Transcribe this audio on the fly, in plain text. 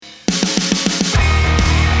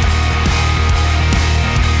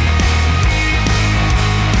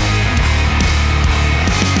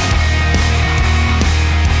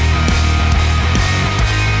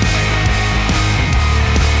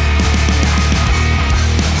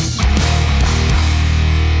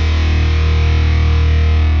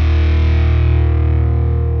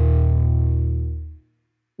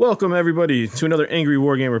Welcome, everybody, to another Angry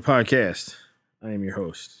Wargamer podcast. I am your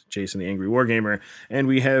host, Jason the Angry Wargamer, and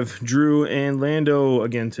we have Drew and Lando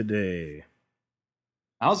again today.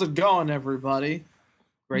 How's it going, everybody?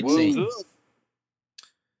 Great Woo. scenes.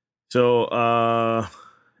 So,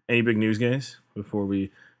 any big news, guys, before we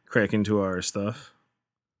crack into our stuff?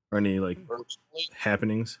 Or any,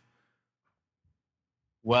 happenings?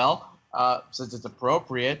 Well, since it's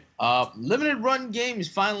appropriate, limited run games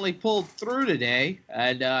finally pulled through today,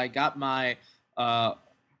 and I got my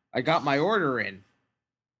order in.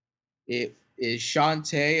 It is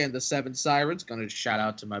Shantae and the Seven Sirens. Going to shout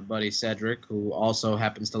out to my buddy Cedric, who also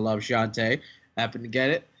happens to love Shantae. Happened to get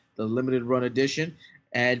it, the limited run edition,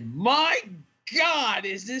 and my God,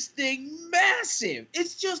 is this thing massive!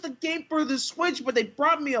 It's just a game for the Switch, but they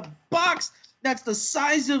brought me a box that's the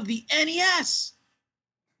size of the NES.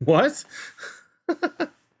 What?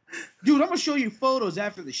 Dude, I'm gonna show you photos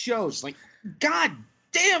after the show. It's like, God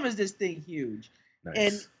damn, is this thing huge? Nice.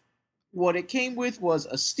 And what it came with was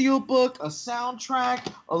a steelbook, a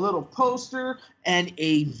soundtrack, a little poster, and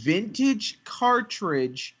a vintage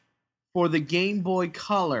cartridge for the Game Boy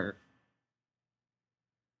Color.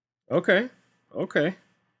 Okay.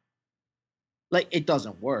 Like, it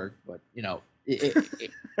doesn't work, but you know, it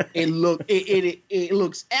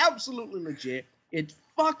looks absolutely legit. It's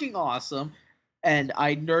fucking awesome, and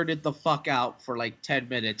I nerded the fuck out for like 10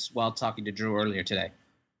 minutes while talking to Drew earlier today.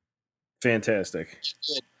 Fantastic.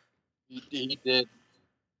 He did.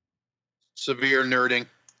 Severe nerding.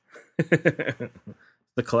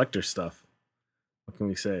 The collector stuff. What can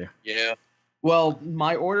we say? Yeah. Well,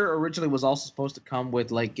 my order originally was also supposed to come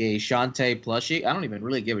with like a Shantae plushie. I don't even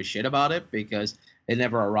really give a shit about it because it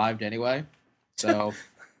never arrived anyway. So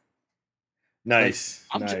Nice.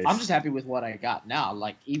 I'm just happy with what I got now.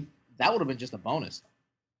 Like, that would have been just a bonus.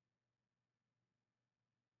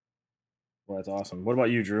 Well, that's awesome. What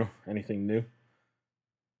about you, Drew? Anything new?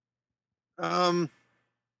 I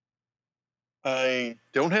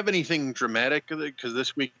don't have anything dramatic because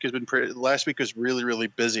this week has been last week was really, really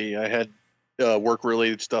busy. I had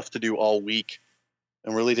work-related stuff to do all week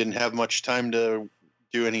and really didn't have much time to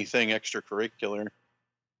do anything extracurricular.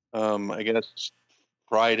 I guess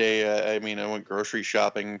Friday, I went grocery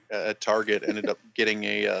shopping at Target, ended up getting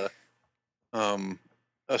a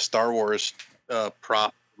Star Wars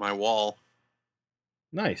prop for my wall.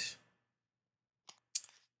 Nice.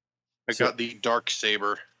 I got the Dark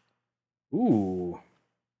Saber. Ooh.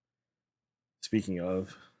 Speaking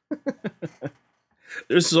of,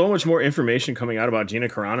 there's so much more information coming out about Gina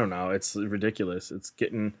Carano now. It's ridiculous. It's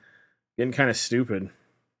getting kind of stupid.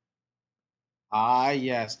 Ah,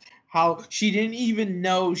 yes. How she didn't even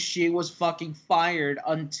know she was fucking fired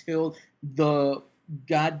until the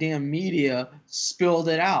goddamn media spilled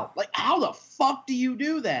it out. Like, how the fuck do you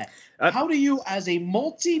do that? How do you, as a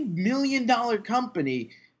multi-million-dollar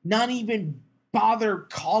company, not even bother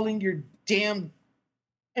calling your damn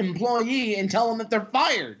employee and tell them that they're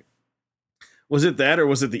fired? Was it that, or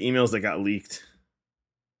was it the emails that got leaked?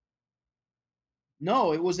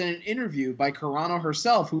 No, it was in an interview by Carano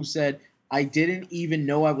herself, who said, I didn't even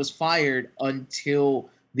know I was fired until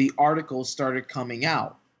the articles started coming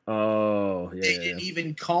out. Oh, yeah. They didn't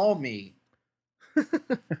even call me.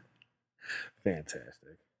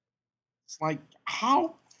 Fantastic. It's like,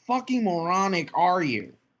 how fucking moronic are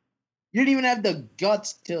you? You didn't even have the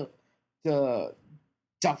guts to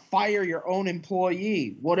fire your own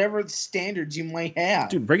employee, whatever standards you might have.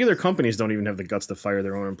 Dude, regular companies don't even have the guts to fire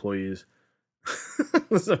their own employees.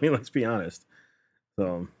 I mean, let's be honest.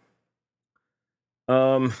 So,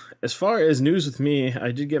 as far as news with me,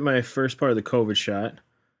 I did get my first part of the COVID shot.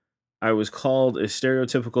 I was called a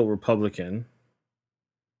stereotypical Republican.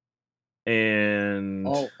 And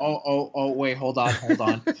wait, hold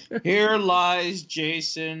on. Here lies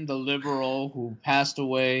Jason, the liberal, who passed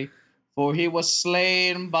away, for he was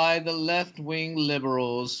slain by the left-wing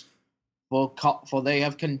liberals, for they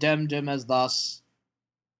have condemned him as thus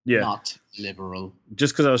not liberal.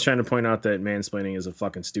 Just because I was trying to point out that mansplaining is a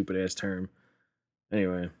fucking stupid ass term.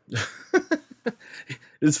 Anyway,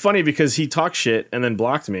 it's funny because he talked shit and then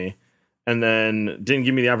blocked me, and then didn't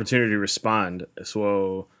give me the opportunity to respond.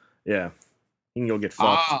 So yeah, you can go get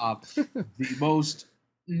fucked. The most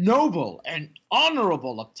noble and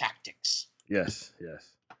honorable of tactics. Yes. If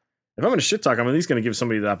I'm gonna shit talk, I'm at least gonna give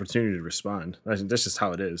somebody the opportunity to respond. That's just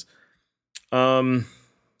how it is. Other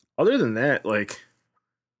than that, like,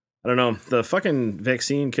 I don't know. The fucking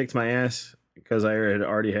vaccine kicked my ass because I had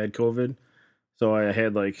already had COVID. So I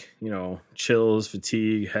had, like, chills,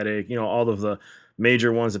 fatigue, headache, all of the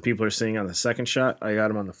major ones that people are seeing on the second shot. I got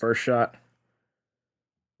them on the first shot.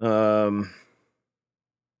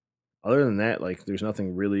 other than that, like there's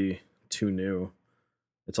nothing really too new.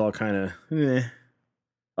 It's all kind of eh.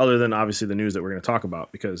 Other than obviously the news that we're going to talk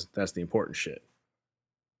about because that's the important shit.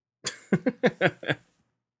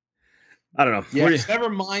 I don't know. Yes, never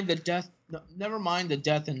mind the death. Never mind the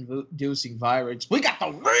death-inducing virus. We got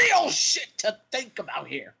the real shit to think about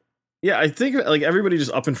here. Yeah, I think like everybody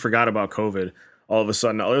just up and forgot about COVID all of a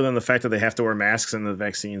sudden, other than the fact that they have to wear masks and the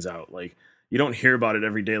vaccine's out. Like you don't hear about it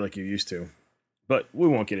every day like you used to. But we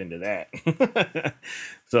won't get into that.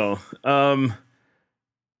 So,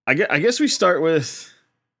 I guess we start with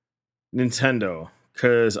Nintendo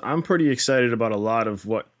because I'm pretty excited about a lot of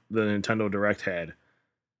what the Nintendo Direct had,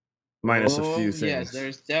 minus a few things. Yes,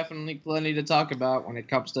 there's definitely plenty to talk about when it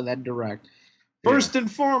comes to that Direct. First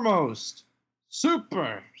and foremost,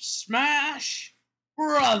 Super Smash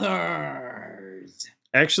Brothers.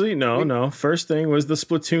 Actually, no. First thing was the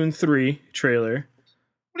Splatoon 3 trailer.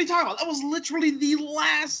 What are you talking about? That was literally the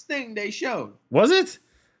last thing they showed. Was it?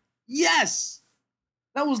 Yes.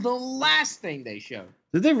 That was the last thing they showed.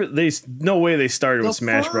 Did they no way they started with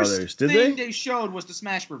Smash Brothers, did they? The thing they showed was the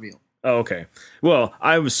Smash reveal. Oh, okay. Well,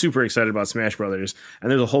 I was super excited about Smash Brothers, and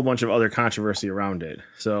there's a whole bunch of other controversy around it.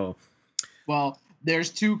 So, well, there's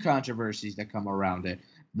two controversies that come around it.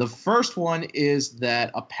 The first one is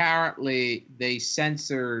that apparently they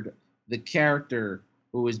censored the character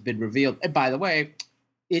who has been revealed. And by the way,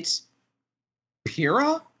 it's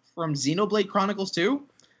Pyrrha from Xenoblade Chronicles 2,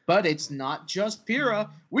 but it's not just Pyrrha.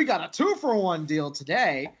 We got a 2-for-1 deal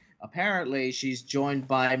today. Apparently, she's joined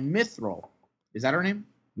by Mithril. Is that her name?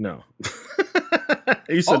 No.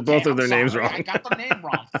 You said both of their names wrong. I got the name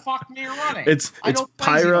wrong. Fuck me running. It's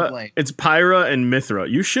Pyra. It's Pyra and Mithra.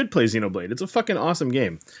 You should play Xenoblade. It's a fucking awesome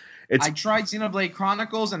game. I tried Xenoblade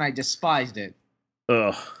Chronicles and I despised it.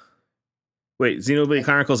 Ugh. Wait, Xenoblade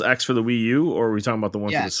Chronicles X for the Wii U, or are we talking about the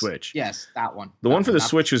one for the Switch? Yes, that one. The one for the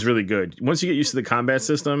Switch was really good. Once you get used to the combat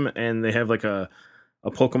system, and they have like a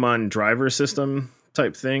Pokemon driver system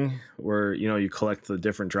type thing, where you collect the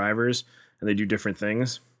different drivers and they do different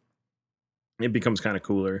things, it becomes kind of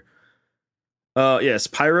cooler. Yes,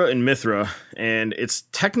 Pyra and Mithra, and it's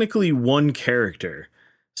technically one character.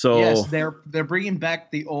 So yes, they're bringing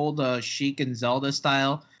back the old Sheik and Zelda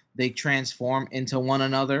style. They transform into one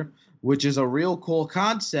another, which is a real cool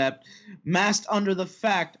concept, masked under the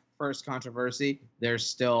fact, first controversy, they're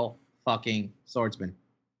still fucking swordsmen.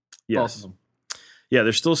 Yes. Both of them. Yeah,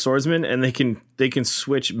 they're still swordsmen, and they can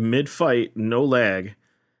switch mid-fight, no lag,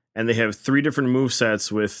 and they have 3 different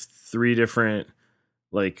movesets with 3 different,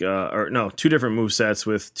 like, 2 different movesets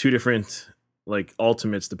with 2 different, like,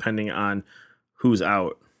 ultimates depending on who's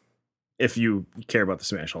out, if you care about the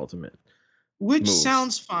Smash Ultimate. Which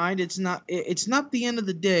sounds fine. It's not the end of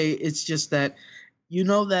the day. It's just that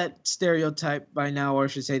that stereotype by now, or I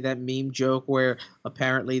should say that meme joke where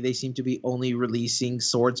apparently they seem to be only releasing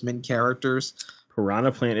swordsman characters.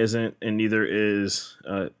 Piranha Plant isn't, and neither is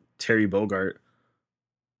Terry Bogard.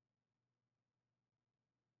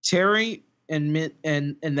 Terry and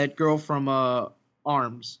that girl from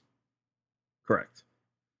ARMS. Correct.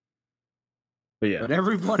 But yeah. But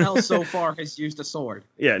everyone else so far has used a sword.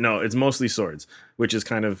 Yeah, no, it's mostly swords, which is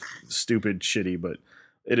kind of stupid, shitty, but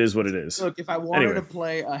it is what it is. Look, if I wanted to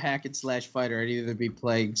play a hack and slash fighter, I'd either be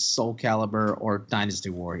playing Soul Calibur or Dynasty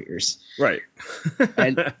Warriors. Right.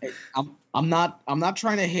 And I'm not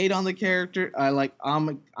trying to hate on the character.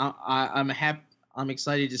 I'm happy. I'm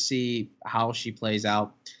excited to see how she plays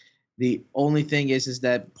out. The only thing is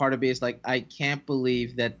that part of me is like, I can't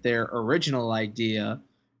believe that their original idea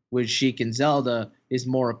with Sheik and Zelda is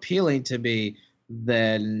more appealing to me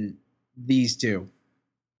than these two.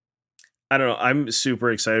 I don't know. I'm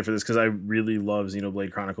super excited for this because I really love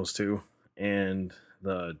Xenoblade Chronicles 2 and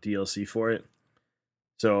the DLC for it.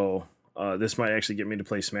 So this might actually get me to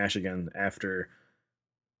play Smash again after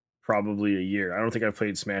probably a year. I don't think I've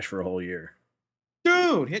played Smash for a whole year.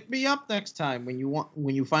 Dude, hit me up next time when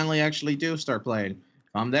you finally actually do start playing.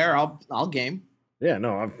 If I'm there, I'll game. Yeah,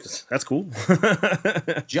 no, that's cool.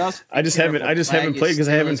 I just haven't played because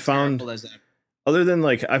I haven't found. Other than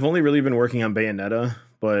like, I've only really been working on Bayonetta,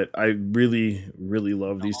 but I really, really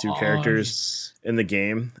love these two characters in the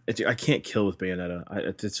game. I can't kill with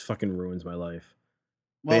Bayonetta. It fucking ruins my life.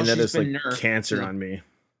 Well, Bayonetta's like cancer on me.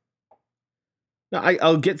 No,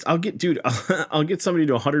 I'll get dude. I'll get somebody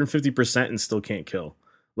to 150% and still can't kill.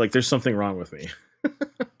 Like there's something wrong with me.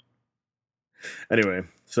 Anyway,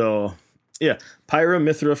 so yeah, Pyra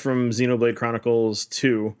Mithra from Xenoblade Chronicles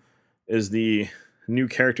 2 is the new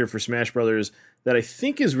character for Smash Brothers that I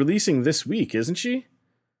think is releasing this week, isn't she?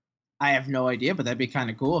 I have no idea, but that'd be kind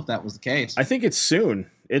of cool if that was the case. I think it's soon.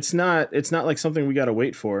 It's not like something we got to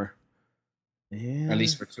wait for. Yeah. at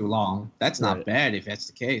least for too long. That's not Right. bad if that's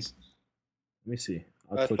the case. Let me see.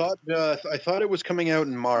 I'll I click. thought it was coming out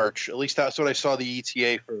in March. At least that's what I saw the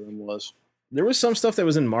ETA for them was. There was some stuff that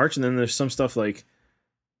was in March, and then there's some stuff like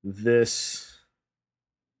this.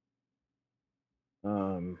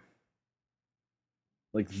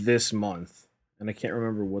 Like this month, and I can't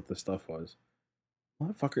remember what the stuff was.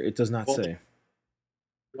 Motherfucker, it does not Well, say.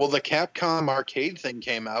 Well, the Capcom arcade thing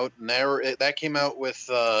came out, and that came out with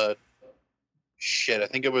shit. I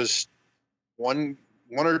think it was one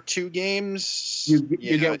or two games. You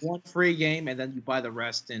Yeah, get one free game and then you buy the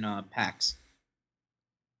rest in packs.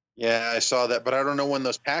 yeah, I saw that, but I don't know when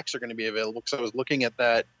those packs are going to be available because I was looking at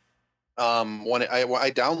that when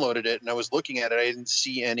I downloaded it and I was looking at it. I didn't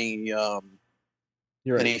see any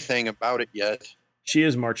You're right. anything about it yet. She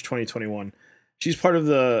is March 2021. She's part of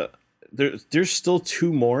the. There's still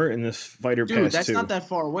 2 more in this Fighter Dude, Pass that's 2. not that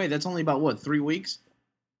far away. That's only about what, 3 weeks?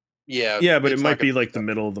 Yeah, Yeah, but it it's might not be gonna- like the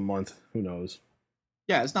middle of the month. Who knows?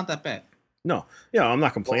 Yeah, it's not that bad. No, yeah, I'm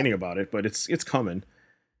not complaining about it, but it's coming.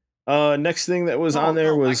 Next thing that was on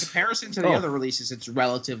there By was comparison to the other releases, it's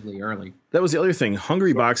relatively early. that was the other thing.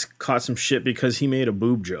 Hungry Box caught some shit because he made a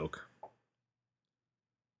boob joke,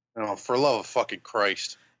 Oh, for love of fucking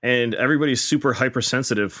Christ! and everybody's super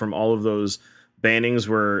hypersensitive from all of those bannings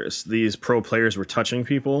where these pro players were touching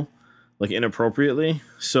people like inappropriately.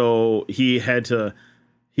 So he had to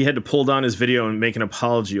pull down his video and make an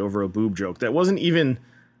apology over a boob joke that wasn't even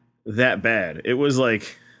that bad. It was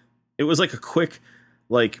like a quick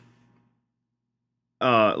like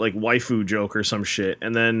waifu joke or some shit,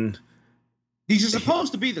 and then These are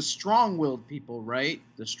supposed to be the strong-willed people, right?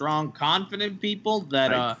 The strong, confident people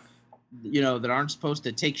that that aren't supposed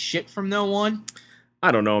to take shit from no one.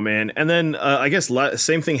 I don't know, man. And then I guess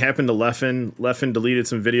same thing happened to Leffen. Leffen deleted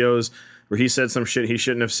some videos where he said some shit he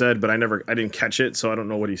shouldn't have said, but I didn't catch it, so I don't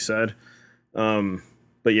know what he said.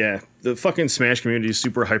 But yeah, the fucking Smash community is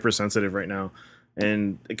super hypersensitive right now,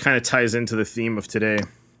 and it kind of ties into the theme of today.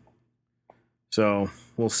 So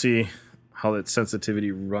we'll see how that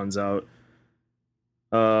sensitivity runs out.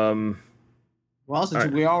 Well,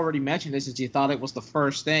 since we already mentioned this, since you thought it was the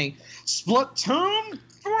first thing, Splatoon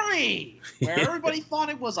 3, where everybody thought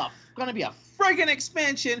it was going to be a friggin'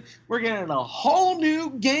 expansion, we're getting a whole new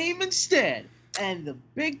game instead. And the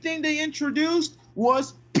big thing they introduced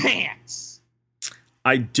was pants.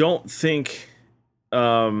 I don't think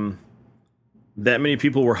that many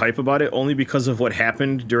people were hype about it, only because of what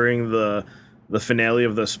happened during the finale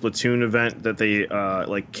of the Splatoon event, that they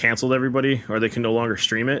canceled everybody, or they can no longer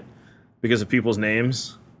stream it because of people's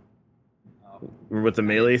names. Remember with the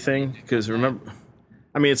Melee thing? Because remember,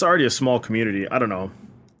 I mean, it's already a small community. I don't know.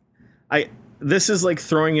 This is like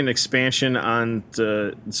throwing an expansion on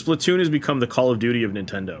Splatoon has become the Call of Duty of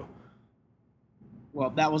Nintendo.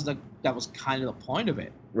 Well, that was kind of the point of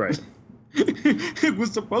it. Right. It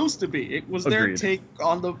was supposed to be. It was their Agreed. take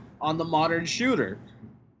on the modern shooter.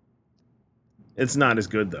 It's not as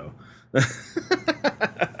good though.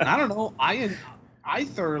 I don't know. I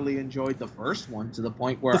thoroughly enjoyed the first one to the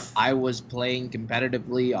point where I was playing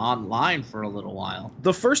competitively online for a little while.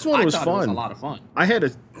 The first one was I thought fun. It was a lot of fun. I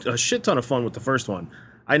had a shit ton of fun with the first one.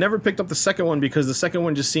 I never picked up the second one because the second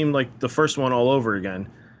one just seemed like the first one all over again.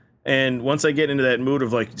 And once I get into that mood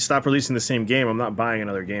of like, stop releasing the same game, I'm not buying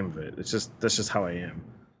another game of it. That's just how I am.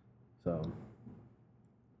 So.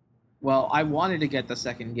 Well, I wanted to get the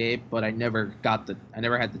second game, but I never had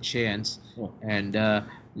the chance. Cool. And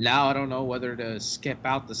now I don't know whether to skip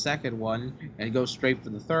out the second one and go straight for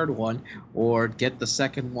the third one, or get the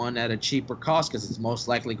second one at a cheaper cost, because it's most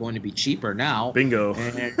likely going to be cheaper now. Bingo.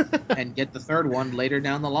 And get the third one later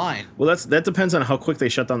down the line. Well, that depends on how quick they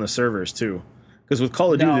shut down the servers too. Because with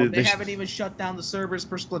Call of Duty, No, they haven't even shut down the servers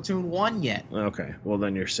for Splatoon 1 yet. Okay, well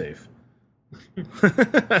then you're safe.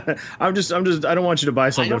 I don't want you to buy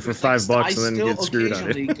something for $5 and then get screwed on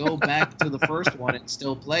I still occasionally it. go back to the first one and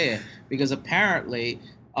still play it, because apparently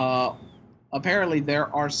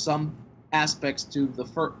there are some aspects to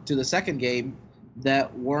the second game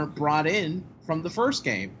that weren't brought in from the first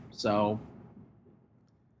game. So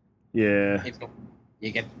Yeah,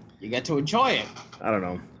 you get to enjoy it. I don't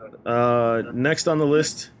know. Next on the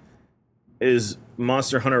list is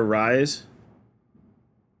Monster Hunter Rise.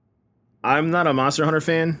 I'm not a Monster Hunter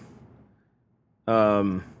fan.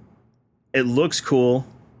 It looks cool.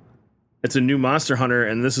 It's a new Monster Hunter,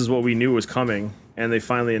 and this is what we knew was coming, and they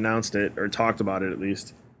finally announced it, or talked about it at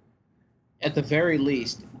least. At the very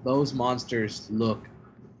least, those monsters look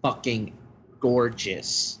fucking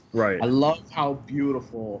gorgeous. Right. I love how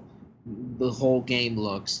beautiful the whole game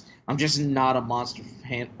looks. I'm just not a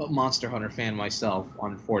Monster Hunter fan myself,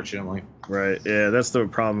 unfortunately. Right. Yeah, that's the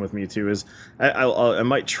problem with me too. Is I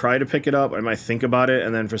might try to pick it up, I might think about it,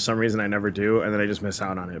 and then for some reason I never do, and then I just miss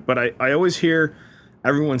out on it. But I always hear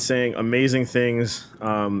everyone saying amazing things.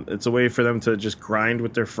 It's a way for them to just grind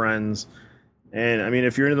with their friends, and I mean,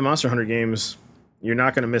 if you're into the Monster Hunter games, you're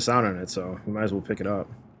not going to miss out on it. So you might as well pick it up.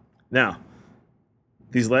 Now,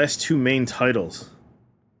 these last two main titles,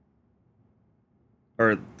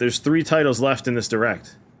 or there's 3 titles left in this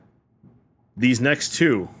direct. These next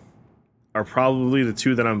 2 are probably the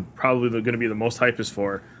 2 that I'm probably going to be the most hyped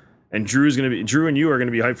for, and Drew and you are going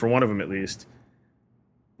to be hyped for one of them at least.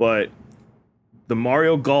 But the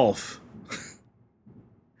Mario Golf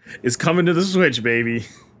is coming to the Switch, baby.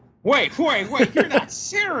 Wait, you're not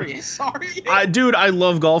serious, are you? Dude, I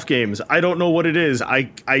love golf games. I don't know what it is.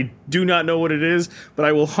 I do not know what it is, but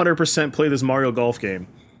I will 100% play this Mario Golf game.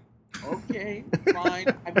 Okay, fine.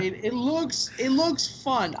 I mean, it looks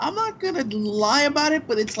fun. I'm not gonna lie about it,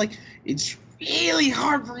 but it's really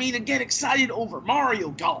hard for me to get excited over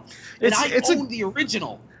Mario Golf. And I own the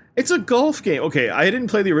original. It's a golf game. Okay, I didn't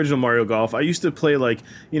play the original Mario Golf. I used to play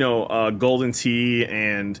Golden Tee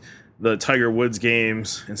and the Tiger Woods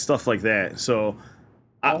games and stuff like that. So,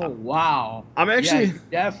 wow! I'm actually you're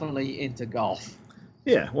definitely into golf.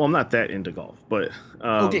 Yeah, well, I'm not that into golf, but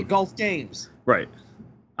okay, golf games. Right.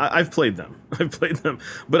 I've played them.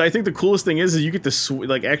 But I think the coolest thing is you get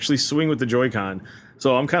to actually swing with the Joy-Con.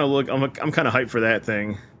 So I'm kind of hyped for that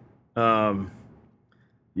thing.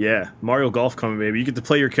 Yeah, Mario Golf coming, baby. You get to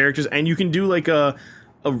play your characters, and you can do like a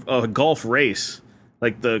golf race,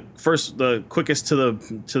 like the quickest to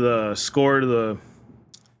the score to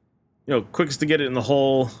the quickest to get it in the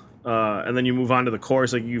hole, and then you move on to the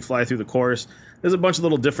course. Like you fly through the course. There's a bunch of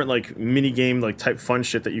little different like mini game like type fun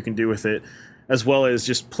shit that you can do with it, as well as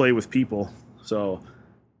just play with people. So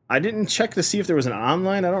I didn't check to see if there was an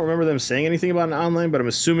online. I don't remember them saying anything about an online, but I'm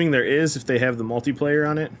assuming there is if they have the multiplayer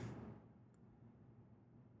on it.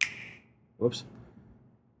 Whoops.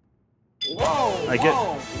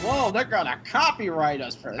 Whoa, they're gonna copyright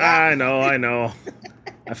us for that. I know.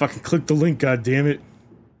 I fucking clicked the link, god damn it.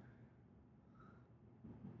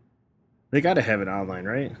 They gotta have it online,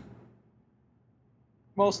 right?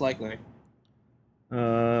 Most likely.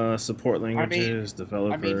 Support languages,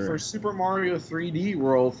 developer. I mean, for Super Mario 3D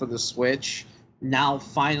World for the Switch, now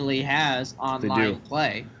finally has online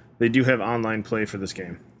play. They do have online play for this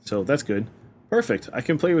game, so that's good. Perfect. I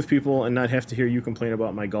can play with people and not have to hear you complain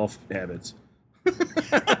about my golf habits. All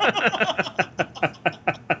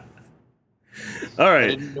right. I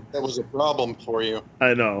didn't know that was a problem for you.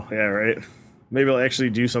 I know. Yeah, right. Maybe I'll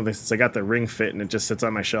actually do something since I got the Ring Fit and it just sits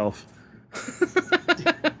on my shelf.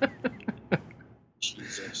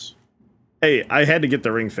 Jesus. Hey, I had to get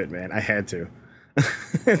the Ring Fit, man. I had to.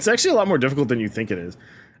 It's actually a lot more difficult than you think it is.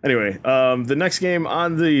 Anyway, the next game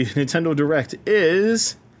on the Nintendo Direct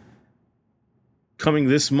is coming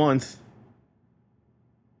this month.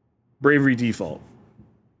 Bravely Default.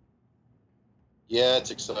 Yeah,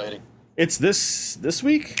 it's exciting. It's this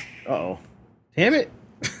week? Uh-oh. Damn it.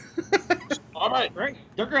 All right.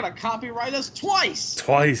 They're going to copyright us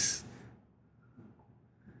twice.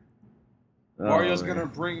 Mario's going to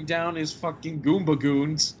bring down his fucking Goomba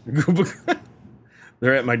Goons.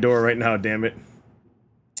 They're at my door right now, damn it.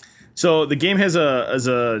 So the game has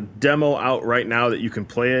a demo out right now that you can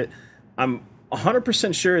play it. I'm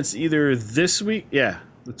 100% sure it's either this week. Yeah,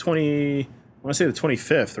 I want to say the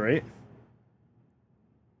 25th, right?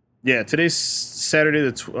 Yeah, today's Saturday,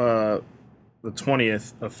 the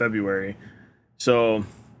 20th of February. So,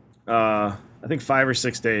 I think 5 or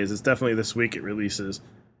 6 days. It's definitely this week it releases.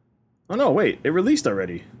 Oh, no, wait. It released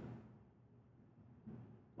already.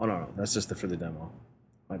 Oh, no. That's just for the demo.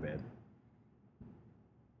 My bad.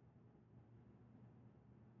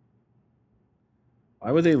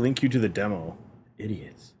 Why would they link you to the demo?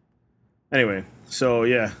 Idiots. Anyway, so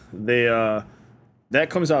yeah, they that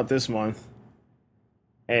comes out this month,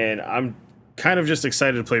 and I'm kind of just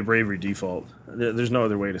excited to play Bravely Default. There's no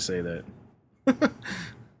other way to say that.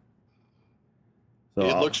 So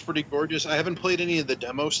It looks pretty gorgeous. I haven't played any of the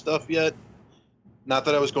demo stuff yet. Not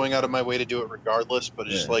that I was going out of my way to do it regardless, but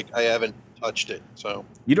it's just like I haven't touched it. So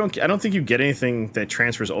I don't think you get anything that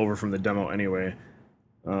transfers over from the demo anyway.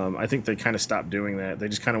 I think they kind of stopped doing that. They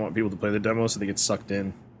just kind of want people to play the demo so they get sucked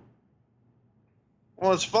in.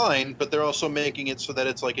 Well, it's fine, but they're also making it so that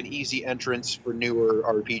it's like an easy entrance for newer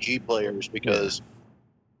RPG players because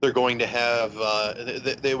they're going to have.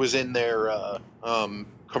 It was in their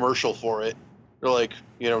commercial for it. They're like,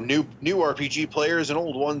 new RPG players and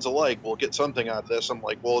old ones alike will get something out of this. I'm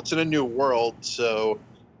like, well, it's in a new world, so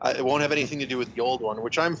It won't have anything to do with the old one,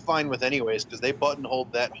 which I'm fine with anyways, because they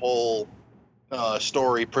buttonholed that whole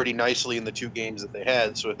story pretty nicely in the 2 games that they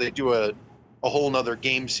had. So if they do a whole nother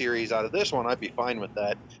game series out of this one, I'd be fine with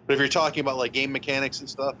that. But if you're talking about like game mechanics and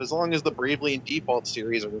stuff, as long as the Bravely and Default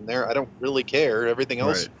series are in there, I don't really care. Everything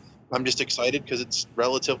else, Right. I'm just excited because it's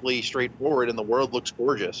relatively straightforward and the world looks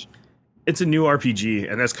gorgeous. It's a new RPG,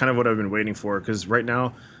 and that's kind of what I've been waiting for. Because right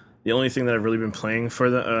now, the only thing that I've really been playing for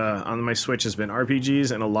the on my Switch has been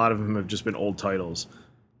RPGs, and a lot of them have just been old titles,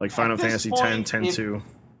 like Final this Fantasy point, 10, 10-2.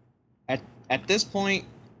 At this point,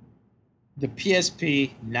 the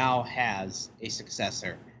PSP now has a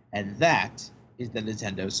successor, and that is the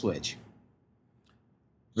Nintendo Switch.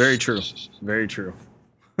 Very true. Very true.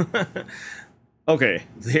 Okay,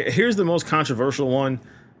 here's the most controversial one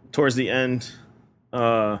towards the end.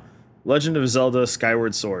 Legend of Zelda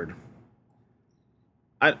Skyward Sword.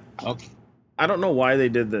 Okay. I don't know why they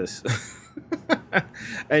did this.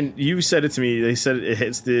 And you said it to me. They said it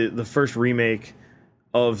hits the first remake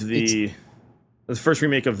of the first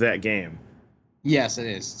remake of that game. Yes, it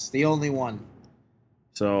is. It's the only one.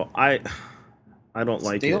 So I don't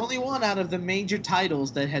like the it. only one out of the major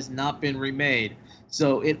titles that has not been remade.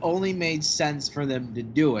 So it only made sense for them to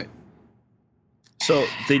do it. So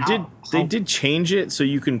they How- did change it so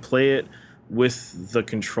you can play it with the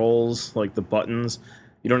controls, like the buttons.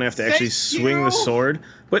 You don't have to actually Thank swing the you. sword,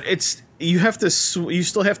 but you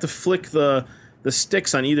still have to flick the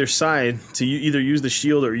sticks on either side to either use the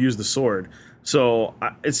shield or use the sword. So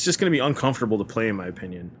it's just going to be uncomfortable to play, in my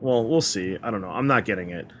opinion. Well, we'll see. I don't know. I'm not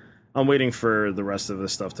getting it. I'm waiting for the rest of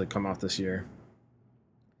this stuff to come out this year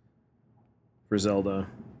for Zelda.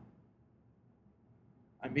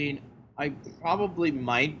 I mean, I probably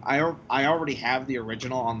might. I already have the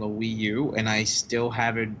original on the Wii U, and I still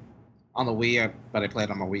have it on the Wii, but I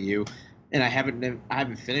played on the Wii U, and I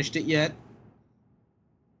haven't finished it yet.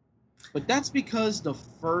 But that's because the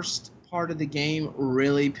first part of the game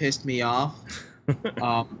really pissed me off.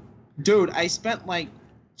 Dude, I spent like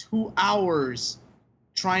 2 hours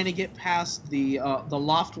trying to get past the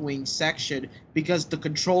Loftwing section because the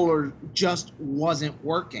controller just wasn't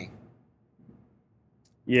working.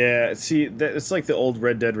 Yeah, see, it's like the old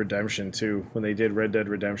Red Dead Redemption too. When they did Red Dead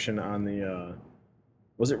Redemption on the,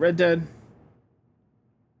 was it Red Dead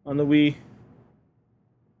on the Wii?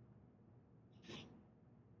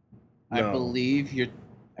 I No.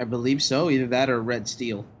 believe so. Either that or Red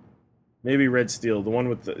Steel. Maybe Red Steel, the one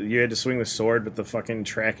with you had to swing the sword, but the fucking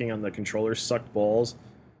tracking on the controller sucked balls.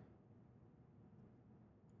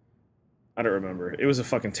 I don't remember. It was a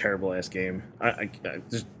fucking terrible ass game. I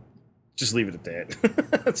just leave it at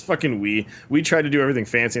that. It's fucking Wii. We tried to do everything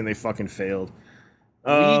fancy and they fucking failed.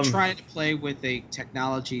 We tried to play with a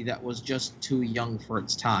technology that was just too young for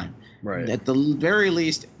its time. Right. At the very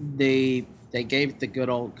least, they gave it the good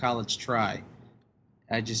old college try.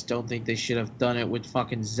 I just don't think they should have done it with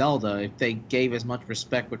fucking Zelda. If they gave as much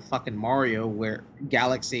respect with fucking Mario, where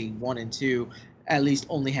Galaxy 1 and 2 at least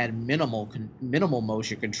only had minimal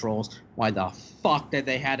motion controls, why the fuck that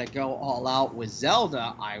they had to go all out with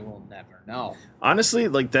Zelda, I will never know. Honestly,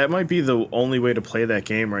 like that might be the only way to play that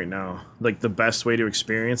game right now. Like the best way to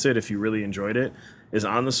experience it if you really enjoyed it is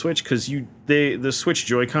on the Switch, because the Switch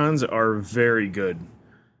Joy-Cons are very good.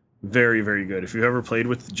 Very, very good. If you've ever played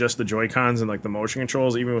with just the Joy-Cons and like the motion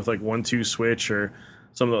controls, even with like 1-2 Switch or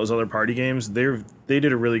some of those other party games, they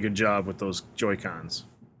did a really good job with those Joy-Cons.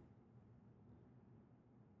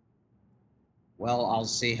 Well, I'll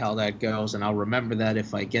see how that goes, and I'll remember that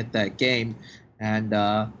if I get that game and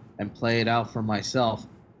play it out for myself.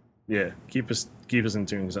 Yeah, keep us in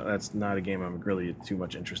tune, because that's not a game I'm really too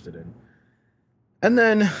much interested in. And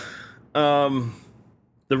then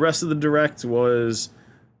the rest of the Direct was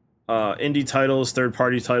indie titles,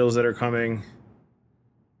 third-party titles that are coming.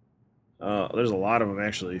 There's a lot of them,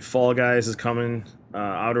 actually. Fall Guys is coming.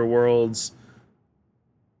 Outer Worlds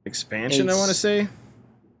expansion, I want to say.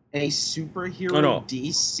 A superhero Oh, no.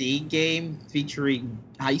 DC game featuring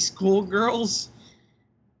high school girls?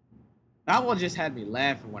 That one just had me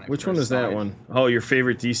laughing when I Which first one is saw that it. one? Oh, your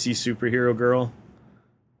favorite DC superhero girl?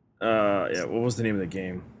 Yeah, what was the name of the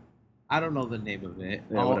game? I don't know the name of it.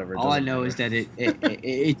 Yeah, whatever, it All I doesn't know matter. is that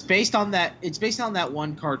it's based on that. It's based on that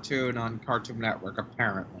one cartoon on Cartoon Network,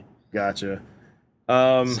 apparently. Gotcha.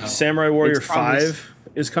 So, Samurai Warrior it's probably- 5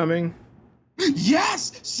 is coming.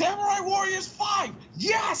 Yes, Samurai Warriors 5.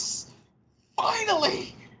 Yes,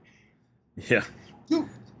 finally. Yeah. Dude,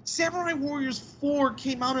 Samurai Warriors 4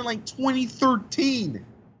 came out in like 2013.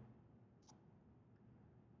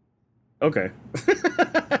 Okay.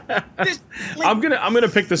 This, like, I'm gonna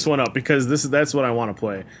pick this one up because that's what I want to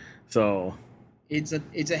play. So it's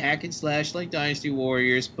a hack and slash like Dynasty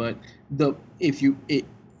Warriors, but the if you it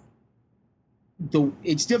the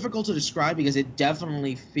it's difficult to describe because it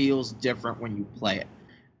definitely feels different when you play it.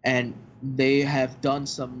 And they have done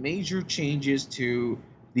some major changes to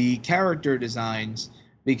the character designs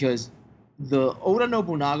because the Oda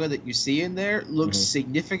Nobunaga that you see in there looks Mhm.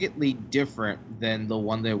 significantly different than the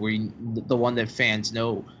one that fans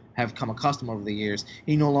know have come accustomed over the years.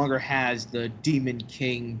 He no longer has the Demon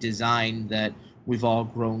King design that we've all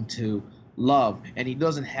grown to love, and he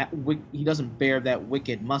doesn't bear that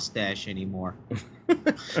wicked mustache anymore.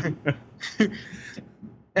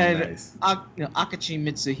 And Nice. Akachi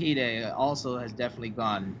Mitsuhide also has definitely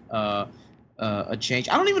gone a change.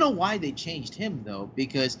 I don't even know why they changed him though,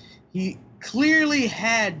 because he clearly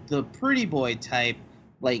had the pretty boy type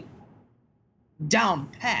like down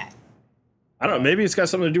pat. I don't know. Maybe it's got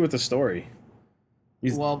something to do with the story.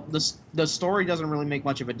 He's- Well, the story doesn't really make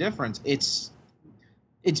much of a difference. It's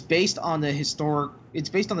based on the historic. It's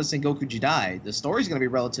based on the Sengoku Jidai. The story's going to be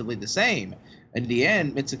relatively the same. In the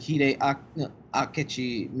end, Akechi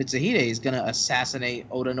Mitsuhide is going to assassinate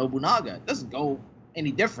Oda Nobunaga. It doesn't go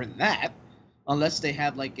any different than that, unless they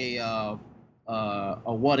have like a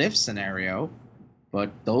what if scenario.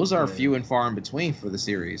 But those are Yeah. few and far in between for the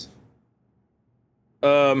series.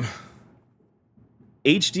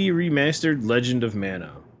 HD remastered Legend of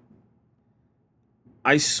Mana.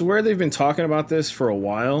 I swear they've been talking about this for a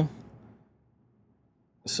while.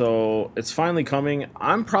 So it's finally coming.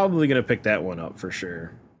 I'm probably going to pick that one up for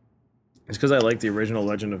sure. It's because I like the original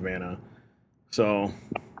Legend of Mana. So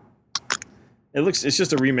it's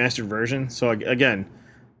just a remastered version. So again,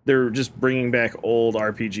 they're just bringing back old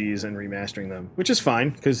RPGs and remastering them, which is fine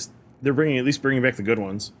because they're at least bringing back the good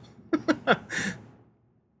ones.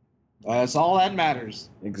 That's all that matters.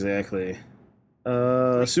 Exactly.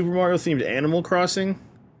 Super Mario themed Animal Crossing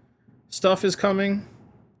stuff is coming.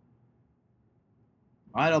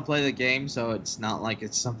 I don't play the game, so it's not like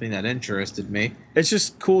it's something that interested me. It's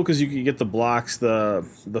just cool because you can get the blocks, the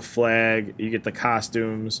flag, you get the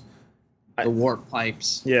costumes. The warp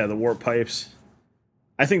pipes. Yeah, the warp pipes.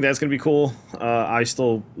 I think that's gonna be cool. I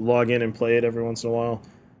still log in and play it every once in a while.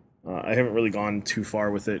 I haven't really gone too far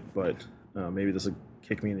with it, but maybe this will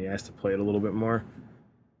kick me in the ass to play it a little bit more.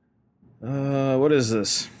 What is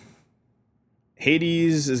this?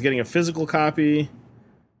 Hades is getting a physical copy,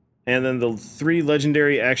 and then the 3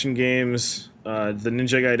 legendary action games, the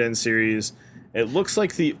Ninja Gaiden series. It looks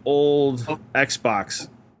like the old Xbox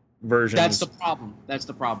versions. That's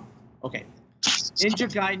the problem. Okay.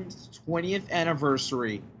 Ninja Gaiden's 20th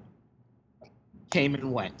anniversary came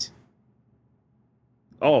and went.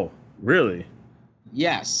 Oh, really?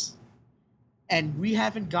 Yes. And we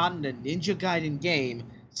haven't gotten a Ninja Gaiden game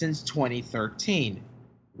since 2013,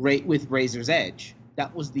 with Razor's Edge.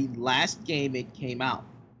 That was the last game it came out.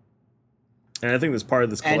 And I think that's part of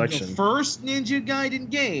this collection. And the first Ninja Gaiden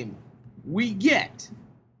game we get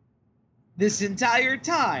this entire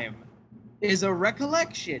time is a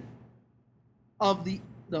recollection of the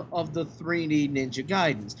 3D Ninja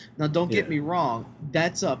Gaidens. Now, don't get me wrong,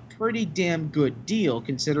 that's a pretty damn good deal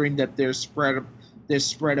considering that they're spread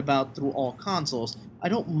about through all consoles. I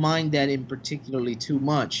don't mind that in particularly too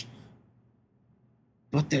much.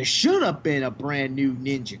 But there should have been a brand new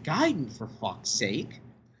Ninja Gaiden, for fuck's sake.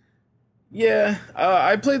 Yeah,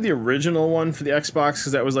 I played the original one for the Xbox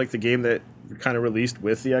because that was like the game that kind of released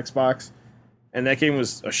with the Xbox, and that game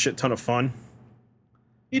was a shit ton of fun.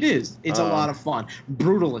 It is. It's a lot of fun.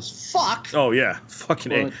 Brutal as fuck. Oh yeah,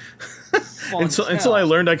 fucking A. Fun until I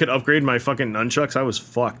learned I could upgrade my fucking nunchucks, I was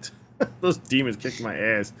fucked. Those demons kicked my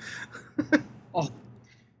ass. Oh,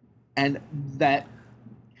 and that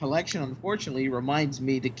collection unfortunately reminds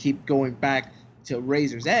me to keep going back to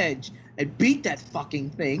Razor's Edge and beat that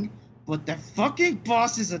fucking thing. But the fucking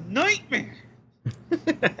boss is a nightmare.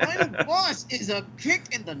 The final boss is a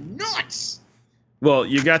kick in the nuts. Well,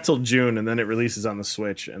 you got till June, and then it releases on the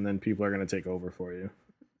Switch, and then people are gonna take over for you.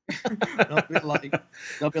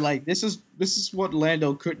 They'll be like, this is what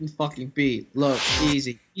Lando couldn't fucking beat. Look,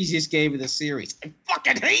 easiest game of the series. I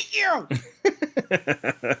fucking hate you.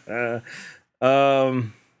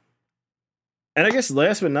 And I guess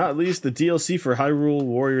last but not least, the DLC for Hyrule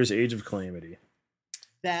Warriors: Age of Calamity.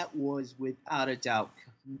 That was without a doubt.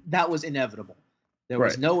 That was inevitable. There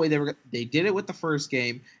was no way they did it with the first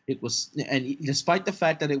game. It was, and despite the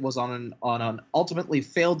fact that it was on an ultimately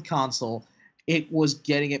failed console, it was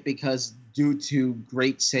getting it because due to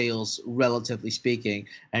great sales, relatively speaking.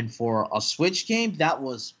 And for a Switch game, that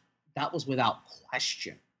was without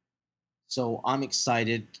question. So I'm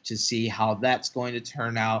excited to see how that's going to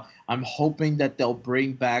turn out. I'm hoping that they'll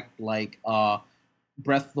bring back like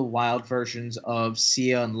Breath of the Wild versions of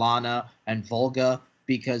Sia and Lana and Volga,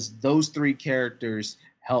 because those three characters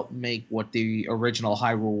helped make what the original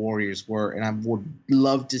Hyrule Warriors were, and I would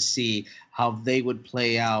love to see how they would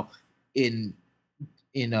play out in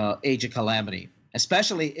Age of Calamity,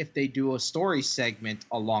 especially if they do a story segment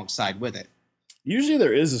alongside with it. Usually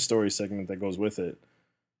there is a story segment that goes with it.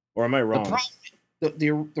 Or am I wrong?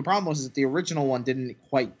 The problem was that the original one didn't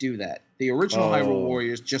quite do that. The original Hyrule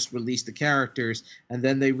Warriors just released the characters, and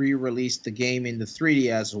then they re-released the game in the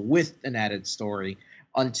 3DS with an added story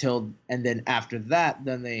and then after that,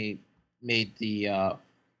 then they made the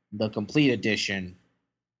complete edition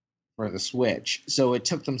for the Switch. So it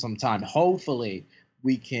took them some time. Hopefully,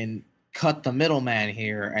 we can cut the middleman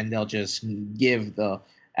here, and they'll just give the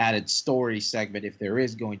added story segment, if there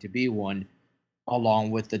is going to be one,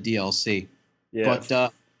 along with the DLC. Yeah.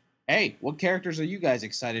 But hey, what characters are you guys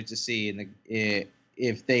excited to see in the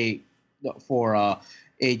for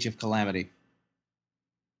Age of Calamity?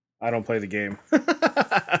 I don't play the game.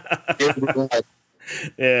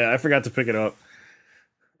 Yeah, I forgot to pick it up.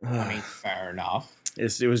 I mean, fair enough.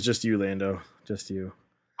 It was just you, Lando. Just you.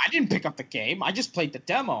 I didn't pick up the game. I just played the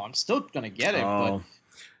demo. I'm still gonna get it. But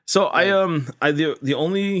so the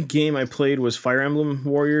only game I played was Fire Emblem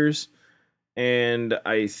Warriors, and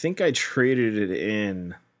I think I traded it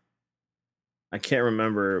in. I can't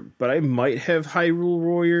remember, but I might have Hyrule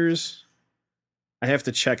Warriors. I have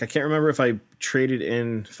to check. I can't remember if I traded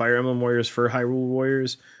in Fire Emblem Warriors for Hyrule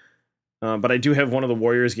Warriors, but I do have one of the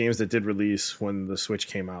Warriors games that did release when the Switch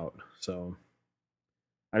came out. So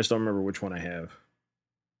I just don't remember which one I have.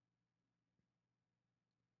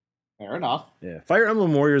 Fair enough. Yeah, Fire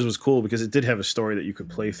Emblem Warriors was cool because it did have a story that you could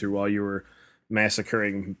play through while you were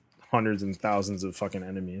massacring hundreds and thousands of fucking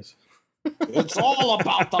enemies. It's all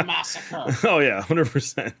about the massacre. Oh yeah,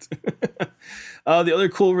 100%. The other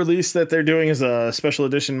cool release that they're doing is a special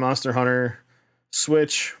edition Monster Hunter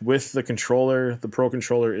Switch with the controller. The Pro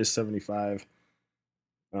controller is $75,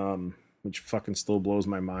 which fucking still blows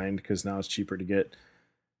my mind because now it's cheaper to get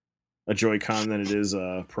a Joy-Con than it is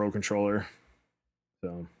a Pro controller.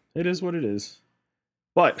 So it is what it is.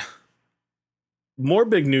 But more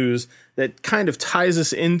big news that kind of ties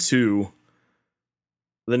us into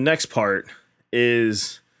the next part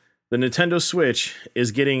is the Nintendo Switch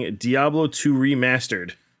is getting Diablo 2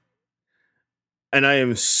 remastered. And I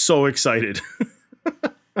am so excited.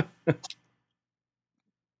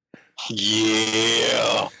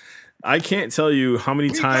 Yeah. I can't tell you how many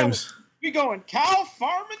times. We going cow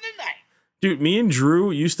farming tonight. Dude, me and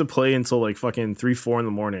Drew used to play until like fucking 3-4 in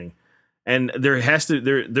the morning. And there's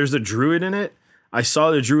a druid in it. I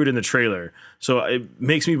saw the druid in the trailer, so it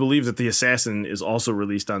makes me believe that the assassin is also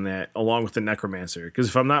released on that, along with the necromancer. Because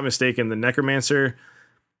if I'm not mistaken, the necromancer,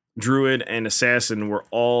 druid, and assassin were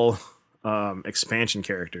all expansion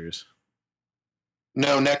characters.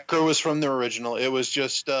 No, Necro was from the original. It was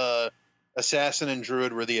just assassin and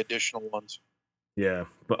druid were the additional ones. Yeah,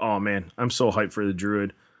 but oh man, I'm so hyped for the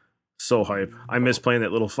druid. So hype. I miss playing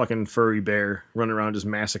that little fucking furry bear running around just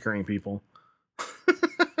massacring people.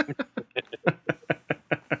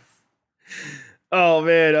 Oh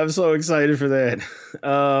man, I'm so excited for that.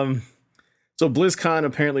 So BlizzCon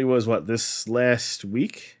apparently was this last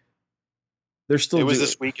week? They're still It was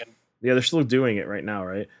this weekend. Yeah, they're still doing it right now,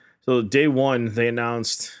 right? So day one, they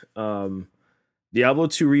announced Diablo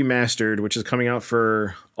 2 Remastered, which is coming out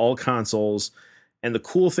for all consoles. And the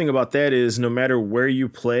cool thing about that is no matter where you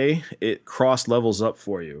play, it cross levels up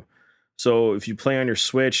for you. So if you play on your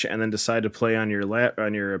Switch and then decide to play on your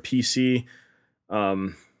PC,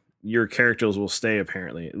 your characters will stay,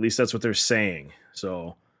 apparently. At least that's what they're saying.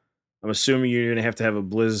 So I'm assuming you're gonna have to have a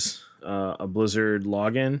Blizzard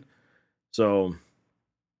login. So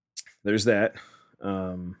there's that.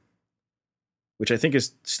 Which I think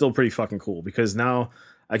is still pretty fucking cool because now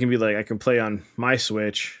I can play on my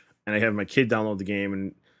Switch and I have my kid download the game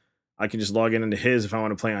and I can just log into his if I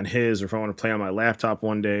want to play on his or if I want to play on my laptop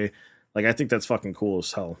one day. Like, I think that's fucking cool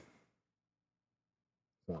as hell.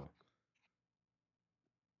 So,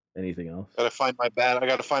 anything else? I gotta find my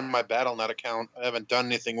Battle.net account. I haven't done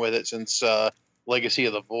anything with it since Legacy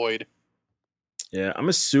of the Void. Yeah, I'm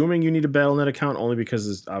assuming you need a Battle.net account only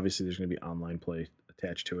because there's going to be online play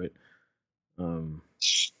attached to it. You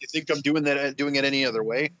think I'm doing it any other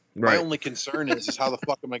way? Right. My only concern is how the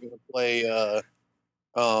fuck am I going to play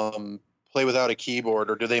without a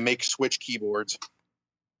keyboard, or do they make Switch keyboards?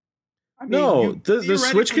 I mean, no, the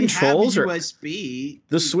Switch controls are USB.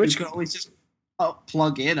 The Switch. You can always just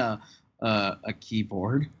plug in a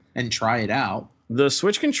keyboard and try it out. The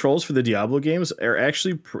Switch controls for the Diablo games are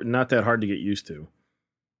actually not that hard to get used to.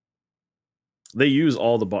 They use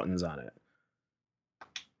all the buttons on it.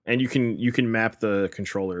 and you can map the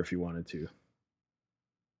controller if you wanted to.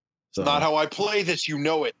 So Not how I play this, you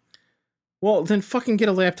know it. well, then fucking get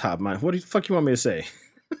a laptop, man. What the fuck you want me to say?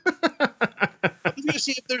 I'm gonna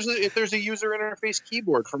see if there's a user interface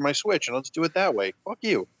keyboard for my Switch, and let's do it that way. Fuck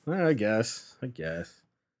you. I guess.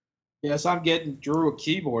 Yes, I'm getting Drew a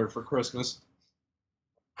keyboard for Christmas.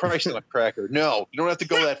 Christ on a cracker. No, you don't have to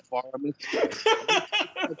go that far.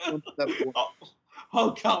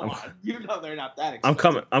 Oh, come on! You know they're not that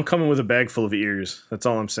expensive. I'm coming with a bag full of ears. That's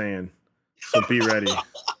all I'm saying. So be ready.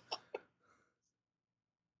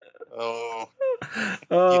 Oh,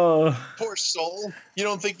 Oh, poor soul. You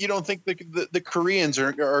don't think the Koreans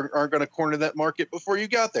aren't going to corner that market before you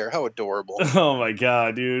got there? How adorable. oh my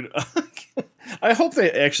god, dude. I hope they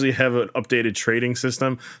actually have an updated trading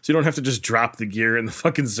system so you don't have to just drop the gear in the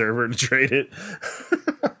fucking server to trade it.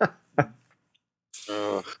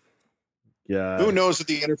 Yeah. Who knows what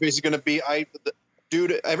the interface is going to be?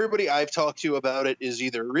 Dude, everybody I've talked to about it is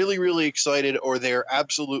either really, really excited or they're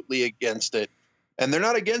absolutely against it. And they're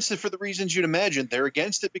not against it for the reasons you'd imagine. They're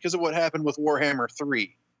against it because of what happened with Warhammer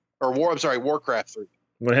 3. Warcraft 3.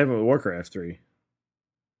 What happened with Warcraft 3?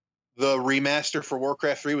 The remaster for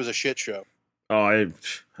Warcraft 3 was a shit show. Oh, I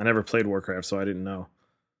never played Warcraft, so I didn't know.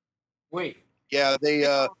 Wait. Yeah, they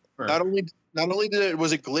not only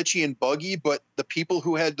was it glitchy and buggy, but the people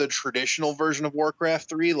who had the traditional version of Warcraft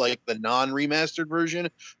 3, like the non-remastered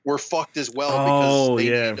version, were fucked as well because they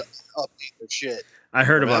needed to update their shit. I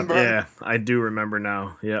heard about that. Yeah, I do remember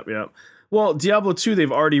now. Yep. Well, Diablo 2,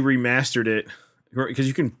 they've already remastered it because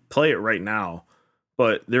you can play it right now,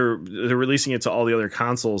 but they're releasing it to all the other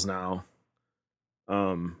consoles now.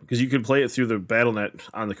 Because you can play it through the BattleNet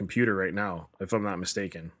on the computer right now, if I'm not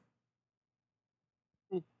mistaken.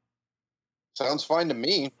 Sounds fine to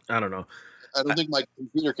me. I don't know. I don't think my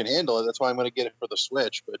computer can handle it. That's why I'm going to get it for the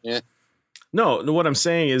Switch. But yeah. No, what I'm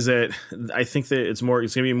saying is that I think that it's going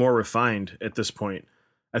to be more refined at this point.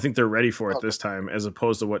 I think they're ready for it this time, as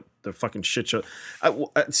opposed to what the fucking shit show.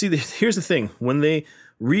 Here's the thing: when they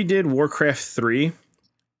redid Warcraft 3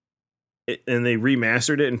 and they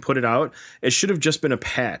remastered it and put it out, it should have just been a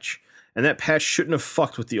patch, and that patch shouldn't have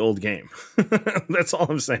fucked with the old game. That's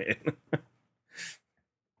all I'm saying.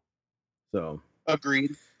 So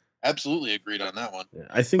agreed, absolutely agreed on that one. Yeah,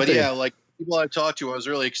 I think, like people I've talked to, I was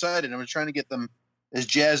really excited. I was trying to get them as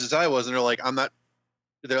jazzed as I was, and they're like, I'm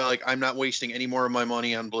not wasting any more of my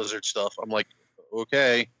money on Blizzard stuff. I'm like,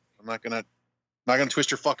 okay, I'm not gonna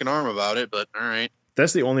twist your fucking arm about it, but all right.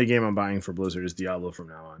 That's the only game I'm buying for Blizzard is Diablo from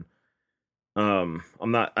now on. I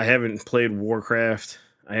haven't played Warcraft.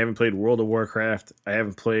 I haven't played World of Warcraft. I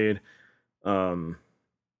haven't played StarCraft.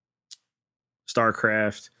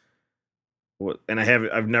 And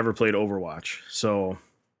I've never played Overwatch. So,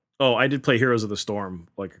 I did play Heroes of the Storm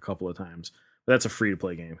like a couple of times. But that's a free to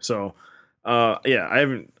play game. So, yeah, I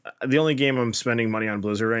haven't. The only game I'm spending money on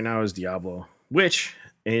Blizzard right now is Diablo, which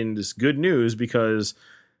is good news because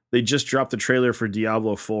they just dropped the trailer for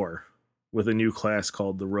Diablo 4 with a new class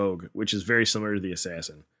called the Rogue, which is very similar to the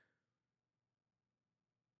Assassin.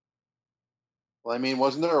 Well, I mean,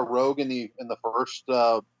 wasn't there a rogue in the first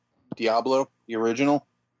Diablo, the original?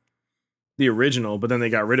 The original, but then they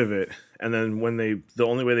got rid of it, and then the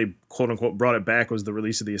only way they quote unquote brought it back was the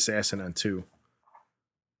release of the Assassin on 2.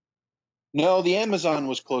 No, the Amazon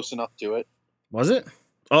was close enough to it. Was it?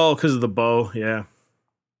 Oh, because of the bow, yeah.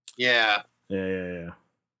 Yeah.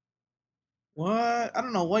 What? I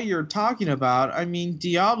don't know what you're talking about. I mean,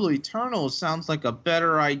 Diablo Eternal sounds like a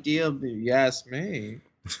better idea if you ask me.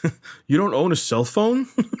 You don't own a cell phone?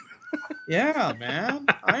 Yeah, man.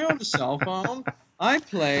 I own a cell phone. I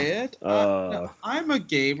play it. I'm a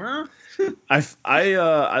gamer.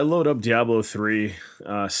 I load up Diablo 3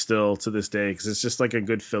 still to this day because it's just like a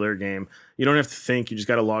good filler game. You don't have to think. You just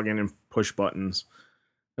got to log in and push buttons.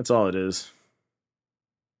 That's all it is.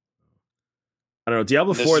 I don't know.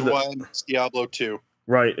 Diablo 4. This is why it's Diablo 2.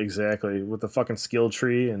 Right, exactly. With the fucking skill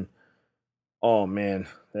tree and oh man,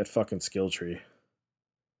 that fucking skill tree.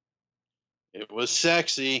 It was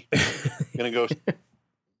sexy. Gonna go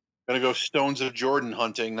Stones of Jordan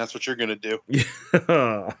hunting. That's what you're gonna do.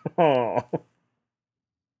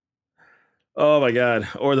 Oh my god.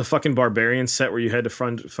 Or the fucking barbarian set where you had to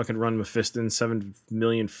fucking run Mephiston 7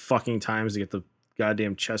 million fucking times to get the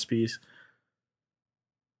goddamn chess piece.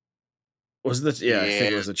 Was it I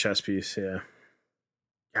think it was a chess piece, yeah.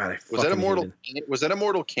 God, was that Immortal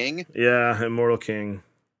King? Yeah, Immortal King.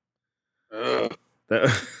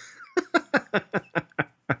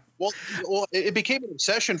 Well, it became an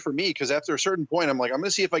obsession for me because after a certain point, I'm like, I'm going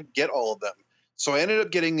to see if I can get all of them. So I ended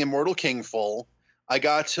up getting the Immortal King full. I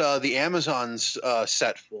got the Amazon's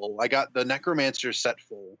set full. I got the Necromancer set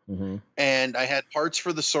full, Mm-hmm. and I had parts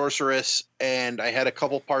for the Sorceress, and I had a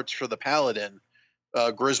couple parts for the Paladin.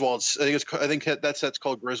 Griswold's, I think that set's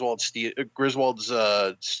called Griswold's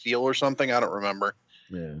Steel or something. I don't remember.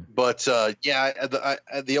 Yeah. But yeah,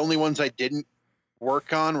 the only ones I didn't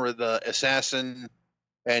work on were the Assassin,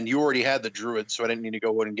 and you already had the Druid, so I didn't need to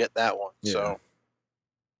go in and get that one. Yeah. So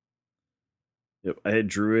Yep, I had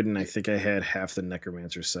Druid, and I think I had half the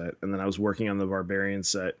Necromancer set, and then I was working on the Barbarian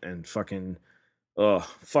set, and fucking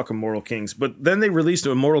Immortal Kings. But then they released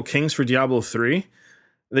Immortal Kings for Diablo 3.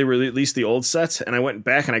 They released the old sets, and I went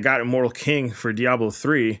back and I got Immortal King for Diablo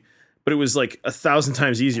 3, but it was like 1,000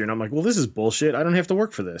 times easier, and I'm like, well, this is bullshit. I don't have to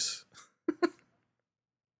work for this.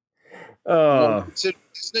 well,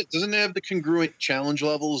 doesn't it have the congruent challenge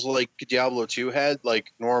levels like Diablo 2 had,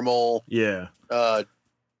 like normal, Yeah.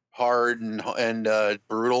 hard, and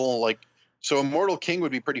brutal? Like, so Immortal King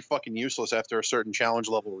would be pretty fucking useless after a certain challenge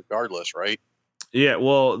level, regardless, right? Yeah,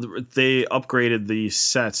 well, they upgraded the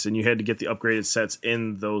sets, and you had to get the upgraded sets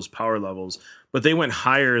in those power levels. But they went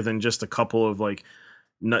higher than just a couple of like,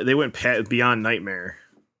 they went beyond Nightmare.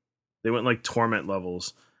 They went like Torment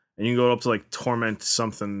levels, and you can go up to like Torment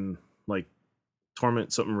something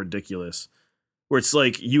ridiculous, where it's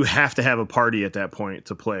like you have to have a party at that point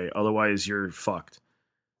to play, otherwise you're fucked.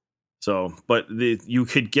 So, but you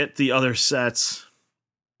could get the other sets.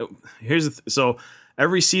 So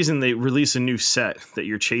every season they release a new set that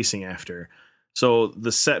you're chasing after. So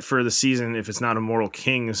the set for the season, if it's not Immortal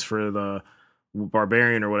Kings for the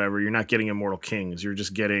Barbarian or whatever, you're not getting Immortal Kings. You're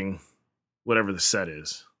just getting whatever the set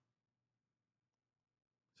is.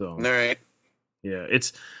 So All right. yeah,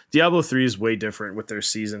 it's Diablo 3 is way different with their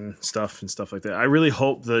season stuff and stuff like that. I really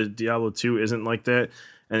hope the Diablo 2 isn't like that,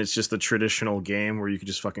 and it's just a traditional game where you could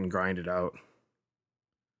just fucking grind it out.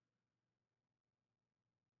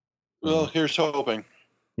 Well, here's hoping.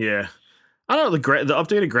 Yeah. I don't know, the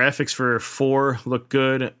updated graphics for 4 look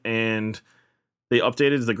good, and they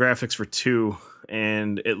updated the graphics for 2,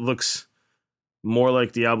 and it looks more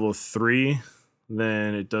like Diablo 3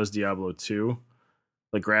 than it does Diablo 2,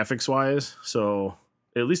 like graphics wise. So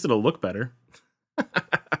at least it'll look better.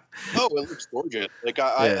 Oh, it looks gorgeous. Like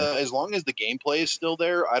Yeah. as long as the gameplay is still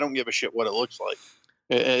there, I don't give a shit what it looks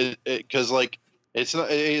like. Because like it's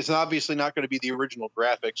obviously not going to be the original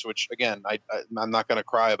graphics, which again I'm not going to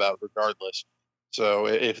cry about regardless. So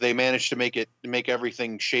if they manage to make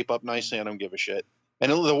everything shape up nicely, I don't give a shit.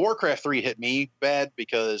 And the Warcraft 3 hit me bad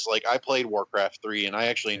because like I played Warcraft 3 and I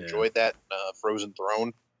actually enjoyed that Frozen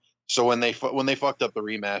Throne. So when they fucked up the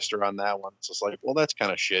remaster on that one, it's just like, well, that's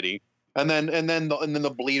kind of shitty. And then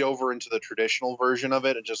the bleed over into the traditional version of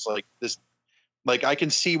it, and just like this, like I can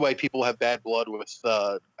see why people have bad blood with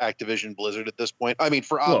Activision Blizzard at this point. I mean,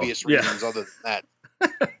 for obvious reasons, other than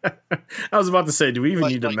that. I was about to say, do we even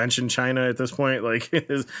But, need to mention China at this point? Like,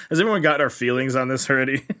 has everyone got our feelings on this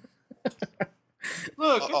already?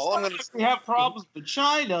 Look, it's not like we have problems with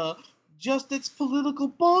China, just its political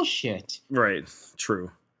bullshit. Right.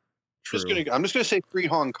 True. I'm just gonna say free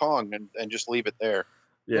Hong Kong and just leave it there.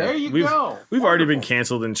 Yeah. There you go. We've already been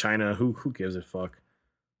canceled in China. Who gives a fuck?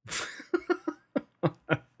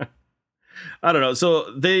 I don't know.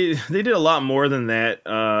 So they did a lot more than that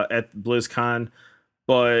at BlizzCon,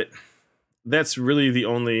 but that's really the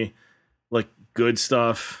only like good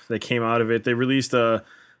stuff that came out of it. They released a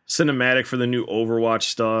cinematic for the new Overwatch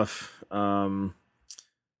stuff.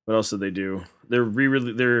 What else did they do?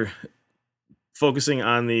 They're focusing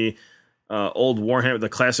on the old Warhammer, the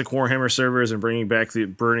classic Warhammer servers, and bringing back the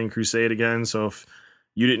Burning Crusade again. So if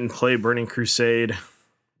you didn't play Burning Crusade,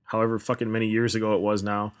 however fucking many years ago it was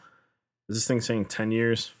now, is this thing saying 10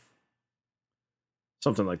 years?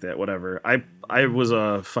 Something like that, whatever. I was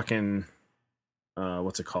a fucking,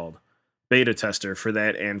 what's it called? Beta tester for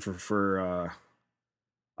that and for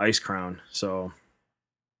Icecrown. So,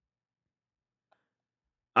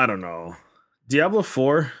 I don't know. Diablo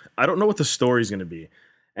 4, I don't know what the story's going to be.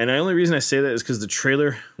 And the only reason I say that is because the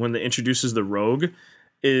trailer, when it introduces the rogue,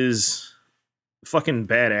 is fucking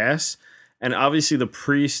badass. And obviously the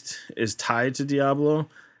priest is tied to Diablo,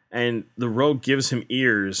 and the rogue gives him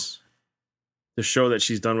ears to show that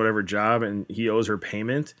she's done whatever job and he owes her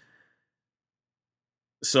payment.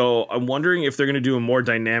 So I'm wondering if they're going to do a more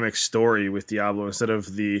dynamic story with Diablo instead of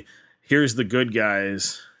here's the good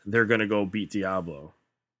guys, they're going to go beat Diablo.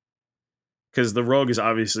 Because the rogue is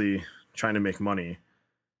obviously trying to make money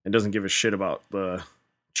and doesn't give a shit about the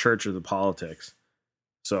church or the politics.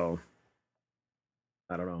 So,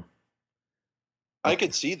 I don't know. I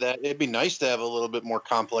could see that. It'd be nice to have a little bit more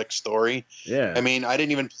complex story. Yeah. I mean, I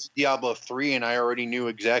didn't even play Diablo 3, and I already knew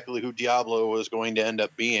exactly who Diablo was going to end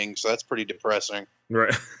up being, so that's pretty depressing.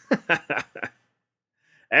 Right.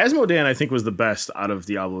 Asmodan, I think, was the best out of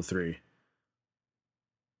Diablo 3.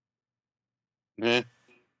 Eh.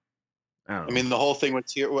 I don't know. I mean, the whole thing with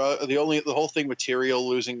the whole thing with Tyrael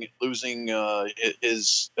losing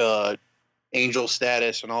his angel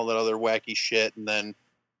status and all that other wacky shit, and then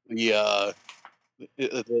the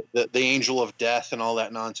angel of death and all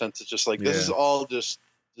that nonsense. It's just like this is all just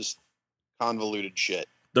convoluted shit.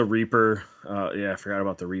 The Reaper, I forgot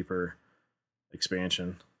about the Reaper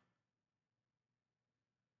expansion.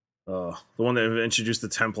 The one that introduced the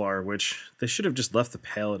Templar, which they should have just left the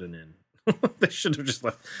Paladin in. They should have just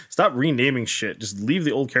left. Stop renaming shit. Just leave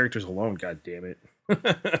the old characters alone. God damn it.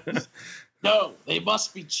 No, they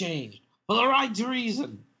must be changed for the right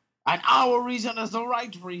reason, and our reason is the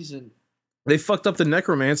right reason. They fucked up the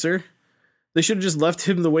Necromancer. They should have just left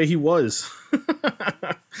him the way he was.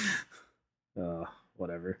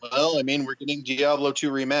 Whatever. Well, I mean, we're getting Diablo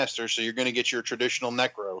 2 remaster, so you're going to get your traditional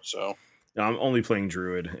Necro. So I'm only playing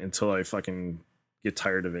Druid until I fucking get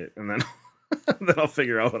tired of it, and then then I'll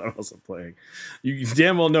figure out what else I'm playing. You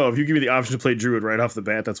damn well know if you give me the option to play Druid right off the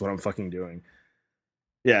bat, that's what I'm fucking doing.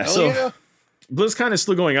 Yeah. Hell so yeah. BlizzCon is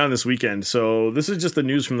still going on this weekend, so this is just the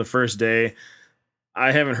news from the first day.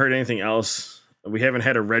 I haven't heard anything else. We haven't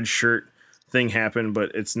had a red shirt thing happen,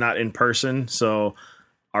 but it's not in person, so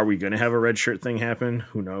are we going to have a red shirt thing happen?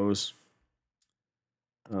 Who knows?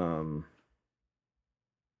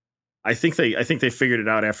 I think they figured it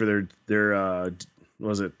out after their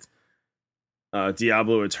was it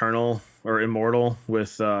Diablo Eternal or Immortal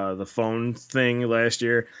with the phone thing last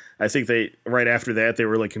year. I think they right after that they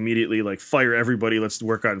were like immediately like fire everybody, let's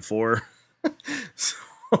work on 4. So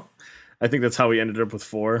I think that's how we ended up with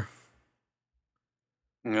 4.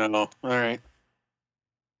 No, all right.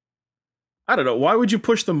 I don't know. Why would you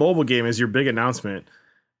push the mobile game as your big announcement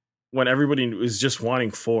when everybody is just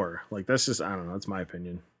wanting 4? Like, that's just, I don't know. That's my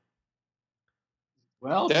opinion.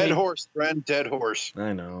 Well, Dead horse, friend, dead horse.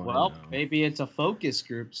 I know. Well, maybe it's a focus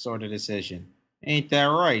group sort of decision. Ain't that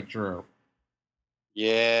right, Drew?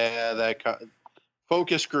 Yeah,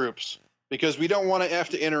 focus groups, because we don't want to have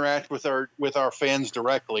to interact with our fans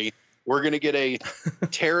directly. We're gonna get a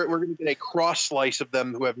we're gonna get a cross slice of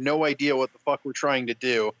them who have no idea what the fuck we're trying to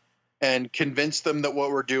do, and convince them that what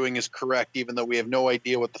we're doing is correct, even though we have no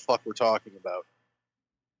idea what the fuck we're talking about.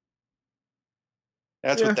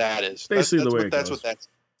 That's what that is. Basically, that's the way what, it that's goes. what that's.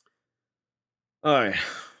 All right.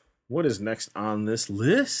 What is next on this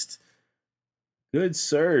list? Good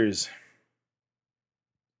sirs.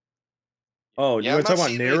 Oh, you want to talk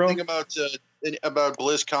about Nero? Anything about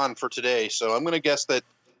BlizzCon for today, so I'm going to guess that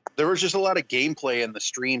there was just a lot of gameplay in the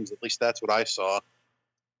streams. At least that's what I saw.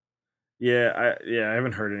 Yeah, I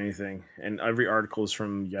haven't heard anything, and every article is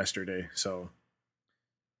from yesterday, so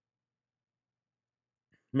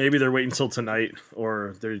maybe they're waiting until tonight,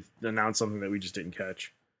 or they announced something that we just didn't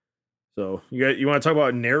catch. So you want to talk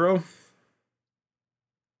about Nero?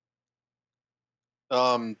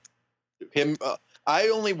 I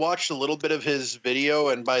only watched a little bit of his video,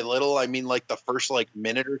 and by little I mean like the first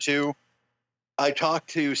minute or two. I talked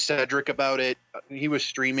to Cedric about it. He was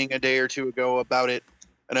streaming a day or two ago about it,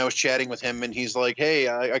 and I was chatting with him, and he's like, "Hey,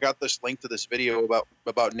 I got this link to this video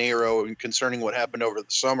about Nero and concerning what happened over the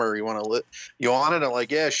summer. You want to you on it?" I'm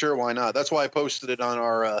like, "Yeah, sure, why not?" That's why I posted it on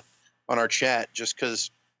our chat, just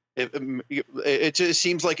because it just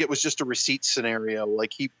seems like it was just a receipt scenario.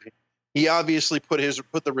 Like he obviously put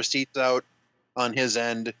the receipts out on his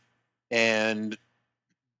end, and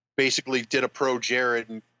basically did a pro Jared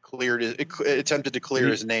and attempted to clear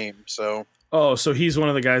his name. So so he's one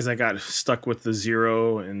of the guys that got stuck with the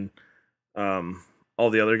 0 and all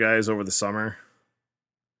the other guys over the summer.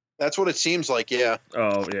 That's what it seems like. Yeah.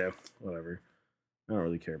 Oh yeah, whatever. I don't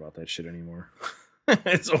really care about that shit anymore.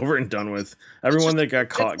 It's over and done with. Everyone that got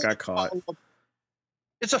caught got caught.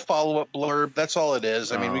 It's a follow-up blurb. That's all it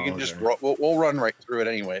is. I mean, we can just we'll run right through it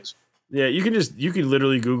anyways. Yeah, you can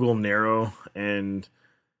literally Google Nero and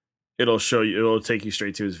it'll take you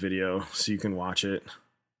straight to his video, so you can watch it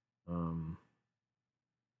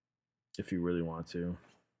if you really want to.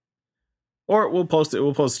 Or we'll post it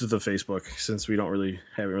to the Facebook, since we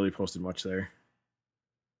haven't really posted much there.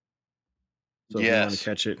 So if you want to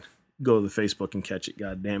catch it, go to the Facebook and catch it,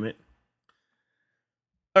 god damn it.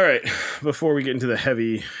 All right, before we get into the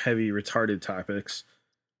heavy retarded topics,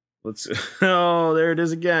 let's oh, there it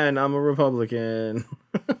is again. I'm a Republican.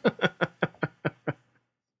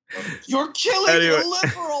 You're killing your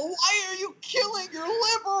liberal. Why are you killing your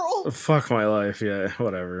liberal? Fuck my life. Yeah,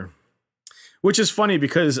 whatever. Which is funny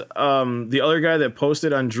because the other guy that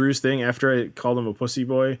posted on Drew's thing after I called him a pussy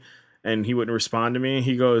boy and he wouldn't respond to me,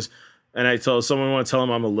 he goes, and I told someone want to tell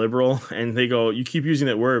him I'm a liberal, and they go, you keep using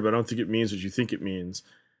that word, but I don't think it means what you think it means.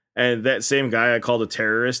 And that same guy I called a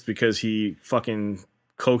terrorist because he fucking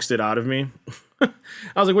coaxed it out of me. I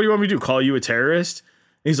was like, what do you want me to do? Call you a terrorist?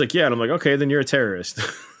 And he's like, yeah. And I'm like, okay, then you're a terrorist.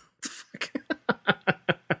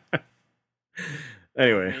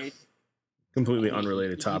 Anyway, completely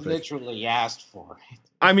unrelated topic. He literally asked for it.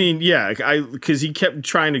 I mean, yeah, because he kept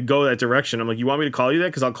trying to go that direction. I'm like, you want me to call you that?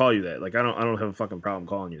 Because I'll call you that. Like, I don't have a fucking problem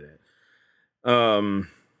calling you that.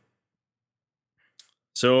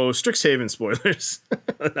 So Strixhaven spoilers.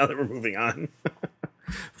 Now that we're moving on.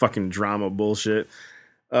 Fucking drama bullshit.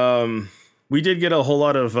 We did get a whole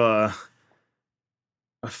lot of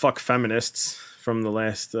fuck feminists from the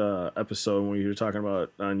last episode when we were talking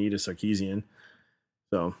about Anita Sarkeesian.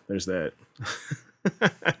 So there's that.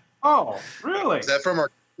 Oh, really? Is that from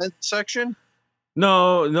our comment section?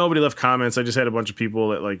 No, nobody left comments. I just had a bunch of people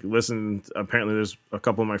that like listened. Apparently, there's a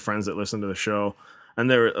couple of my friends that listened to the show,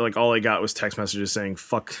 and they were like, all I got was text messages saying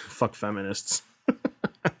 "fuck feminists." Oh,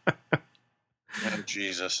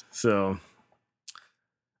 Jesus. So,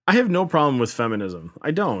 I have no problem with feminism.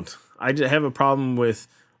 I don't. I just have a problem with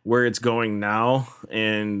where it's going now,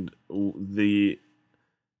 and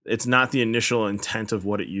it's not the initial intent of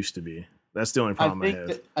what it used to be. That's the only problem I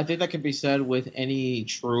have. I think that can be said with any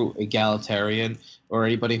true egalitarian or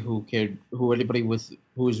anybody who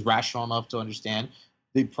is rational enough to understand.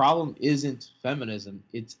 The problem isn't feminism;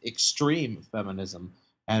 it's extreme feminism,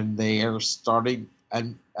 and they are starting.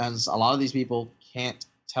 And a lot of these people can't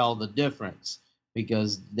tell the difference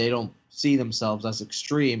because they don't see themselves as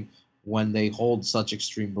extreme when they hold such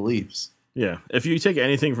extreme beliefs. Yeah, if you take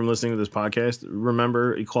anything from listening to this podcast,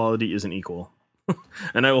 remember equality isn't equal.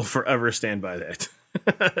 And I will forever stand by that.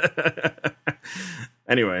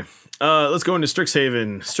 Anyway, let's go into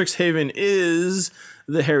Strixhaven. Strixhaven is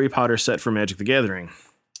the Harry Potter set for Magic the Gathering.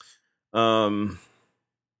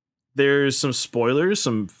 There's some spoilers,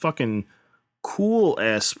 some fucking cool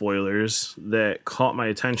ass spoilers that caught my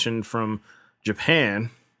attention from Japan.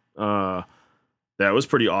 That was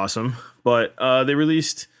pretty awesome. But they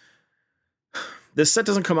released... This set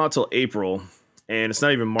doesn't come out till April. And it's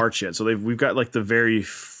not even March yet, so we've got like the very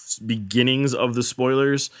beginnings of the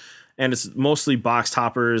spoilers, and it's mostly box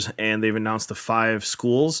toppers. And they've announced the 5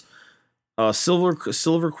 schools: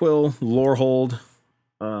 Silverquill, Lorehold,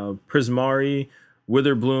 Prismari,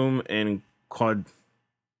 Witherbloom, and Quandrix.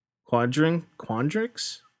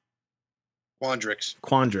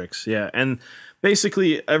 Yeah, and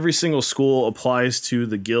basically every single school applies to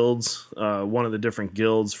the guilds, one of the different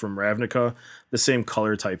guilds from Ravnica, the same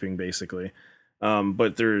color typing basically.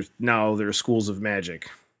 But there are schools of magic.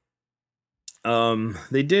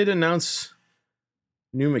 They did announce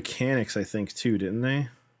new mechanics, I think, too, didn't they?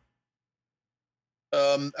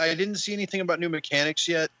 I didn't see anything about new mechanics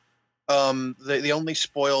yet. They only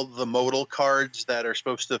spoiled the modal cards that are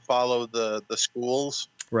supposed to follow the schools,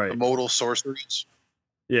 right? The modal sorceries.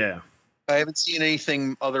 Yeah, I haven't seen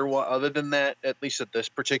anything other than that, at least at this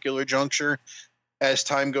particular juncture. As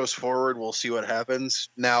time goes forward, we'll see what happens.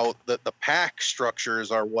 Now, the pack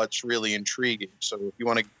structures are what's really intriguing. So, if you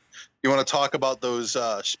want to talk about those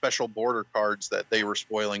special border cards that they were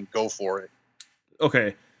spoiling, go for it.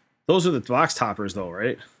 Okay, those are the box toppers, though,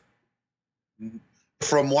 right?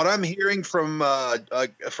 From what I'm hearing from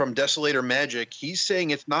Desolator Magic, he's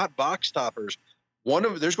saying it's not box toppers.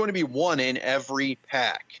 There's going to be one in every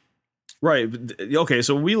pack. Right. Okay,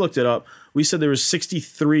 so we looked it up. We said there was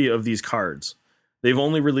 63 of these cards. They've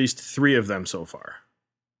only released 3 of them so far.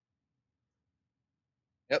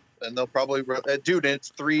 Yep, and they'll probably dude. It's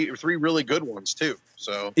three really good ones too.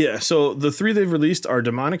 So yeah, so the 3 they've released are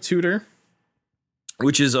Demonic Tutor,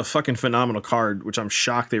 which is a fucking phenomenal card, which I'm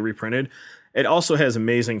shocked they reprinted. It also has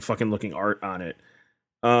amazing fucking looking art on it.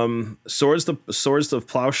 Swords of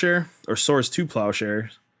Plowshare, or Swords to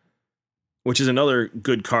Plowshare, which is another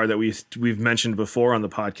good card that we've mentioned before on the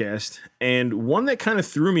podcast, and one that kind of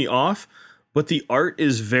threw me off. But the art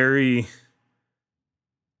is very,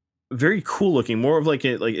 very cool looking. More of like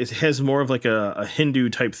it has more of like a Hindu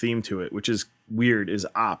type theme to it, which is weird. Is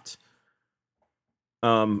Opt,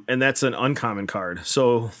 and that's an uncommon card.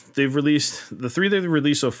 So they've released the 3 they've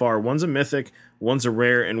released so far. One's a mythic, one's a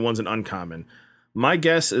rare, and one's an uncommon. My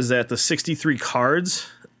guess is that the 63 cards,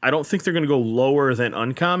 I don't think they're going to go lower than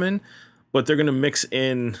uncommon, but they're going to mix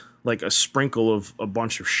in like a sprinkle of a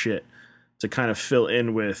bunch of shit to kind of fill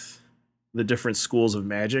in with the different schools of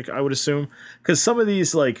magic, I would assume. Because some of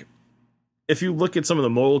these, like, if you look at some of the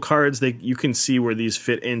modal cards, you can see where these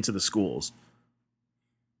fit into the schools.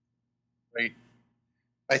 Right.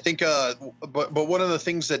 I think, but one of the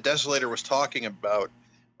things that Desolator was talking about,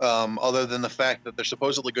 other than the fact that there's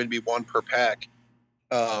supposedly going to be one per pack,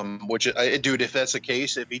 dude, if that's the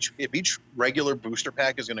case, if each regular booster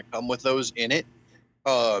pack is going to come with those in it,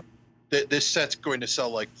 this set's going to sell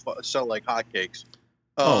like hotcakes.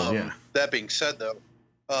 Oh, yeah. That being said, though,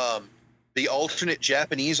 the alternate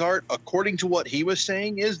Japanese art, according to what he was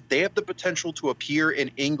saying, is they have the potential to appear in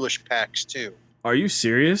English packs too. Are you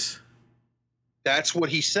serious? That's what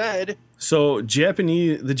he said. So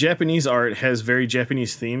the Japanese art has very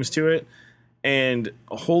Japanese themes to it, and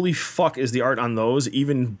holy fuck is the art on those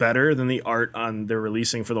even better than the art on they're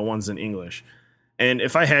releasing for the ones in English. And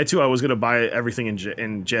if I had to, I was gonna buy everything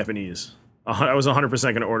in Japanese. I was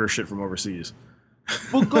 100% gonna order shit from overseas.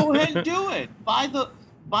 Well, go ahead and do it. Buy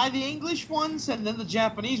the English ones and then the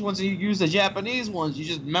Japanese ones. And you use the Japanese ones. You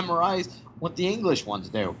just memorize what the English ones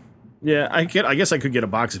do. Yeah, I guess I could get a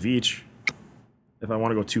box of each if I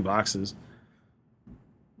want to go 2 boxes.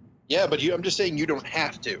 Yeah, but I'm just saying you don't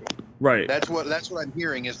have to. Right. That's what I'm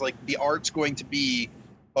hearing is like the art's going to be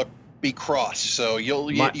crossed. So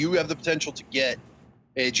you have the potential to get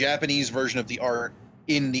a Japanese version of the art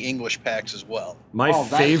in the English packs as well. My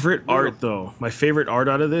favorite art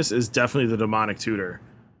out of this is definitely the Demonic Tutor.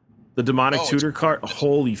 The Demonic Tutor card,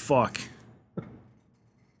 holy fuck.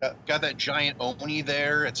 Got that giant Oni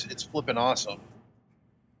there. It's flipping awesome.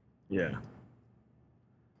 Yeah.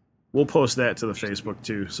 We'll post that to the Facebook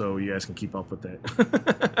too, so you guys can keep up with that.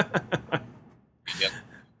 Yep.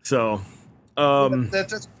 So,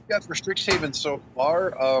 that's what we got for Strixhaven so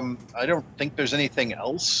far. I don't think there's anything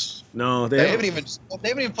else. No, they haven't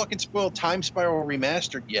even fucking spoiled Time Spiral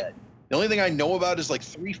Remastered yet. The only thing I know about is like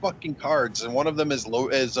 3 fucking cards, and one of them is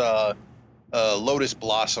Lotus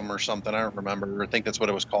Blossom or something. I don't remember. I think that's what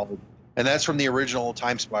it was called, and that's from the original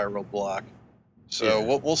Time Spiral block. So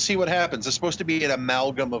yeah. We'll see what happens. It's supposed to be an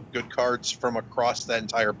amalgam of good cards from across that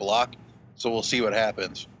entire block. So we'll see what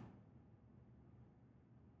happens.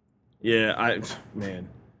 Yeah,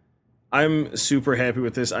 I'm super happy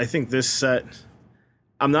with this. I think this set,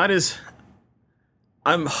 I'm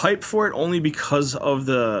hyped for it only because of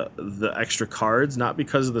the extra cards, not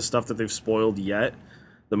because of the stuff that they've spoiled yet.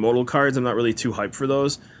 The modal cards, I'm not really too hyped for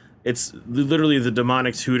those. It's literally the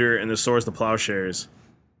Demonic Tutor and the Swords to Plowshares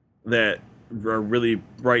that are really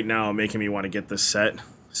right now making me want to get this set.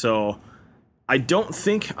 So I don't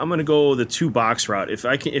think I'm gonna go the 2 box route.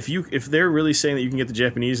 If they're really saying that you can get the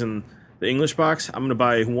Japanese and the English box, I'm gonna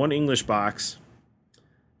buy 1 English box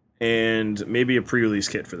and maybe a pre-release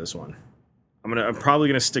kit for this one. I'm probably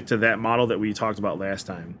gonna stick to that model that we talked about last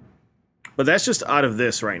time. But that's just out of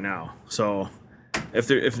this right now. So if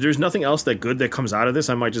there's nothing else that comes out of this,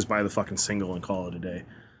 I might just buy the fucking single and call it a day.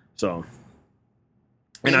 So.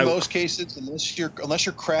 In most cases, unless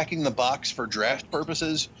you're cracking the box for draft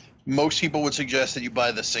purposes, most people would suggest that you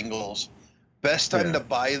buy the singles. Best time to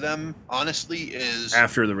buy them, honestly, is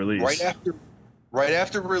after the release. Right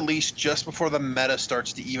after release, just before the meta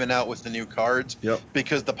starts to even out with the new cards. Yep.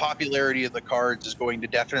 Because the popularity of the cards is going to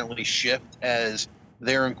definitely shift as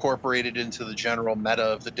they're incorporated into the general meta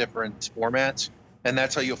of the different formats, and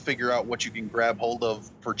that's how you'll figure out what you can grab hold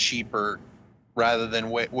of for cheaper, rather than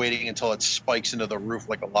waiting until it spikes into the roof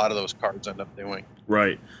like a lot of those cards end up doing.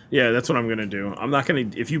 Right. Yeah, that's what I'm gonna do. I'm not gonna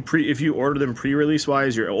if you order them pre-release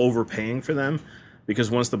wise, you're overpaying for them, because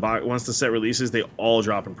once the set releases, they all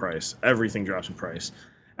drop in price. Everything drops in price,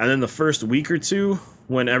 and then the first week or two,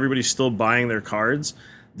 when everybody's still buying their cards,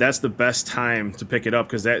 that's the best time to pick it up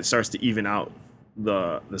because that starts to even out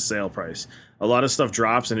the sale price. A lot of stuff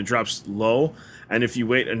drops and it drops low, and if you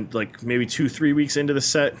wait and like maybe 2-3 weeks into the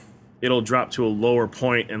set, it'll drop to a lower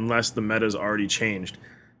point unless the meta's already changed.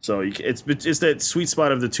 So it's that sweet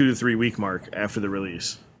spot of the 2 to 3 week mark after the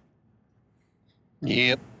release.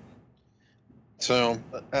 Yep. So,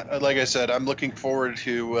 like I said, I'm looking forward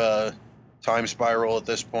to Time Spiral at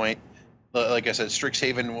this point. Like I said,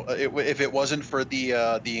 Strixhaven, if it wasn't for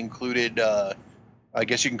the included, I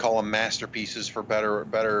guess you can call them masterpieces for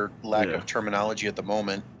better lack of terminology at the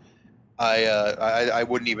moment, I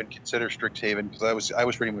wouldn't even consider Strixhaven because I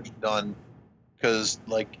was pretty much done. Because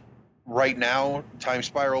like right now, Time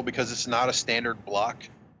Spiral, because it's not a standard block,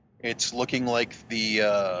 it's looking like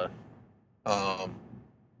the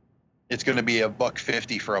it's going to be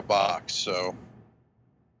 $150 for a box. So,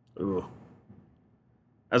 ooh,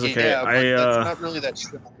 that's okay. Yeah, but that's not really that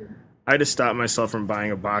shocking. I just stopped myself from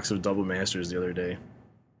buying a box of Double Masters the other day.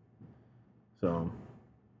 So.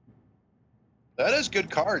 That is good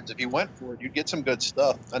cards. If you went for it, you'd get some good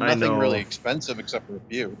stuff. And nothing really expensive except for a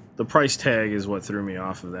few. The price tag is what threw me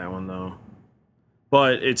off of that one, though.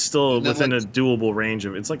 but it's still And then, within like- a doable range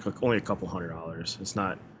of. It's like only a couple $100. It's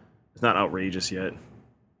not outrageous yet.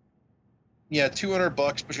 Yeah, $200,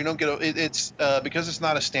 but you don't get it's because it's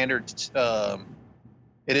not a standard.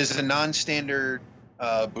 It is a non-standard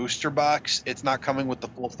booster box. It's not coming with the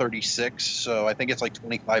full 36, so I think it's like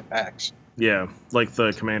 25 packs. Yeah, like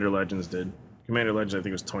the Commander Legends did. Commander Legends, I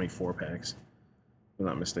think, was 24 packs, if I'm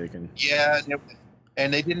not mistaken. Yeah,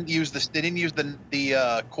 and they didn't use this. They didn't use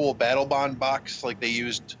the cool Battle Bond box like they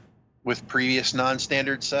used with previous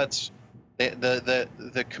non-standard sets.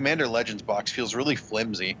 The Commander Legends box feels really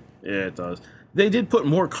flimsy. Yeah, it does. They did put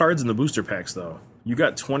more cards in the booster packs, though. You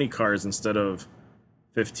got 20 cards instead of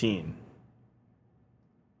 15.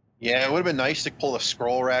 Yeah, it would have been nice to pull a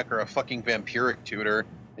Scroll Rack or a fucking Vampiric Tutor.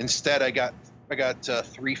 Instead, I got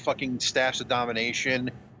 3 fucking Staffs of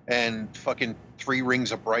Domination and fucking 3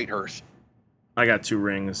 Rings of Bright Hearth. I got 2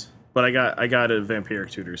 rings, but I got a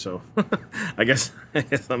Vampiric Tutor, so I guess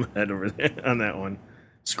I'm ahead over there on that one.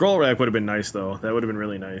 Scroll Rack would have been nice, though. That would have been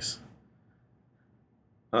really nice.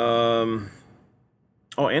 Oh,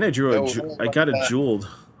 and I drew I got a jeweled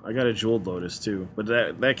Lotus too, but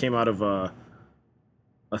that came out of a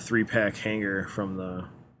 3-pack hanger from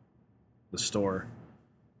the store.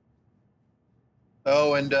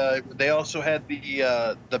 Oh, and they also had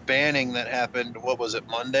the banning that happened. What was it,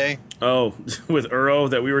 Monday? Oh, with Uro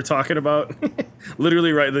that we were talking about.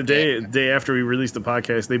 Literally, right the day after we released the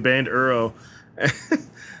podcast, they banned Uro.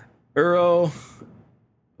 Uro.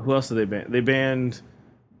 Who else did they ban? They banned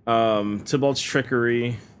Tybalt's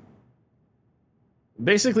Trickery.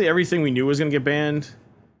 Basically everything we knew was going to get banned,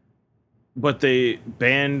 but they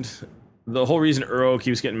banned. The whole reason Uro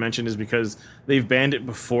keeps getting mentioned is because they've banned it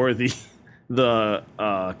before the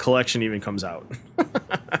collection even comes out.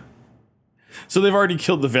 So they've already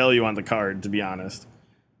killed the value on the card, to be honest.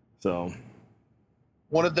 So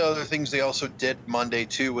one of the other things they also did Monday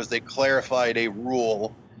too was they clarified a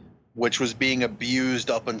rule which was being abused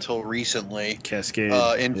up until recently, Cascade,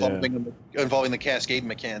 involving the Cascade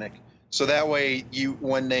mechanic. So that way,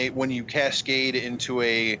 when you cascade into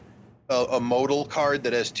a modal card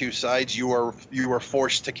that has 2 sides, you are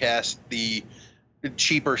forced to cast the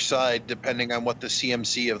cheaper side depending on what the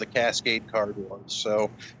CMC of the Cascade card was. So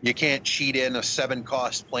you can't cheat in a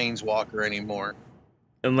 7-cost Planeswalker anymore,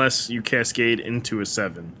 unless you cascade into a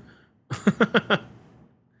 7.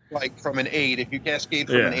 Like from an 8, if you cascade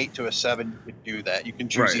from an 8 to a 7, you can do that. You can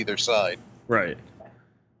choose either side. Right.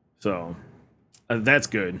 So that's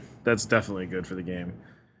good. That's definitely good for the game.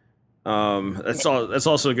 That's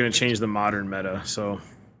also going to change the modern meta. So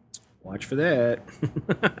watch for that.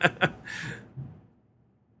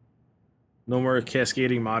 No more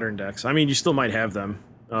cascading modern decks. I mean, you still might have them.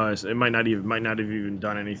 It might not have even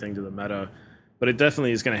done anything to the meta, but it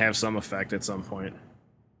definitely is going to have some effect at some point.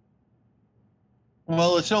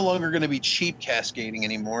 Well, it's no longer going to be cheap cascading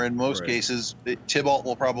anymore. In most cases, Tybalt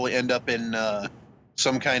will probably end up in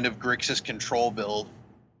some kind of Grixis control build.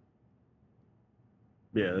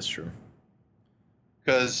 Yeah, that's true.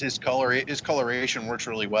 Because his coloration works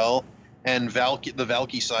really well, and the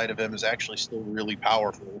Valky side of him is actually still really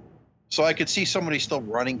powerful. So I could see somebody still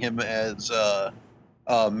running him as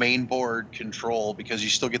main board control, because you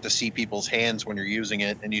still get to see people's hands when you're using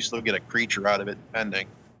it, and you still get a creature out of it, depending.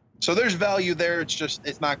 So there's value there.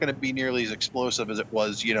 It's not going to be nearly as explosive as it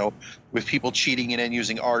was, with people cheating in and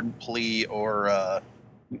using Ardent Plea or,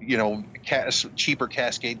 cheaper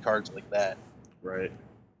Cascade cards like that. Right.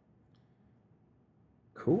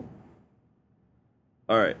 Cool.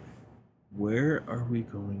 All right. Where are we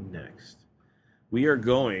going next? We are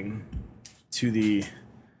going to the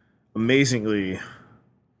amazingly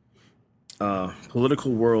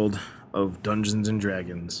political world of Dungeons and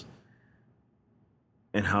Dragons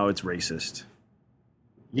and how it's racist.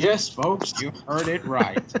 Yes, folks, you heard it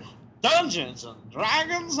right. Dungeons and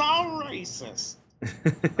Dragons are racist.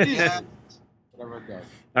 Yeah. Whatever it goes.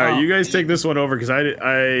 All right, you guys take this one over, because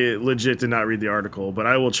I legit did not read the article, but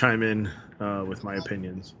I will chime in with my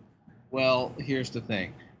opinions. Well, here's the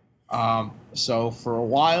thing. So for a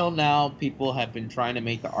while now, people have been trying to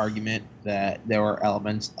make the argument that there were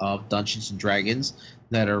elements of Dungeons and Dragons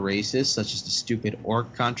that are racist, such as the stupid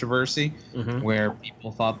orc controversy, where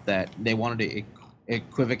people thought that they wanted to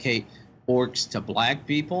equivocate orcs to black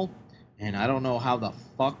people, and I don't know how the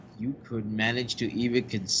fuck you could manage to even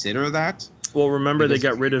consider that. Well, remember they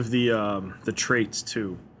got rid of the traits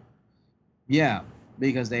too. Yeah,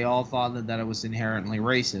 because they all thought that it was inherently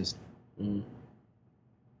racist.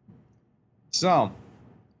 So,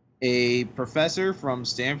 a professor from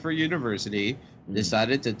Stanford University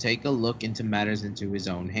decided to take a look into matters into his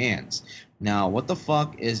own hands. Now, what the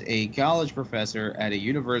fuck is a college professor at a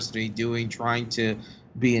university doing trying to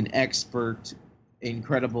be an expert,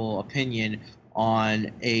 incredible opinion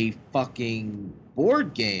on a fucking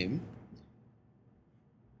board game?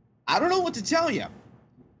 I don't know what to tell you.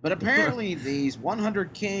 But apparently these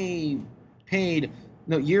 100K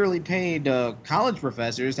yearly paid college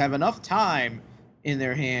professors have enough time in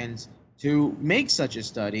their hands to make such a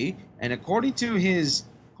study. And according to his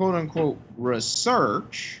quote-unquote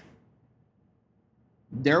research,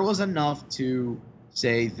 there was enough to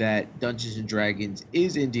say that Dungeons and Dragons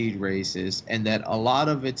is indeed racist, and that a lot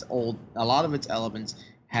of its elements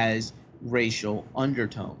has racial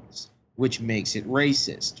undertones, which makes it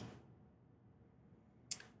racist.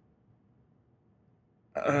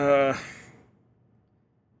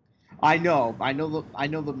 I know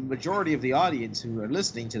the majority of the audience who are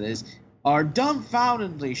listening to this are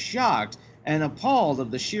dumbfoundedly shocked and appalled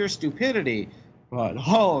of the sheer stupidity. But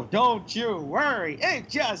oh, don't you worry, it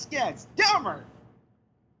just gets dumber.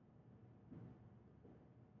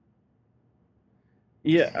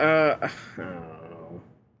 Yeah, I don't know.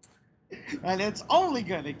 And it's only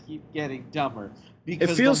gonna keep getting dumber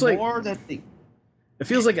because It feels the like- more that the It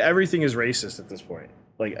feels like everything is racist at this point.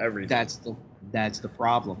 Like everything. that's the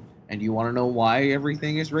problem. And you want to know why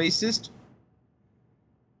everything is racist?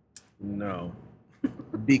 No.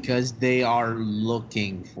 Because they are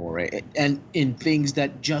looking for it, and in things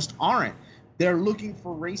that just aren't. They're looking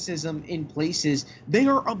for racism in places. They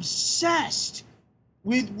are obsessed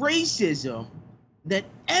with racism, that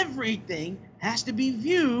everything has to be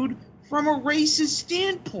viewed from a racist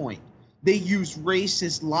standpoint. They use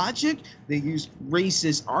racist logic, they use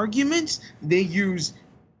racist arguments, they use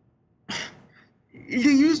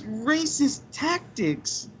racist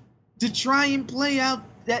tactics to try and play out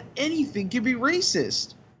that anything can be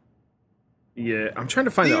racist. Yeah, I'm trying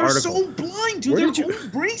to find They the are article. so blind to Where their did you- own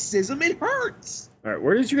racism, it hurts. All right,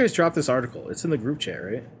 where did you guys drop this article? It's in the group chat,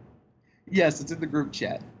 right? Yes, it's in the group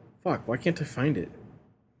chat. Fuck, why can't I find it?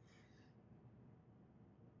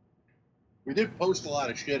 We did post a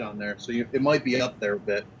lot of shit on there, so it might be up there a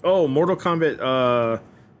bit. Oh, Mortal Kombat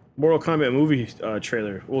movie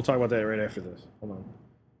trailer. We'll talk about that right after this. Hold on.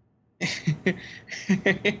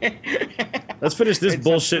 Let's finish this It's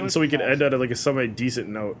bullshit a so we can good end on like a semi-decent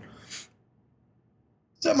note.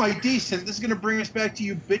 Semi-decent. This is going to bring us back to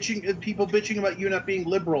you bitching, people bitching about you not being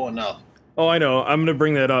liberal enough. Oh, I know. I'm gonna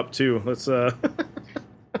bring that up too. Let's Stop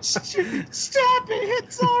it!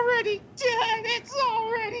 It's already dead! It's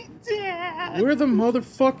already dead! Where the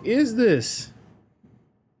motherfuck is this?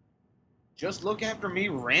 Just look after me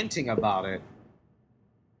ranting about it.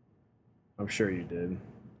 I'm sure you did.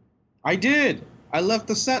 I did. I left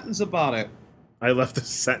a sentence about it. I left a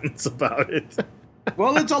sentence about it.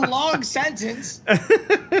 Well, it's a long sentence.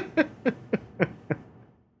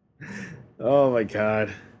 Oh my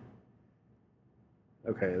god.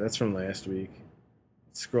 Okay, that's from last week.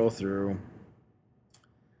 Scroll through.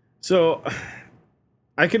 So,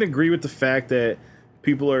 I can agree with the fact that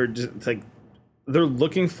people are just like, they're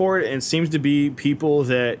looking for it, and it seems to be people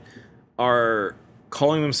that are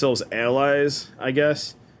calling themselves allies, I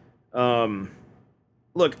guess.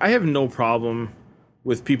 Look, I have no problem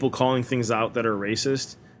with people calling things out that are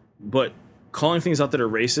racist, but calling things out that are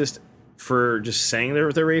racist for just saying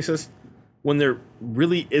they're racist when there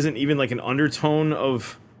really isn't even like an undertone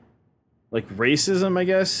of like racism, I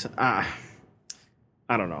guess. I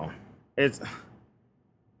don't know. It's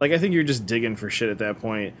like, I think you're just digging for shit at that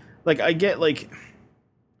point. Like, I get like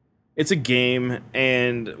it's a game,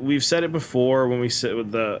 and we've said it before when we said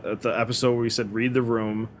with the episode where we said read the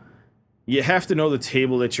room. You have to know the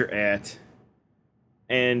table that you're at,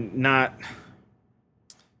 and not.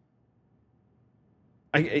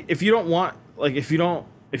 If you don't want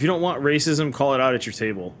racism, call it out at your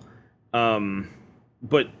table.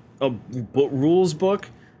 But a rules book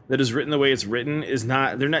that is written the way it's written is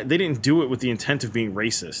not. They didn't do it with the intent of being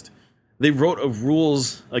racist. They wrote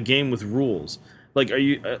a game with rules. Like, are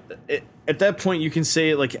you at that point? You can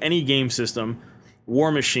say like any game system,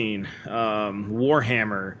 War Machine,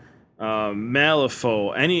 Warhammer,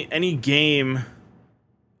 Malifaux, any game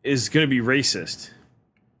is going to be racist.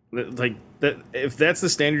 Like that, if that's the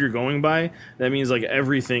standard you're going by, that means like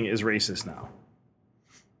everything is racist now.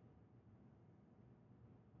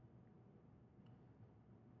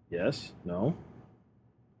 Yes? No?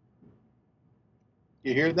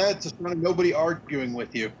 You hear that? Just nobody arguing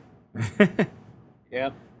with you.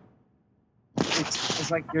 Yep. It's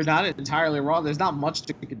like you're not entirely wrong. There's not much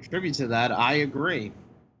to contribute to that. I agree.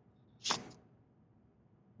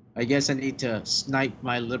 I guess I need to snipe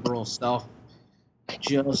my liberal self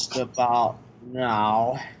just about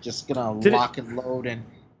No, just gonna Did it- lock and load and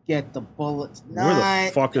get the bullets. Where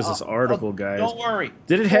the fuck is this article, guys? Don't worry.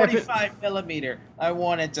 Did it happen? 45 millimeter. I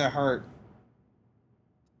want it to hurt.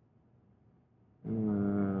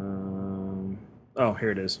 Oh,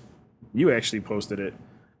 here it is. You actually posted it.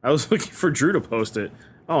 I was looking for Drew to post it.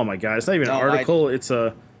 Oh my god, it's not even an No, article. It's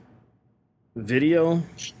a video.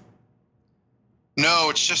 No,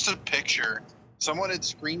 it's just a picture. Someone had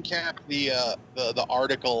screen capped the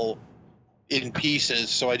article in pieces,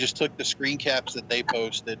 so I just took the screen caps that they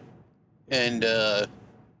posted and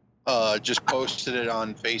just posted it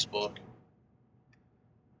on Facebook.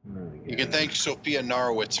 You can thank Sophia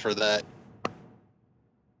Narwitz for that.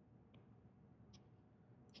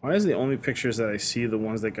 Why is the only pictures that I see the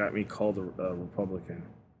ones that got me called a Republican?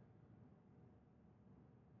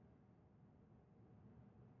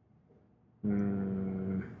 I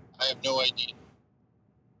have no idea.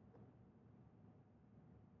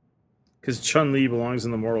 Because Chun-Li belongs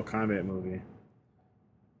in the Mortal Kombat movie.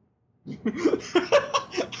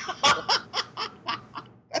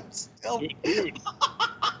 That's still. Dude.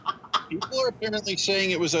 People are apparently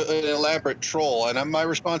saying it was an elaborate troll, and my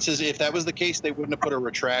response is, if that was the case, they wouldn't have put a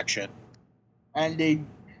retraction. And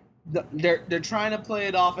they're trying to play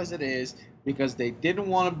it off as it is because they didn't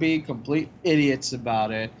want to be complete idiots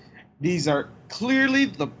about it. These are clearly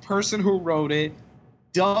the person who wrote it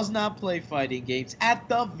does not play fighting games at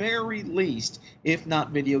the very least, if not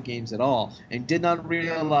video games at all, and did not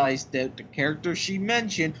realize that the character she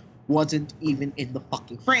mentioned wasn't even in the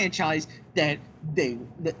fucking franchise that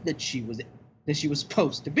she was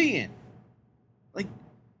supposed to be in. Like,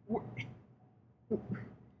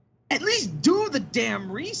 at least do the damn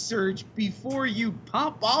research before you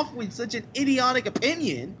pop off with such an idiotic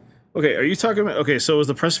opinion. Okay, are you talking about... Okay, so was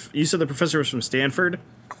the press... You said the professor was from Stanford?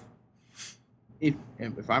 If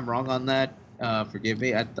I'm wrong on that, forgive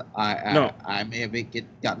me. I may have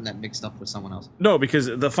gotten that mixed up with someone else. No, because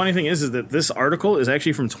the funny thing is that this article is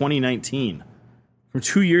actually from 2019. From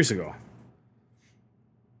 2 years ago.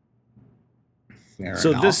 Fair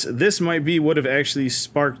So enough. this might be what have actually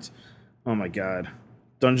sparked... Oh my god.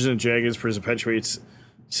 Dungeons and Dragons perpetuates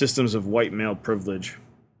systems of white male privilege.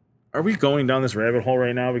 Are we going down this rabbit hole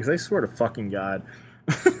right now? Because I swear to fucking god.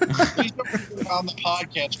 Please don't put it on the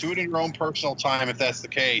podcast. Do it in your own personal time if that's the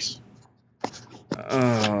case.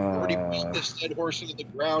 Already beat this dead horse into the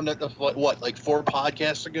ground at the like 4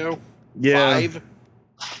 podcasts ago? Yeah. 5?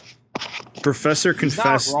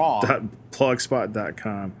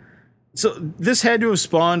 ProfessorConfess.blogspot.com. So this had to have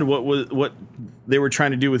spawned what they were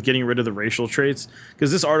trying to do with getting rid of the racial traits,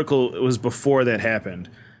 because this article was before that happened.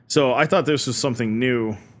 So I thought this was something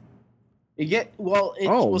new. It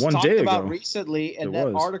Oh, was one talked day about ago. recently, and It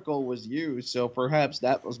that was. article was used, so perhaps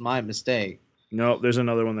that was my mistake. No, there's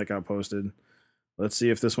another one that got posted. Let's see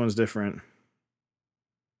if this one's different.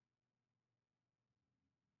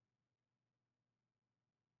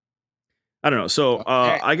 I don't know. So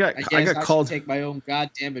Okay, I got I called. should take my own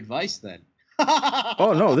goddamn advice then.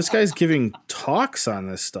 Oh no, this guy's giving talks on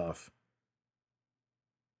this stuff.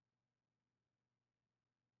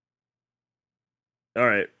 All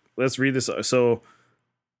right, let's read this. So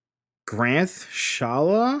Granth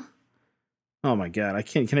Shala. Oh my god, I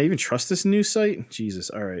can't. Can I even trust this news site? Jesus.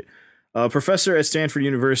 All right. A professor at Stanford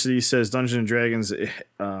University says Dungeons and Dragons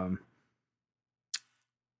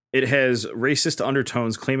it has racist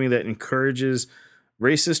undertones, claiming that it encourages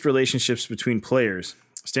racist relationships between players.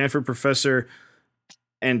 Stanford professor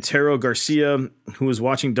Antero Garcia, who was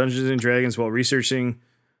watching Dungeons and Dragons while researching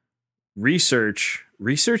at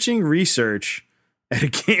a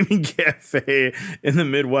gaming cafe in the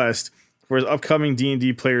Midwest for his upcoming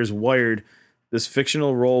D&D players Wired, this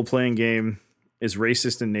fictional role-playing game is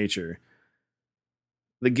racist in nature.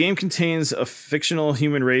 The game contains a fictional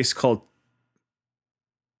human race called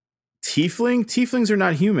Tiefling? Tieflings are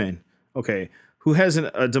not human. Okay. Who has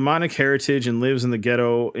a demonic heritage and lives in the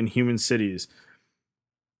ghetto in human cities.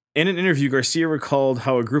 In an interview, Garcia recalled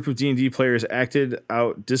how a group of D&D players acted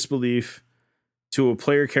out disbelief to a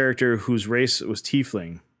player character whose race was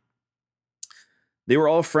Tiefling. They were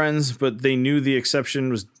all friends, but they knew the expectation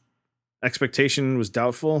was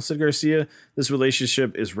doubtful, said Garcia. This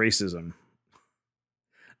relationship is racism.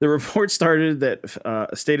 The report stated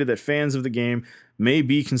that fans of the game may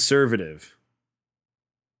be conservative.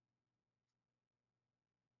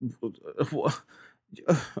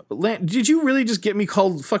 Did you really just get me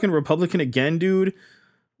called fucking Republican again, dude?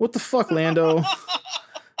 What the fuck, Lando?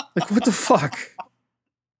 Like, what the fuck?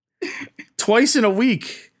 Twice in a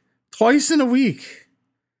week.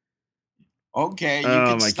 Okay, you Oh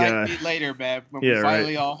can my snipe god. me later, man. When Yeah, we right.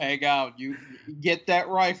 finally all hang out, you get that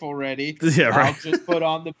rifle ready. Yeah, I'll right. just put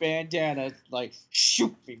on the bandana, like,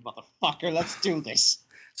 shoot me, motherfucker. Let's do this.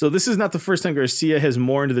 So this is not the first time Garcia has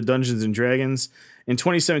more into the Dungeons and Dragons. In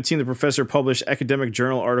 2017, the professor published academic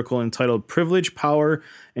journal article entitled "Privilege, Power,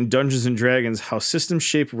 and Dungeons and Dragons: How Systems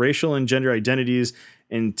Shape Racial and Gender Identities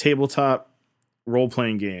in Tabletop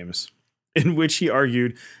Role-Playing Games," in which he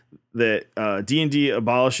argued that D&D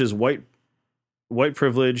abolishes white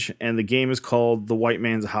privilege and the game is called the white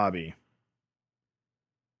man's hobby.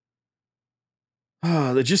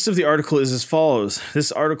 The gist of the article is as follows.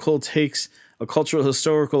 This article takes a cultural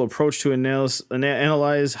historical approach to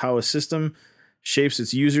analyze how a system shapes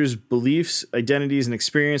its users' beliefs, identities, and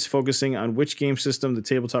experience, focusing on which game system the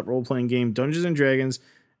tabletop role playing game Dungeons and Dragons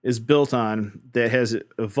is built on, that has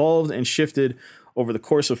evolved and shifted over the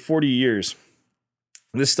course of 40 years.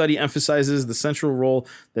 This study emphasizes the central role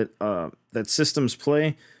that systems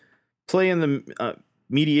play in the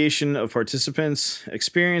mediation of participants'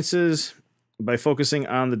 experiences by focusing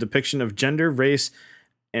on the depiction of gender, race,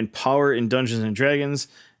 and power in Dungeons and Dragons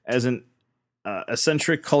as an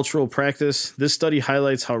eccentric cultural practice. This study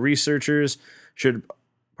highlights how researchers should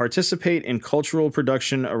participate in cultural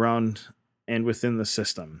production around and within the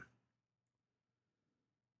system.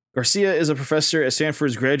 Garcia is a professor at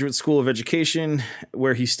Stanford's Graduate School of Education,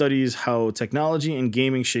 where he studies how technology and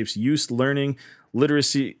gaming shapes youth learning,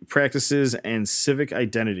 literacy practices, and civic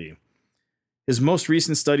identity. His most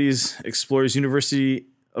recent studies explores University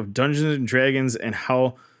of Dungeons and Dragons and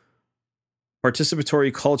how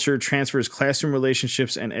participatory culture transfers classroom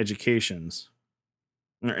relationships and education.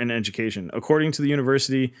 According to the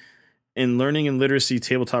university, in learning and literacy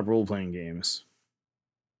tabletop role-playing games.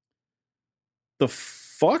 The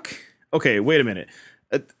fuck? Okay, wait a minute.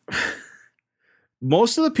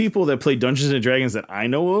 Most of the people that play Dungeons and Dragons that I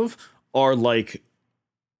know of are like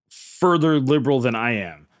further liberal than I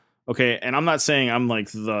am. Okay, and I'm not saying I'm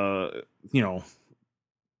like the,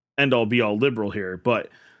 end all be all liberal here, but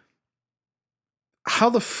how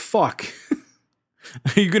the fuck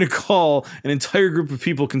are you going to call an entire group of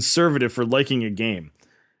people conservative for liking a game?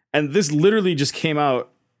 And this literally just came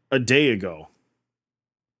out a day ago.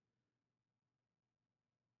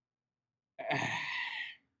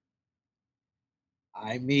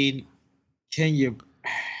 I mean, can you?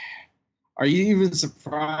 Are you even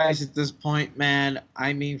surprised at this point, man?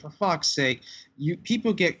 I mean, for fuck's sake,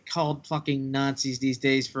 people get called fucking Nazis these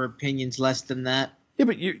days for opinions less than that. Yeah,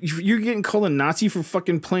 but you're getting called a Nazi for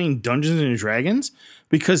fucking playing Dungeons and Dragons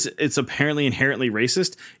because it's apparently inherently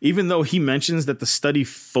racist, even though he mentions that the study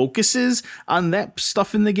focuses on that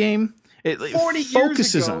stuff in the game. It 40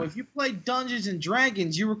 years ago, on. if you played Dungeons and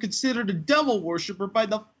Dragons, you were considered a devil worshiper by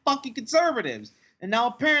the fucking conservatives. And now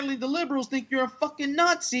apparently the liberals think you're a fucking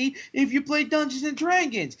Nazi if you play Dungeons and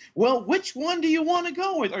Dragons. Well, which one do you want to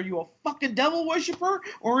go with? Are you a fucking devil worshiper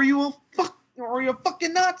or are you a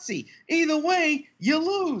fucking Nazi? Either way, you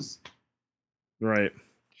lose. Right.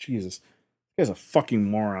 Jesus. This guy's a fucking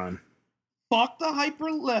moron. Fuck the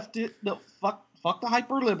hyper leftist, fuck the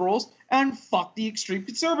hyper liberals, and fuck the extreme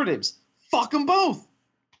conservatives. Fuck them both.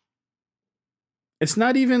 It's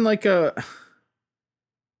not even like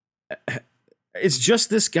it's just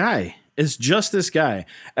this guy. It's just this guy.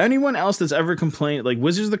 Anyone else that's ever complained, like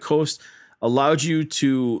Wizards of the Coast allowed you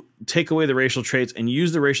to take away the racial traits and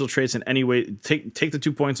use the racial traits in any way, take the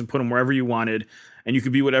 2 points and put them wherever you wanted, and you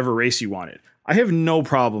could be whatever race you wanted. I have no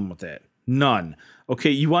problem with that. None.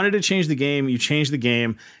 Okay, you wanted to change the game, you changed the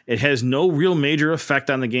game. It has no real major effect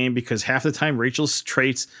on the game because half the time Rachel's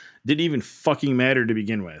traits didn't even fucking matter to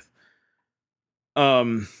begin with.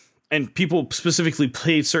 And people specifically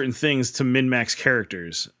played certain things to min-max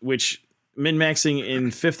characters, which min-maxing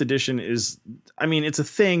in 5th edition is, I mean, it's a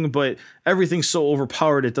thing, but everything's so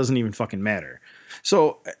overpowered it doesn't even fucking matter.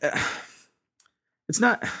 So it's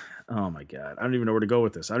not, oh my God, I don't even know where to go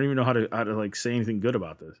with this. I don't even know how to like say anything good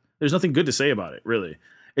about this. There's nothing good to say about it, really.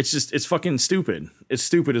 It's fucking stupid. It's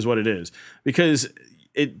stupid is what it is. Because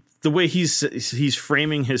the way he's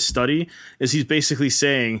framing his study is he's basically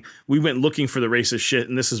saying we went looking for the racist shit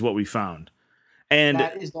and this is what we found. And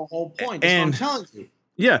that is the whole point. That's what I'm telling you.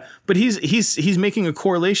 Yeah, but he's making a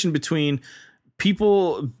correlation between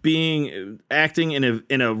people acting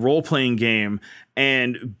in a role-playing game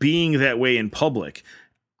and being that way in public.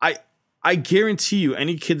 I guarantee you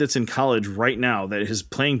any kid that's in college right now that is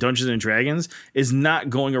playing Dungeons and Dragons is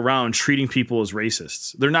not going around treating people as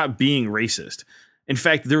racists. They're not being racist. In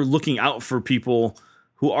fact, they're looking out for people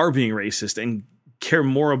who are being racist and care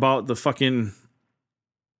more about the fucking,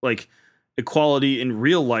 like, equality in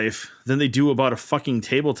real life than they do about a fucking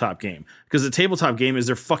tabletop game. Because the tabletop game is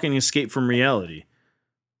their fucking escape from reality.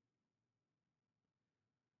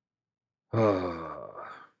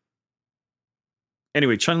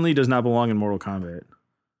 Anyway, Chun-Li does not belong in Mortal Kombat.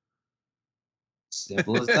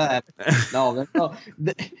 Simple as that. No,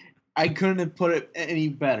 I couldn't have put it any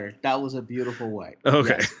better. That was a beautiful way.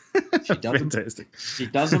 Okay. Yes, Fantastic. She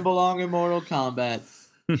doesn't belong in Mortal Kombat.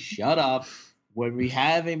 Shut up. When we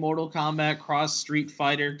have a Mortal Kombat cross Street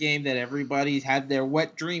Fighter game that everybody's had their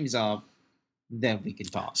wet dreams of, then we can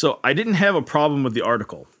talk. So I didn't have a problem with the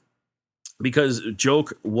article because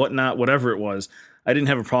joke, whatnot, whatever it was, I didn't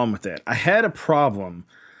have a problem with that. I had a problem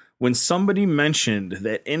when somebody mentioned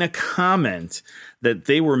that in a comment that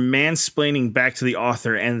they were mansplaining back to the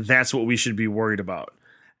author, and that's what we should be worried about.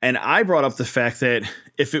 And I brought up the fact that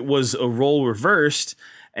if it was a role reversed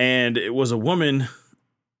and it was a woman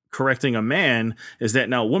correcting a man, is that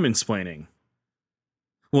now womansplaining?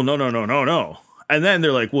 Well, no. And then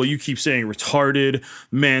they're like, well, you keep saying retarded,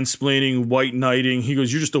 mansplaining, white knighting. He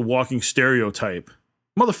goes, you're just a walking stereotype.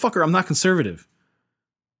 Motherfucker, I'm not conservative.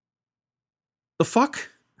 The fuck?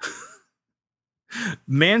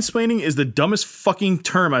 Mansplaining is the dumbest fucking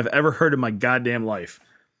term I've ever heard in my goddamn life.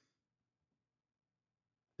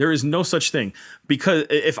 There is no such thing. Because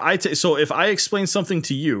if I explain something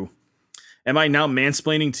to you, am I now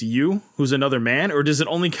mansplaining to you, who's another man, or does it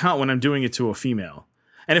only count when I'm doing it to a female?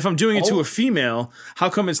 And if I'm doing it to a female, how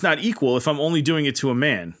come it's not equal if I'm only doing it to a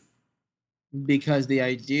man? Because the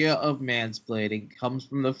idea of mansplaining comes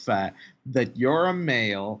from the fact that you're a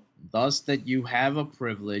male, thus that you have a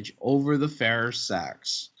privilege over the fairer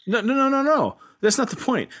sex. No. That's not the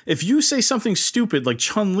point. If you say something stupid like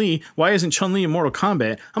Chun-Li, why isn't Chun-Li in Mortal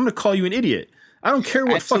Kombat? I'm going to call you an idiot. I don't care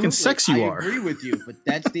what fucking sex you are. I agree with you, but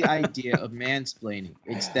that's the idea of mansplaining.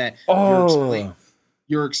 It's that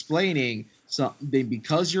you're explaining something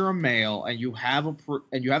because you're a male and you have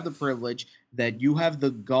the privilege that you have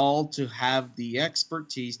the gall to have the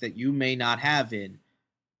expertise that you may not have in.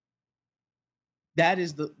 That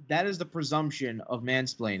is the presumption of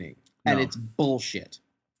mansplaining, and it's bullshit.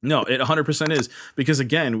 No, it 100% is, because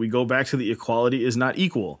again, we go back to the equality is not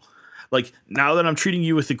equal. Like, now that I'm treating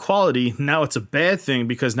you with equality, now it's a bad thing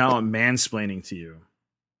because now I'm mansplaining to you.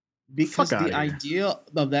 Because the idea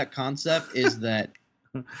of that concept is that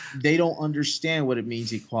they don't understand what it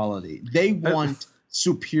means equality. They want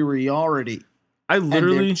superiority. And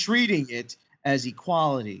they're treating it as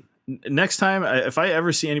equality. Next time, if I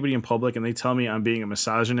ever see anybody in public and they tell me I'm being a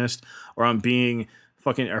misogynist or I'm being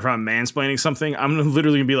or if I'm mansplaining something, I'm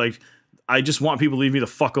literally gonna be like, I just want people to leave me the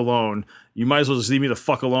fuck alone. You might as well just leave me the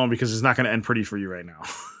fuck alone because it's not gonna end pretty for you right now.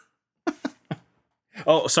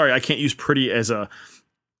 Oh, sorry, I can't use pretty as a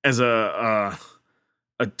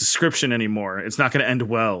description anymore. It's not gonna end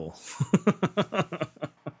well.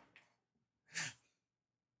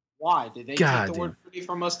 Why? Did they take the word pretty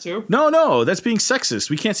from us too? No, that's being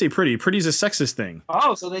sexist. We can't say pretty. Pretty's a sexist thing.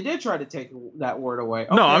 Oh, so they did try to take that word away.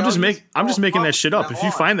 Okay, no, I'm just making that shit up. If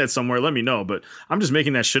you find that somewhere, let me know. But I'm just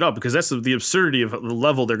making that shit up because that's the absurdity of the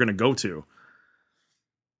level they're going to go to.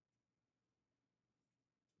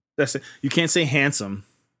 That's it. You can't say handsome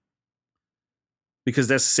because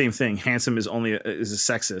that's the same thing. Handsome is a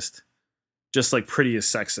sexist, just like pretty is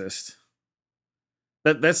sexist.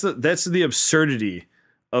 That's the absurdity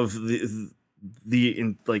of the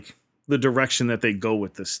direction that they go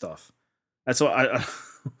with this stuff. That's why I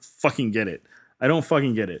fucking get it. I don't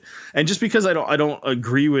fucking get it. And just because I don't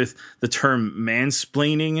agree with the term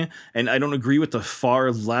mansplaining, and I don't agree with the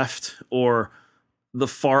far left or the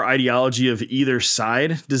far ideology of either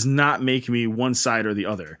side, does not make me one side or the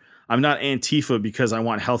other. I'm not Antifa because I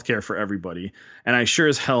want healthcare for everybody, and I sure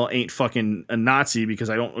as hell ain't fucking a Nazi because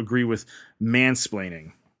I don't agree with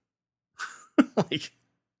mansplaining. Like,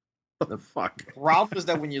 what the fuck? The problem is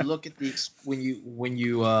that when you look at the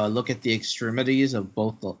look at the extremities of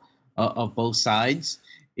both sides,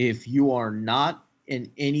 if you are not in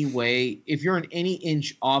any way, if you're in any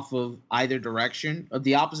inch off of either direction, of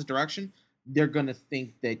the opposite direction, they're gonna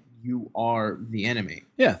think that you are the enemy.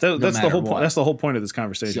 Yeah, that's the whole point. That's the whole point of this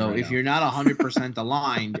conversation. So if you're not 100%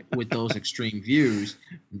 aligned with those extreme views,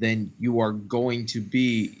 then you are going to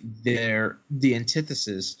be the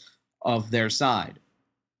antithesis of their side.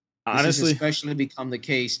 Honestly, this has especially become the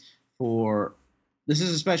case for this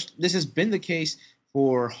has been the case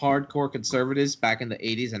for hardcore conservatives back in the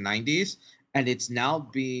 80s and 90s, and it's now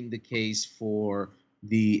being the case for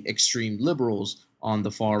the extreme liberals on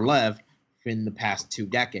the far left in the past 2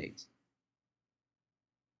 decades.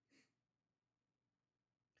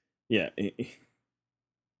 Yeah.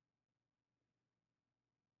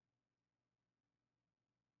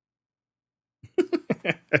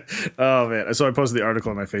 Oh man! So I posted the article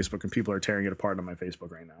on my Facebook, and people are tearing it apart on my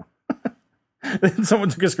Facebook right now. And someone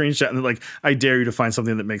took a screenshot and they're like, "I dare you to find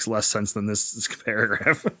something that makes less sense than this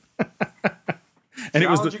paragraph." And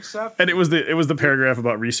Challenge accepted. it was the paragraph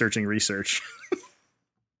about researching research.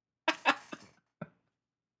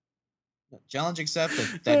 Challenge accepted.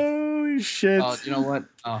 That, Holy shit! you know what?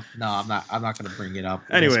 Oh no, I'm not going to bring it up.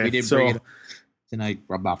 Anyway, we didn't bring it up tonight.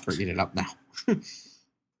 We're about bringing it up now.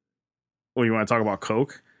 Well, you want to talk about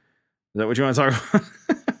Coke? Is that what you want to talk about?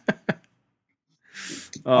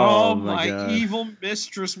 Oh my God. Evil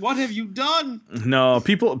mistress! What have you done? No,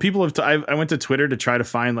 people have. I went to Twitter to try to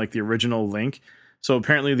find like the original link. So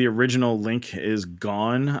apparently the original link is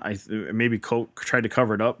gone. Maybe Coke tried to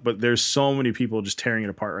cover it up, but there's so many people just tearing it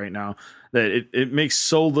apart right now that it makes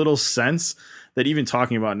so little sense that even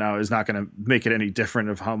talking about it now is not going to make it any different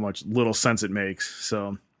of how much little sense it makes.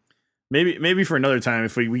 So maybe for another time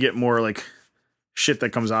if we get more like shit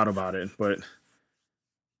that comes out about it. But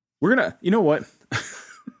we're gonna, you know what?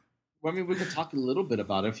 Well, I mean, we could talk a little bit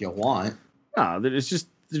about it if you want. No, there's just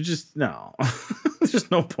no. There's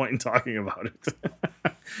just no point in talking about it.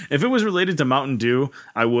 If it was related to Mountain Dew,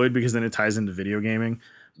 I would, because then it ties into video gaming.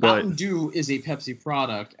 Mountain Dew is a Pepsi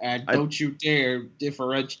product, and don't you dare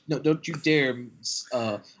differentiate. No, don't you dare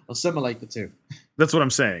assimilate the two. That's what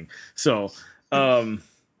I'm saying. So,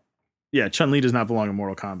 yeah, Chun-Li does not belong in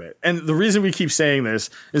Mortal Kombat. And the reason we keep saying this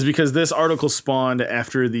is because this article spawned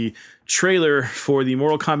after the trailer for the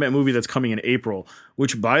Mortal Kombat movie that's coming in April,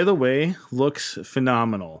 which, by the way, looks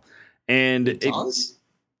phenomenal. And it does?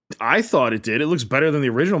 I thought it did. It looks better than the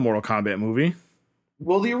original Mortal Kombat movie.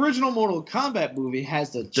 Well, the original Mortal Kombat movie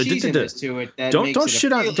has the cheesiness to it that don't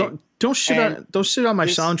shit on don't shit on my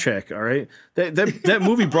soundtrack. All right, that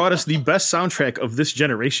movie brought us the best soundtrack of this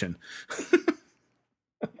generation.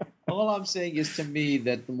 All I'm saying is, to me,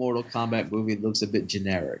 that the Mortal Kombat movie looks a bit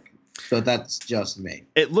generic. So that's just me.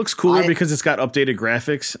 It looks cooler because it's got updated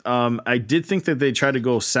graphics. I did think that they tried to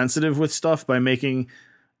go sensitive with stuff by making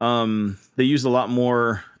they used a lot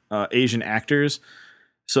more Asian actors.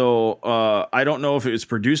 So I don't know if it was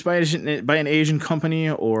produced by an Asian company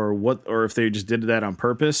or what, or if they just did that on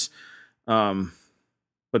purpose.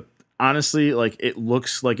 But honestly, like, it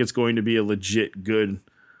looks like it's going to be a legit good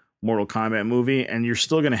Mortal Kombat movie, and you're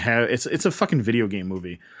still gonna have it's a fucking video game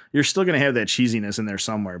movie. You're still gonna have that cheesiness in there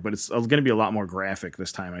somewhere, but it's gonna be a lot more graphic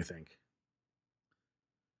this time, I think.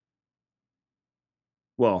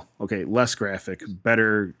 Well, okay, less graphic,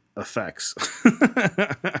 better effects.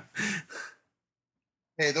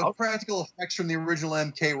 Hey, those practical effects from the original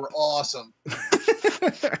MK were awesome.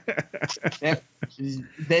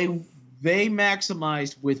 They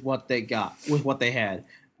maximized with what they got, with what they had.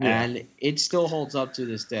 Yeah. And it still holds up to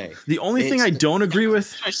this day. The only thing I don't agree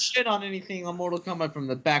with... If I shit on anything on Mortal Kombat from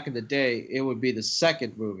the back of the day, it would be the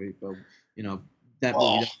second movie. But, you know, that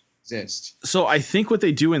movie doesn't exist. So I think what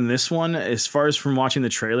they do in this one, as far as from watching the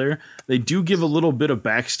trailer, they do give a little bit of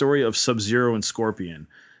backstory of Sub-Zero and Scorpion,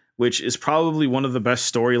 which is probably one of the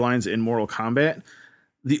best storylines in Mortal Kombat.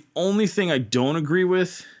 The only thing I don't agree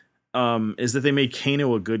with is that they made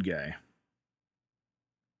Kano a good guy.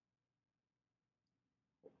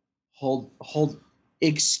 Hold.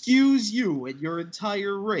 Excuse you and your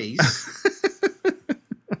entire race.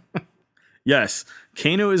 Yes,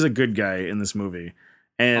 Kano is a good guy in this movie,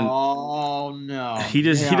 and oh no, he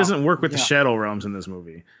doesn't work with the Shadow Realms in this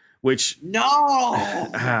movie. Which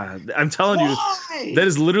I'm telling you, that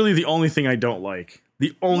is literally the only thing I don't like.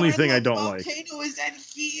 The only thing I don't like. Kano is that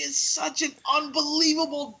he is such an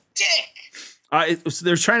unbelievable dick.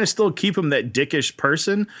 They're trying to still keep him that dickish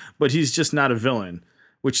person, but he's just not a villain.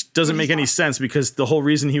 Which doesn't make any sense, because the whole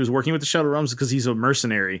reason he was working with the Shadow Realms is because he's a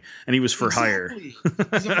mercenary and he was for hire. He's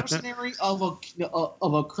a mercenary of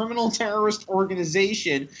a criminal terrorist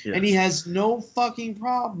organization, yes. And he has no fucking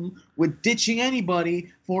problem with ditching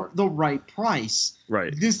anybody for the right price.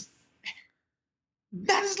 Right.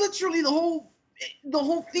 That is literally the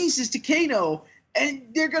whole thesis to Kano, and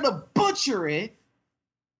they're gonna butcher it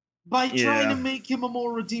by trying to make him a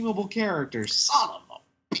more redeemable character. Son of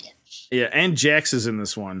a bitch. Yeah, and Jax is in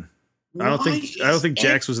this one. I don't think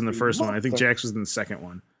Jax was in the first one. I think Jax was in the second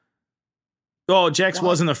one. Oh, Jax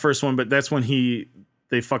was in the first one, but that's when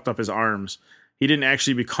they fucked up his arms. He didn't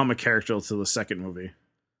actually become a character until the second movie.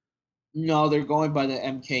 No, they're going by the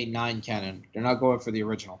MK9 canon. They're not going for the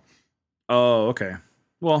original. Oh, okay.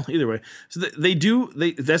 Well, either way. So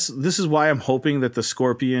this is why I'm hoping that the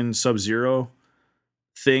Scorpion Sub-Zero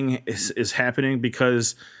thing is happening,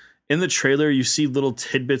 because in the trailer, you see little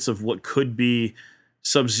tidbits of what could be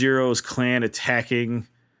Sub-Zero's clan attacking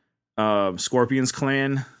Scorpion's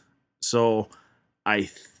clan. So I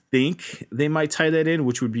think they might tie that in,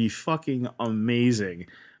 which would be fucking amazing.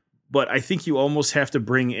 But I think you almost have to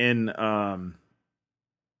bring in the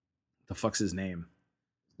fuck's his name?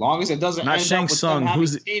 As long as it doesn't Not end Shang up with Tsung, them having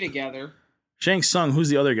who's the- tea together. Shang Tsung, who's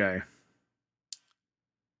the other guy?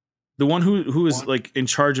 The one who was What? like in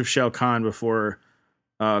charge of Shao Kahn before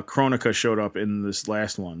Kronika showed up in this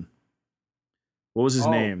last one. What was his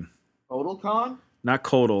Oh. name? Total Khan? Not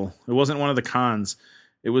Kodal. It wasn't one of the Khans.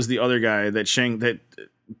 It was the other guy that Shang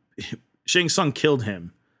Tsung killed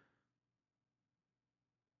him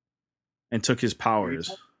and took his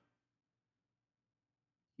powers.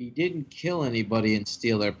 He didn't kill anybody and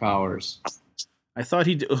steal their powers. I thought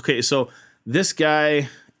he did. Okay, so this guy,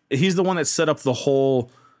 he's the one that set up the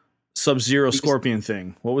whole Sub-Zero He's- Scorpion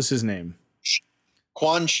thing. What was his name?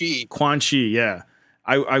 Quan Chi. Quan Chi, yeah.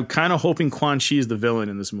 I'm kind of hoping Quan Chi is the villain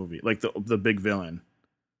in this movie, like the big villain.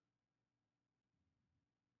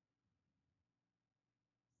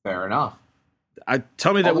 Fair enough.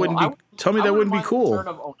 Tell me that Although wouldn't I be. would- Tell me I that wouldn't wouldn't be mind the cool. return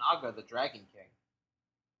of Onaga, the Dragon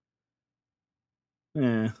King.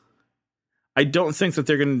 Yeah. I don't think that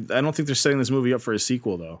they're gonna. I don't think they're setting this movie up for a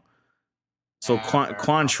sequel though. So fair enough.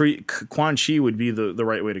 Quan Chi would be the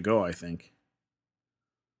right way to go, I think.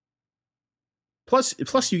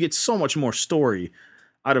 Plus you get so much more story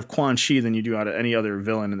out of Quan Chi than you do out of any other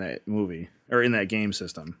villain in that movie or in that game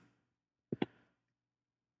system.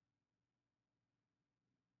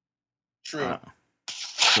 True.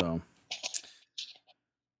 So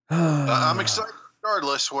I'm excited.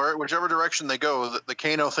 Regardless, whichever direction they go, the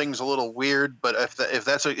Kano thing's a little weird, but if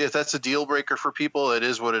that's a deal breaker for people, it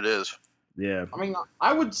is what it is. Yeah. I mean,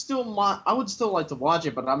 I would still like to watch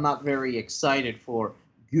it, but I'm not very excited for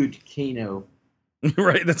good Kano.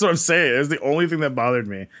 Right, that's what I'm saying. That's the only thing that bothered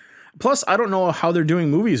me. Plus, I don't know how they're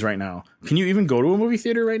doing movies right now. Can you even go to a movie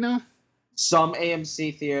theater right now? Some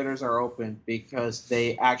AMC theaters are open because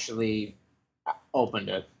they actually opened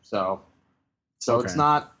it, so Okay. it's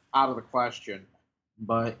not out of the question,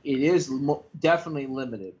 but it is definitely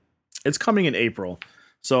limited. It's coming in April.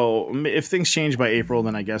 So if things change by April,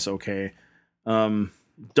 then I guess okay.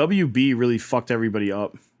 WB really fucked everybody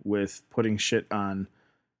up with putting shit on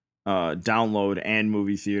download and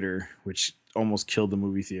movie theater, which almost killed the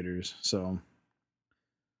movie theaters. So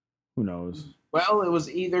who knows? Well, it was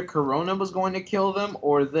either Corona was going to kill them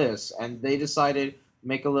or this, and they decided to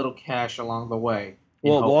make a little cash along the way.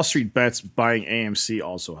 in Well, hope. Wall Street Bets buying AMC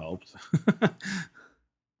also helped.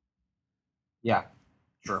 Yeah,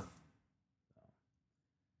 sure.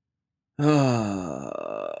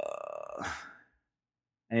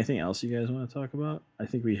 Anything else you guys want to talk about? I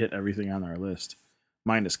think we hit everything on our list,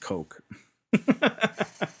 minus Coke.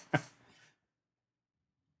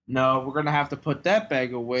 No, we're gonna have to put that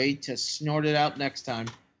bag away to snort it out next time.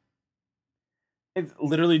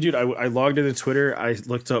 Literally, dude, I logged into Twitter. I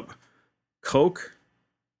looked up Coke,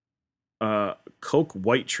 Coke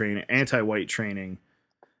white training, anti-white training,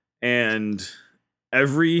 and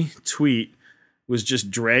every tweet was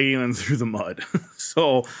just dragging them through the mud.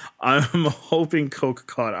 So I'm hoping Coke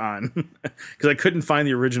caught on because I couldn't find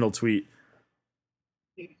the original tweet.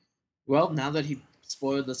 Well, now that he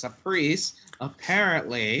spoiled the surprise,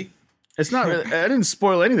 apparently It's not. I didn't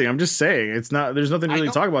spoil anything. I'm just saying it's not. There's nothing I really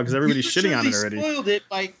to know. talk about because everybody's shitting on it already. You spoiled it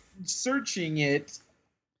by searching it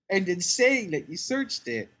and then saying that you searched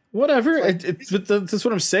it. Whatever. It's like- That's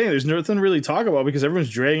what I'm saying. There's nothing really to talk about because everyone's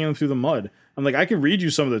dragging them through the mud. I'm like, I can read you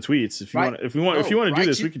some of the tweets if you Right. want. If you want to do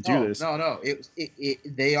this, we could do No, this. No,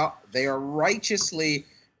 they are righteously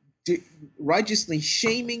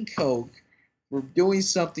shaming Coke for doing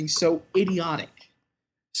something so idiotic.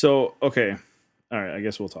 So okay, all right. I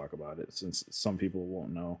guess we'll talk about it since some people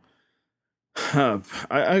won't know.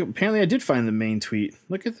 Apparently I did find the main tweet.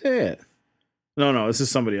 Look at that. No, this is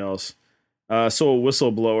somebody else. So a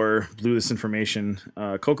whistleblower blew this information.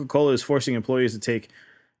 Coca-Cola is forcing employees to take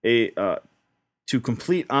to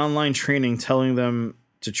complete online training telling them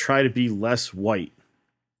to try to be less white.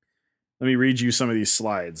 Let me read you some of these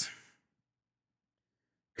slides.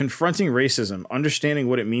 Confronting racism, understanding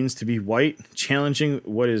what it means to be white, challenging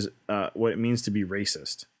what it means to be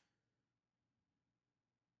racist.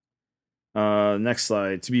 Next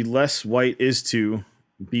slide. To be less white is to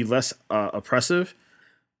be less oppressive,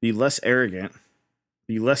 be less arrogant,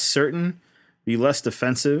 be less certain, be less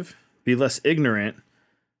defensive, be less ignorant,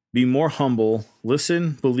 be more humble,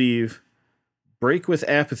 listen, believe, break with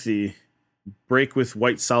apathy, break with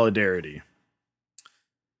white solidarity.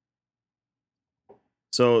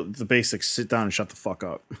 So the basics, sit down and shut the fuck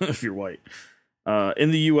up if you're white.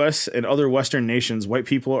 In the US and other Western nations, white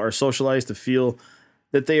people are socialized to feel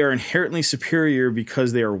that they are inherently superior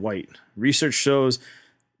because they are white. Research shows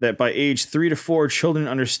that by age 3 to 4, children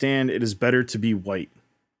understand it is better to be white.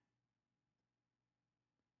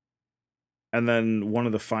 And then one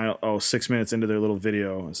of the final, 6 minutes into their little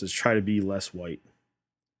video, it says, try to be less white.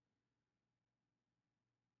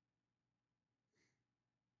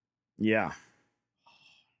 Yeah.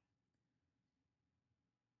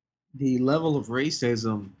 The level of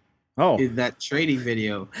racism Oh, in that training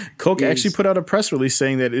video. Coke actually is- put out a press release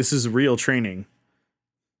saying that this is real training.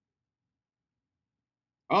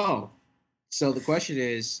 Oh, so the question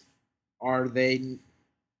is, are they?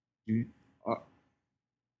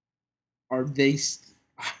 Are they?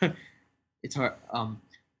 It's hard.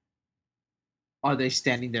 Are they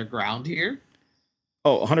standing their ground here?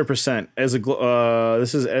 Oh, 100%.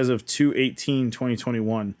 This is as of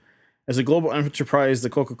 2/18/2021. As a global enterprise, the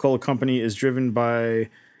Coca-Cola Company is driven by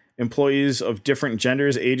employees of different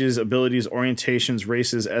genders, ages, abilities, orientations,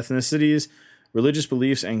 races, ethnicities, religious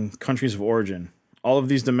beliefs, and countries of origin. All of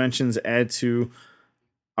these dimensions add to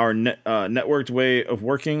our networked way of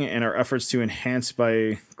working and our efforts to enhance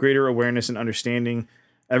by greater awareness and understanding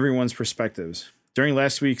everyone's perspectives. During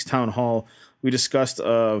last week's town hall, we discussed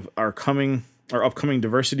of our upcoming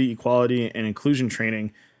diversity, equality, and inclusion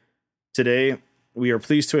training. Today, we are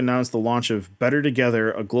pleased to announce the launch of Better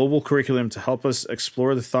Together, a global curriculum to help us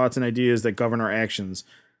explore the thoughts and ideas that govern our actions.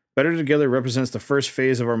 Better Together represents the first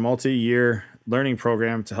phase of our multi-year learning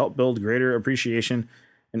program to help build greater appreciation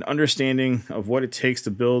and understanding of what it takes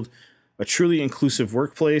to build a truly inclusive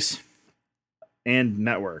workplace and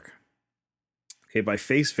network. Okay, by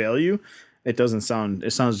face value, it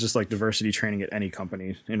sounds just like diversity training at any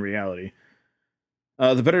company in reality.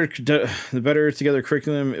 The Better Together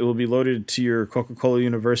curriculum, it will be loaded to your Coca-Cola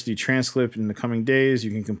University transcript in the coming days. You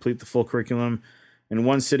can complete the full curriculum in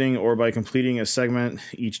one sitting or by completing a segment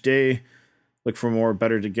each day. Look for more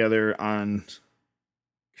Better Together on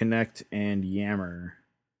Connect and Yammer.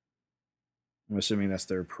 I'm assuming that's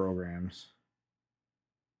their programs.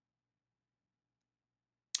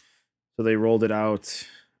 So they rolled it out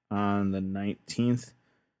on the 19th,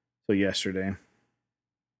 so yesterday.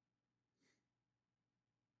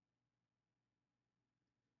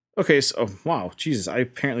 Okay, so wow, Jesus, I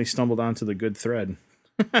apparently stumbled onto the good thread.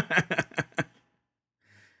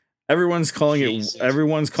 Everyone's calling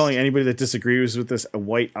anybody that disagrees with this a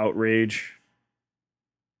white outrage.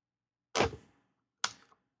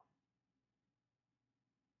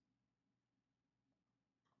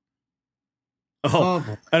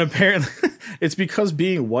 Oh, and apparently it's because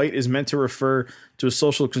being white is meant to refer to a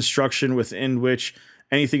social construction within which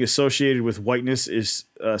anything associated with whiteness is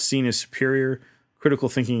seen as superior. Critical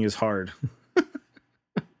thinking is hard.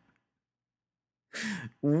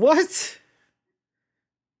 What?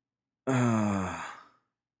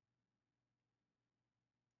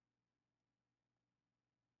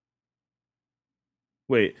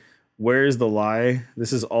 Wait, where's the lie?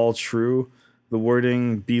 This is all true. The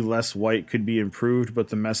wording "be less white" could be improved, but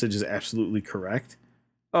the message is absolutely correct.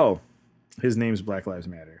 Oh, his name's Black Lives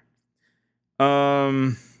Matter.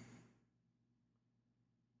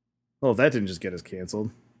 Oh, that didn't just get us canceled.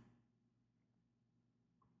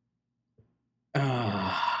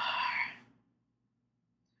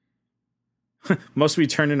 Must we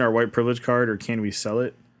turn in our white privilege card, or can we sell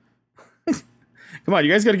it? Come on,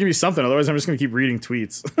 you guys got to give me something. Otherwise, I'm just going to keep reading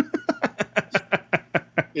tweets.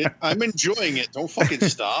 I'm enjoying it. Don't fucking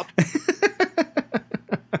stop.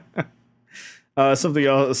 Somebody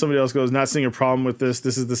else goes, not seeing a problem with this.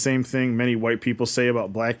 This is the same thing many white people say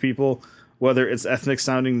about black people, whether it's ethnic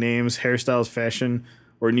sounding names, hairstyles, fashion,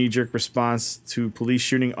 or knee-jerk response to police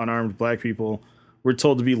shooting unarmed black people. We're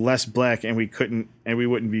told to be less black and we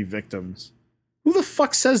wouldn't be victims. Who the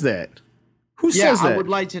fuck says that? Who says that? I would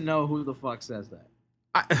like to know who the fuck says that.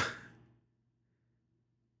 Oh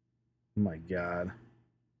my God.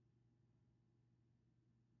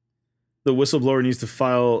 The whistleblower needs to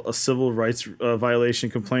file a civil rights violation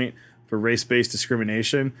complaint for race-based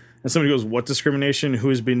discrimination. And somebody goes, what discrimination? Who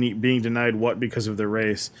has been being denied what because of their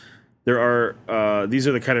race? These are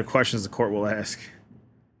the kind of questions the court will ask.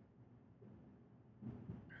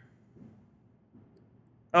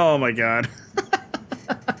 Oh my God.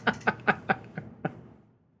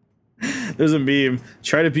 There's a meme.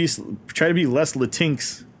 Try to be less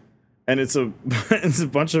Latinx, and it's a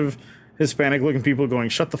bunch of Hispanic-looking people going,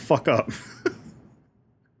 "Shut the fuck up."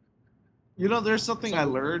 You know, there's something I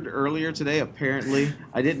learned earlier today. Apparently,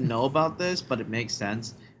 I didn't know about this, but it makes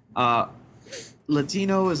sense.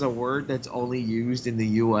 Latino is a word that's only used in the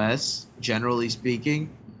U.S. Generally speaking,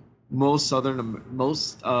 most Latin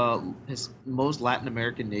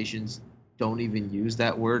American nations don't even use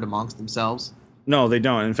that word amongst themselves. No, they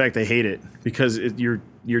don't. In fact, they hate it because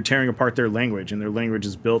you're tearing apart their language, and their language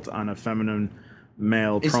is built on a feminine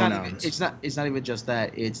male pronouns. It's not even just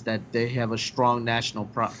that. It's that they have a strong national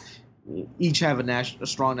pride. Each have a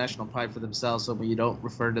strong national pride for themselves. So when you don't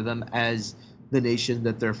refer to them as the nation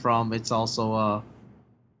that they're from, it's also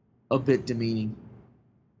a bit demeaning.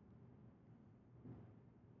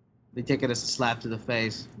 They take it as a slap to the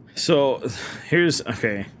face. So here's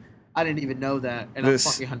okay. I didn't even know that, and This-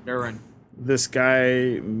 I'm fucking Honduran. This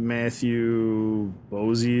guy Matthew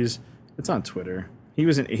Bozes, it's on Twitter.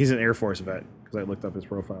 He's an Air Force vet because I looked up his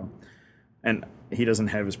profile, and he doesn't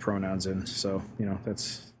have his pronouns in, so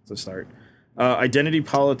that's a start. Identity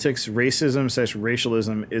politics,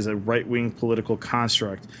 racism/racialism is a right-wing political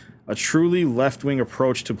construct. A truly left-wing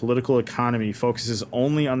approach to political economy focuses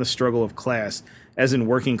only on the struggle of class, as in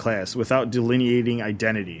working class, without delineating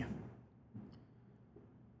identity.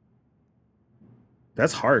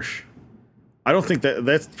 That's harsh. I don't think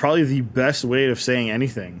that's probably the best way of saying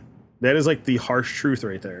anything. That is like the harsh truth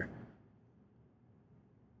right there.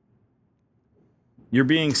 We're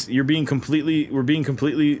being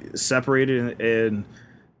completely separated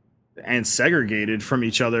and segregated from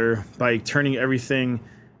each other by turning everything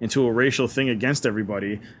into a racial thing against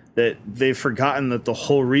everybody. That they've forgotten that the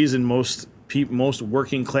whole reason most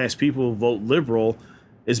working class people vote liberal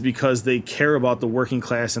is because they care about the working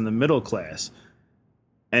class and the middle class.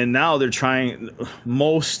 And now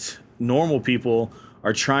most normal people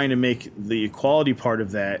are trying to make the equality part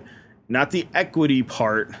of that, not the equity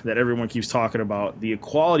part that everyone keeps talking about. The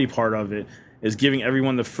equality part of it is giving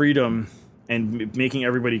everyone the freedom and making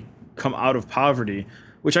everybody come out of poverty,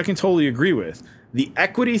 which I can totally agree with. The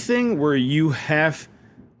equity thing where you have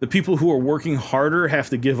the people who are working harder have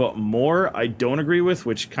to give up more, I don't agree with,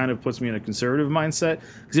 which kind of puts me in a conservative mindset.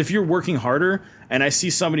 Because if you're working harder and I see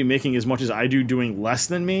somebody making as much as I do doing less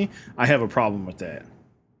than me, I have a problem with that.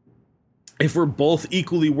 If we're both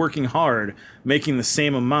equally working hard, making the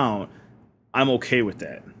same amount, I'm okay with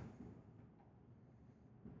that.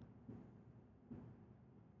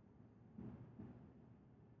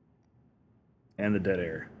 And the dead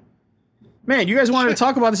air. Man, you guys wanted to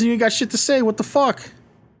talk about this and you got shit to say. What the fuck?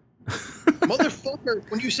 Motherfucker,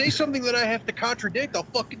 when you say something that I have to contradict, I'll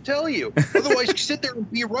fucking tell you. Otherwise, you sit there and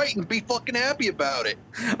be right and be fucking happy about it.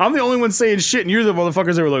 I'm the only one saying shit, and you're the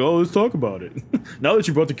motherfuckers that were like, oh, let's talk about it. Now that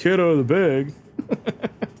you brought the kid out of the bag.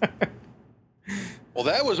 Well,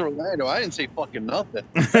 that was Orlando. I didn't say fucking nothing.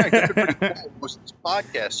 In fact, I've been pretty quiet most of this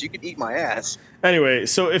podcast, so you can eat my ass. Anyway,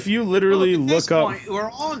 so if you literally Well, at this look up... point, we're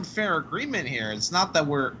all in fair agreement here. It's not that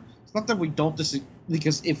we don't disagree,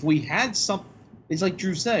 because if we had some, it's like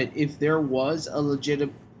Drew said, if there was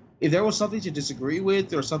something to disagree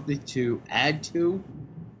with or something to add to,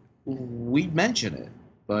 we'd mention it.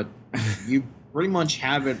 But you pretty much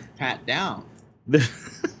have it pat down.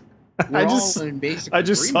 I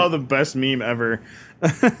just saw the best meme ever.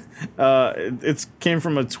 It came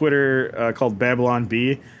from a Twitter called Babylon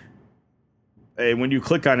Bee. And when you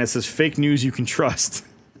click on it, it says fake news you can trust.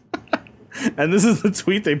 And this is the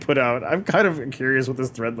tweet they put out. I'm kind of curious what this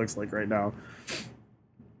thread looks like right now.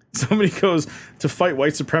 Somebody goes, to fight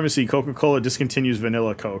white supremacy, Coca-Cola discontinues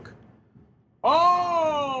vanilla Coke.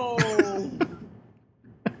 Oh!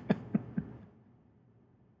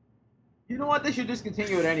 You know what? They should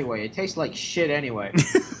discontinue it anyway. It tastes like shit anyway.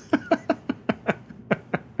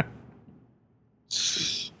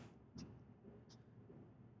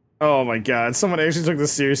 Oh my god, someone actually took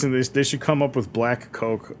this seriously. They should come up with Black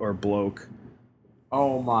Coke or Bloke.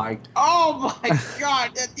 Oh my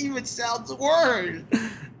god, that even sounds worse.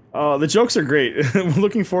 The jokes are great. We're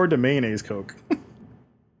looking forward to mayonnaise Coke.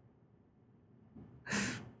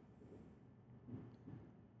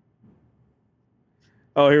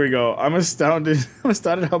 Oh, here we go. I'm astounded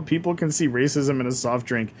how people can see racism in a soft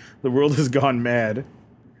drink. The world has gone mad.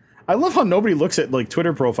 I love how nobody looks at like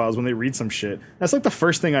Twitter profiles when they read some shit. That's like the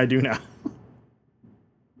first thing I do now.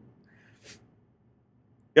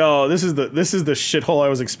 Yo, this is the shithole I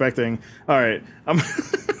was expecting. All right, I'm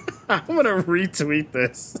gonna retweet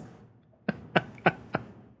this.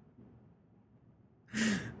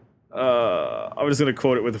 I'm just gonna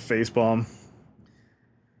quote it with a facepalm.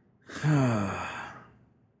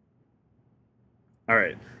 All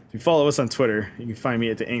right, if you follow us on Twitter, you can find me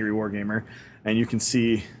at the Angry Wargamer, and you can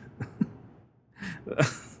see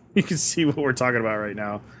what we're talking about right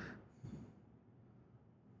now.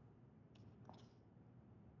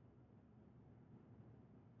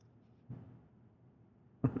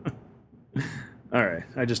 All right,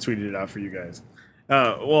 I just tweeted it out for you guys.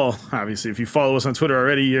 Well, obviously, if you follow us on Twitter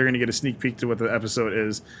already, you're going to get a sneak peek to what the episode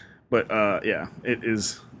is. But yeah, it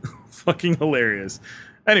is fucking hilarious.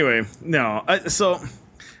 Anyway, no. So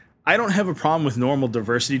I don't have a problem with normal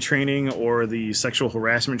diversity training or the sexual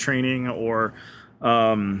harassment training or,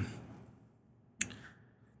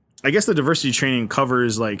 I guess the diversity training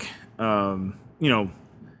covers like, you know,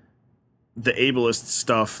 the ableist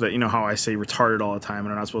stuff that, you know, how I say retarded all the time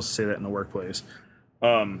and I'm not supposed to say that in the workplace.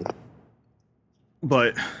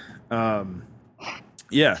 But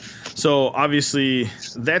yeah, so obviously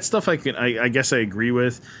that stuff I guess I agree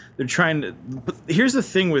with. They're trying to, but here's the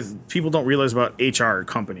thing with people don't realize about HR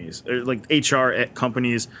companies, like HR at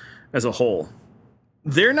companies as a whole.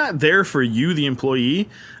 They're not there for you, the employee.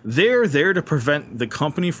 They're there to prevent the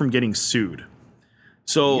company from getting sued.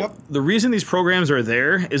 So the reason these programs are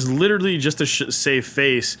there is literally just to save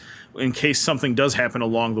face in case something does happen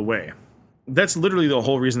along the way. That's literally the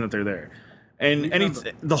whole reason that they're there. And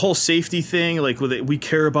the whole safety thing, like we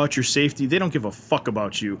care about your safety, they don't give a fuck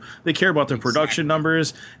about you. They care about their production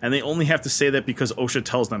numbers, and they only have to say that because OSHA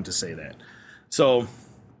tells them to say that. So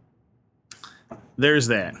there's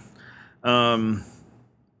that.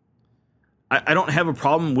 I don't have a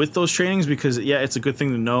problem with those trainings because, yeah, it's a good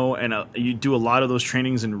thing to know. And you do a lot of those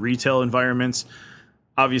trainings in retail environments,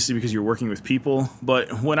 obviously because you're working with people.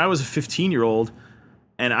 But when I was a 15-year-old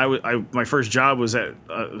and my first job was at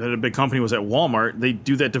a big company was at Walmart, they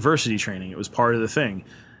do that diversity training. It was part of the thing.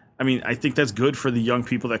 I mean, I think that's good for the young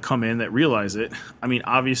people that come in that realize it. I mean,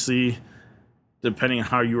 obviously, depending on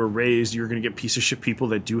how you were raised, you're going to get piece of shit people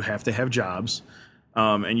that do have to have jobs.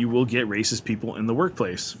 And you will get racist people in the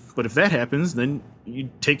workplace. But if that happens, then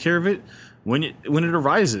you take care of it when it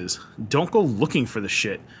arises. Don't go looking for the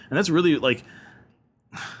shit. And that's really what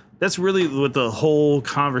the whole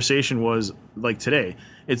conversation was like today.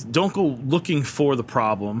 It's don't go looking for the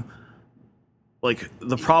problem. Like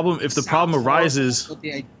the problem, if the problem arises,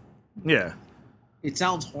 yeah. It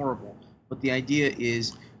sounds horrible, but the idea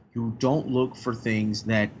is you don't look for things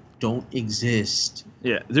that don't exist.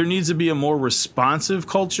 Yeah, there needs to be a more responsive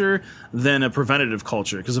culture than a preventative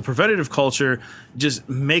culture, because a preventative culture just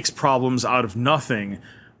makes problems out of nothing,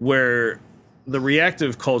 where the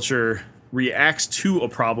reactive culture reacts to a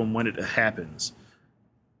problem when it happens.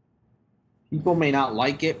 People may not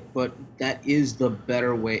like it, but that is the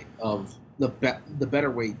better way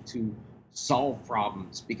to solve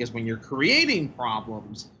problems, because when you're creating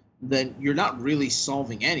problems, then you're not really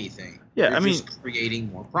solving anything. Yeah, you're just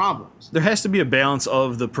creating more problems. There has to be a balance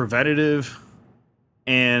of the preventative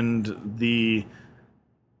and the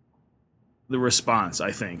response,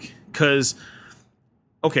 I think. Because,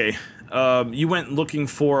 okay, you went looking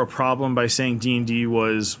for a problem by saying D&D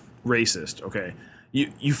was racist. Okay,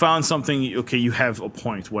 you found something. Okay, you have a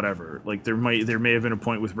point. Whatever. Like there may have been a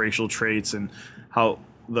point with racial traits and how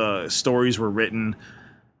the stories were written.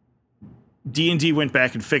 D&D went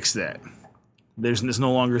back and fixed that. It's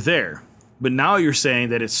no longer there. But now you're saying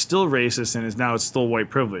that it's still racist and it's still white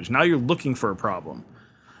privilege. Now you're looking for a problem.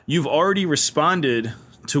 You've already responded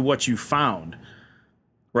to what you found,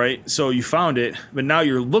 right? So you found it, but now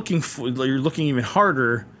you're looking even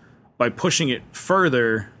harder by pushing it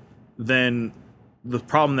further than the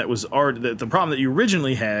problem that was already the problem that you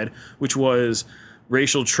originally had, which was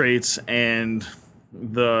racial traits and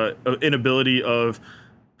the inability of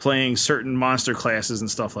playing certain monster classes and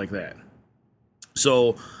stuff like that.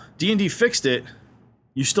 So D&D fixed it.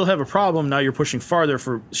 You still have a problem. Now you're pushing farther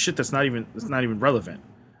for shit that's not even relevant.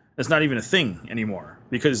 That's not even a thing anymore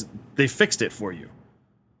because they fixed it for you.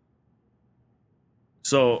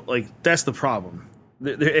 So like that's the problem.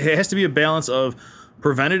 It has to be a balance of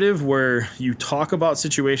preventative, where you talk about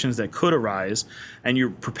situations that could arise and you're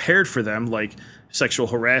prepared for them, like sexual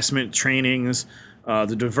harassment trainings,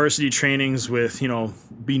 the diversity trainings with,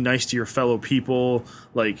 be nice to your fellow people,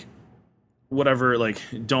 like whatever, like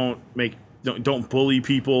don't bully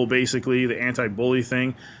people, basically the anti-bully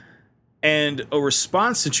thing, and a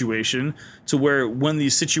response situation to where when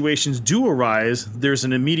these situations do arise, there's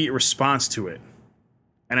an immediate response to it.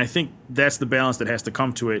 And I think that's the balance that has to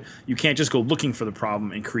come to it. You can't just go looking for the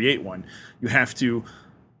problem and create one. You have to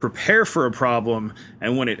prepare for a problem,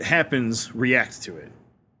 and when it happens, react to it.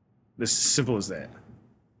 It's as simple as that.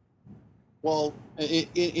 Well,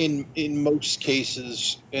 in most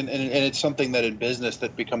cases, and it's something that in business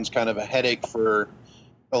that becomes kind of a headache for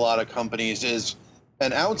a lot of companies, is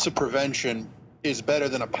an ounce of prevention is better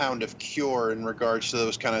than a pound of cure in regards to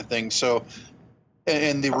those kind of things. So,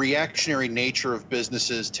 and the reactionary nature of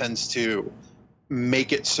businesses tends to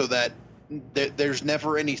make it so that there's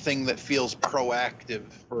never anything that feels proactive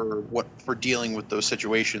for dealing with those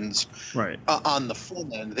situations. Right. On the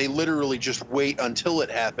front end, they literally just wait until it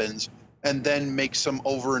happens and then make some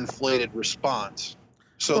overinflated response.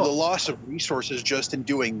 So Well- the loss of resources just in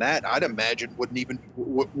doing that, I'd imagine,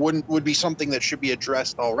 would be something that should be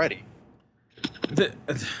addressed already.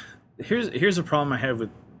 Here's a problem I have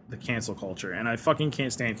with the cancel culture, and I fucking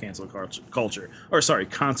can't stand cancel culture. Or sorry,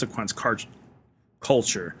 consequence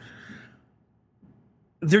culture.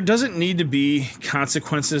 There doesn't need to be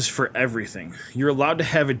consequences for everything. You're allowed to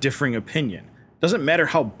have a differing opinion. Doesn't matter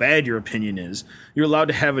how bad your opinion is, you're allowed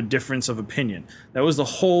to have a difference of opinion. That was the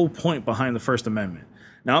whole point behind the First Amendment.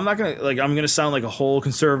 Now, I'm gonna sound like a whole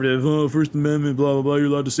conservative, First Amendment, blah, blah, blah, you're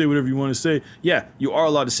allowed to say whatever you want to say. Yeah, you are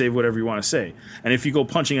allowed to say whatever you want to say. And if you go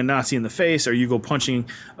punching a Nazi in the face, or you go punching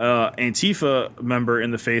Antifa member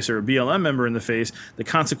in the face, or a BLM member in the face, the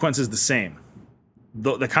consequence is the same.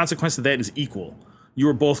 The consequence of that is equal. You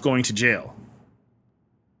are both going to jail.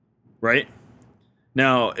 Right?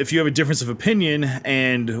 Now, if you have a difference of opinion,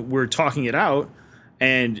 and we're talking it out,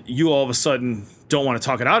 and you all of a sudden don't want to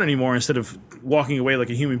talk it out anymore, instead of walking away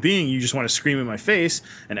like a human being, you just want to scream in my face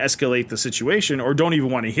and escalate the situation, or don't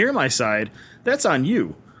even want to hear my side, that's on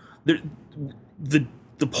you. The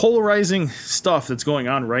polarizing stuff that's going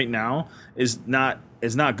on right now is not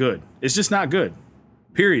good. It's just not good.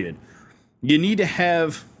 Period. You need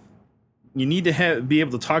to be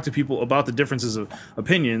able to talk to people about the differences of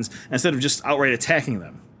opinions instead of just outright attacking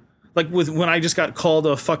them. Like when I just got called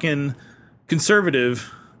a fucking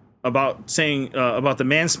conservative about saying about the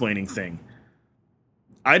mansplaining thing.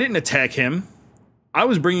 I didn't attack him. I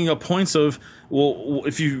was bringing up points of, well,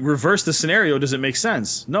 if you reverse the scenario, does it make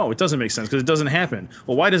sense? No, it doesn't make sense because it doesn't happen.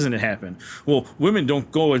 Well, why doesn't it happen? Well, women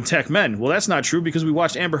don't go and attack men. Well, that's not true because we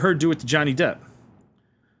watched Amber Heard do it to Johnny Depp.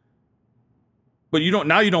 But you don't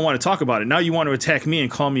want to talk about it. Now you want to attack me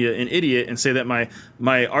and call me an idiot and say that my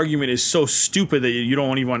argument is so stupid that you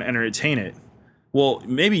don't even want to entertain it. Well,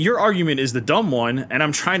 maybe your argument is the dumb one, and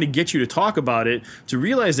I'm trying to get you to talk about it to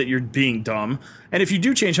realize that you're being dumb. And if you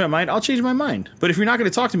do change my mind, I'll change my mind. But if you're not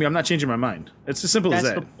going to talk to me, I'm not changing my mind. It's as simple as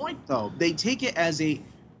that. That's the point, though. They take it as a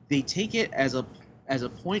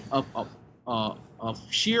point of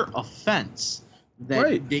sheer offense that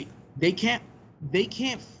Right. they can't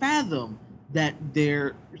fathom that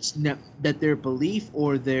their belief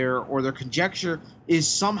or their conjecture is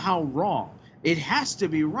somehow wrong. It has to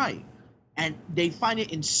be right. And they find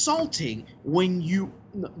it insulting when you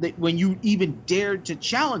even dared to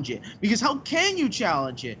challenge it. Because how can you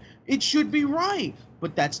challenge it? It should be right.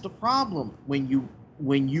 But that's the problem. When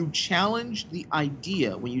you challenge the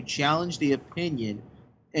idea, when you challenge the opinion,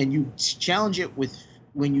 and you challenge it with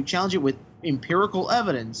empirical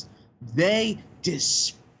evidence, they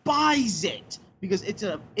despise it because it's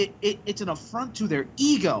an affront to their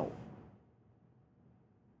ego.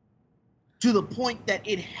 To the point that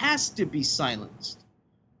it has to be silenced.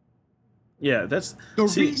 Yeah, that's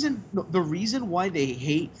the reason why they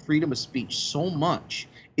hate freedom of speech so much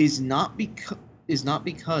is not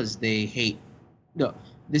because they hate. No,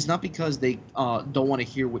 it's not because they don't want to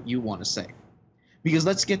hear what you want to say. Because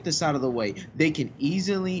let's get this out of the way. They can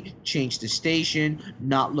easily change the station,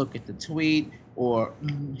 not look at the tweet, or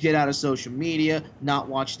get out of social media, not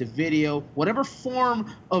watch the video, whatever form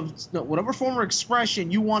of expression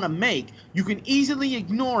you want to make, you can easily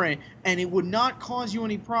ignore it and it would not cause you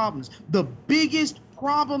any problems. The biggest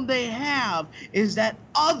problem they have is that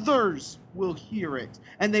others will hear it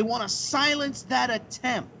and they want to silence that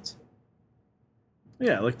attempt.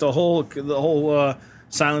 Yeah, like the whole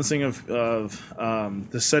silencing of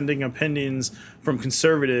dissenting opinions from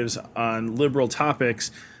conservatives on liberal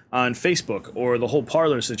topics on Facebook, or the whole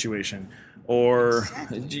Parler situation, or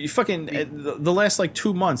you fucking the last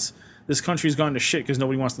 2 months, this country's gone to shit because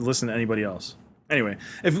nobody wants to listen to anybody else. Anyway,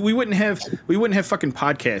 if we wouldn't have fucking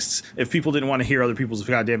podcasts if people didn't want to hear other people's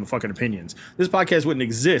goddamn fucking opinions. This podcast wouldn't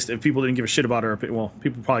exist if people didn't give a shit about our opinion. Well,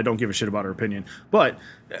 people probably don't give a shit about our opinion, but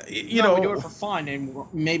you know, we do it for fun, and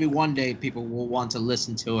maybe one day people will want to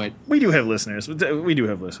listen to it. We do have listeners.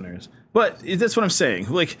 But that's what I'm saying.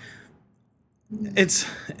 Like,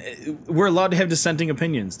 we're allowed to have dissenting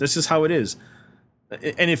opinions. That's just how it is.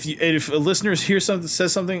 And if a listener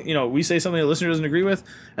says something, we say something the listener doesn't agree with,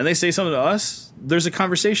 and they say something to us, there's a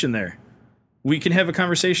conversation there. We can have a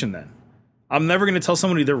conversation then. I'm never going to tell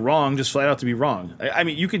somebody they're wrong just flat out to be wrong. I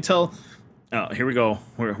mean, you can tell. Oh, here we go.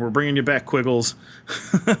 We're bringing you back, Quiggles.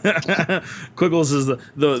 Quiggles is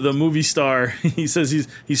the movie star. He says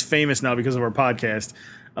he's famous now because of our podcast.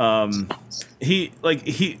 He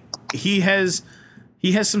has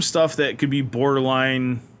some stuff that could be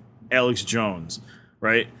borderline Alex Jones,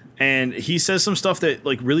 right? And he says some stuff that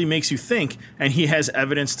really makes you think, and he has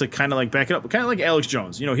evidence to kind of back it up, kind of like Alex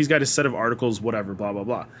Jones. He's got his set of articles, whatever, blah blah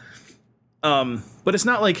blah. But it's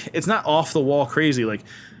not off the wall crazy.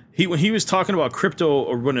 when he was talking about crypto,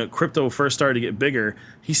 or when crypto first started to get bigger,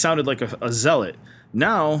 he sounded like a zealot.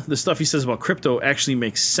 Now the stuff he says about crypto actually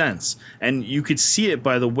makes sense, and you could see it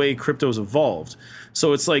by the way crypto's evolved.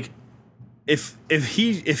 So it's like, if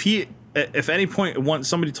at any point once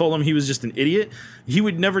somebody told him he was just an idiot, he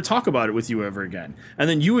would never talk about it with you ever again, and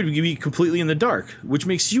then you would be completely in the dark, which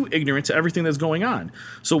makes you ignorant to everything that's going on.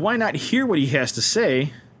 So why not hear what he has to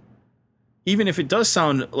say? Even if it does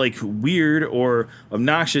sound like weird or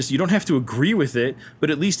obnoxious, you don't have to agree with it, but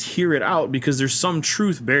at least hear it out, because there's some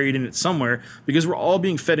truth buried in it somewhere, because we're all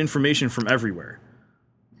being fed information from everywhere.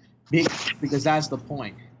 Because that's the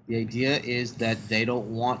point. The idea is that they don't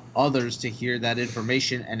want others to hear that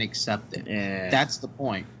information and accept it. Yeah. That's the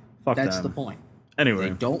point. Fuck That's them. the point.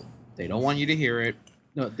 Anyway. They don't want you to hear it.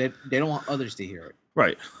 No, they don't want others to hear it.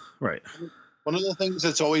 Right. One of the things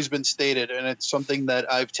that's always been stated, and it's something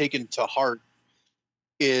that I've taken to heart,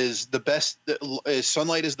 is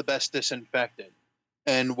sunlight is the best disinfectant.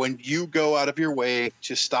 And when you go out of your way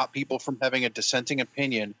to stop people from having a dissenting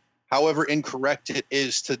opinion, however incorrect it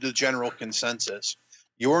is to the general consensus,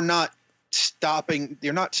 you're not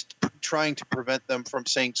trying to prevent them from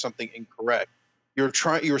saying something incorrect.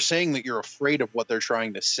 You're saying that you're afraid of what they're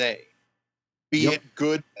trying to say, be it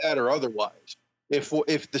good, bad, or otherwise. If your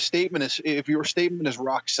statement is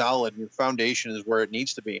rock solid and your foundation is where it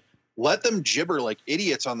needs to be, let them gibber like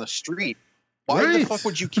idiots on the street. Why the fuck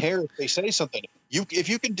would you care if they say something? If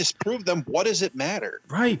you can disprove them, what does it matter?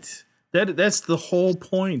 Right. That's the whole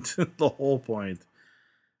point. The whole point.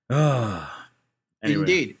 Anyway.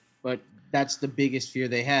 Indeed. But that's the biggest fear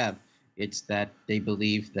they have. It's that they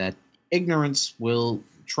believe that ignorance will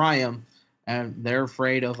triumph, and they're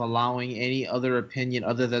afraid of allowing any other opinion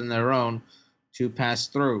other than their own to pass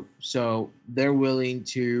through. So they're willing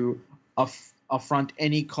to affront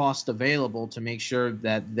any cost available to make sure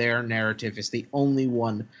that their narrative is the only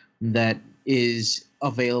one that is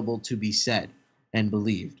available to be said and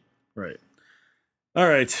believed. Right. All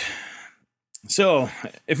right. So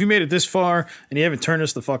if you made it this far and you haven't turned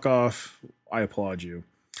us the fuck off, I applaud you.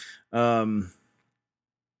 But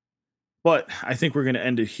I think we're going to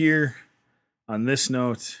end it here on this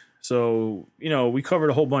note. So, we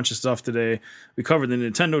covered a whole bunch of stuff today. We covered the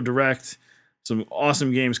Nintendo Direct, some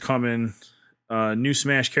awesome games coming, new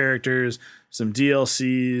Smash characters, some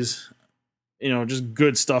DLCs, just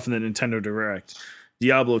good stuff in the Nintendo Direct.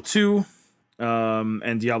 Diablo 2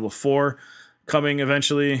 and Diablo 4 coming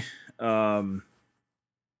eventually. That's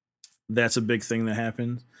a big thing that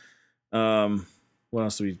happened. What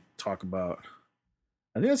else do we talk about?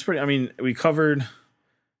 I think that's we covered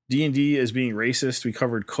D&D as being racist. We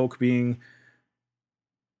covered Coke being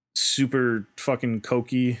super fucking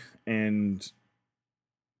cokey and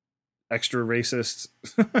extra racist.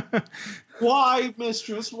 Why,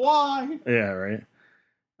 mistress? Why? Yeah, right.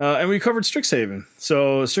 And we covered Strixhaven.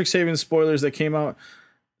 So Strixhaven spoilers that came out.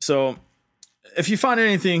 So if you find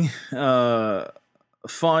anything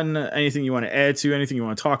fun, anything you want to add to, anything you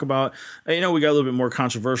want to talk about, we got a little bit more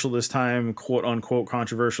controversial this time, quote unquote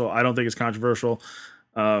controversial. I don't think it's controversial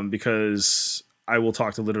because I will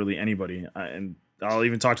talk to literally anybody, and I'll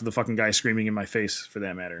even talk to the fucking guy screaming in my face for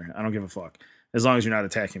that matter. I don't give a fuck as long as you're not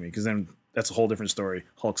attacking me, because then that's a whole different story.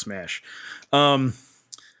 Hulk smash.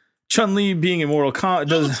 Chun-Li being in Mortal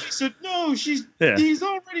Kombat She said no. He's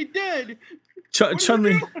already dead.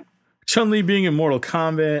 Chun-Li being in Mortal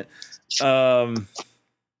Kombat. All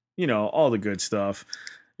the good stuff.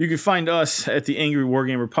 You can find us at the Angry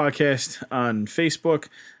Wargamer Podcast on Facebook.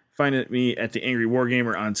 Find me at the Angry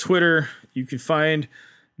Wargamer on Twitter. You can find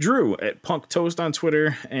Drew at Punk Toast on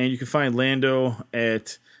Twitter, and you can find Lando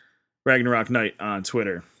at Ragnarok Knight on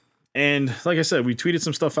Twitter. And like I said, we tweeted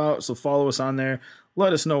some stuff out, so follow us on there.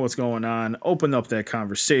 Let us know what's going on. Open up that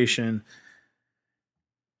conversation.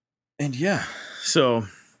 And yeah, so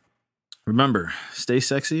remember, stay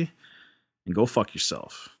sexy and go fuck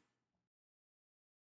yourself.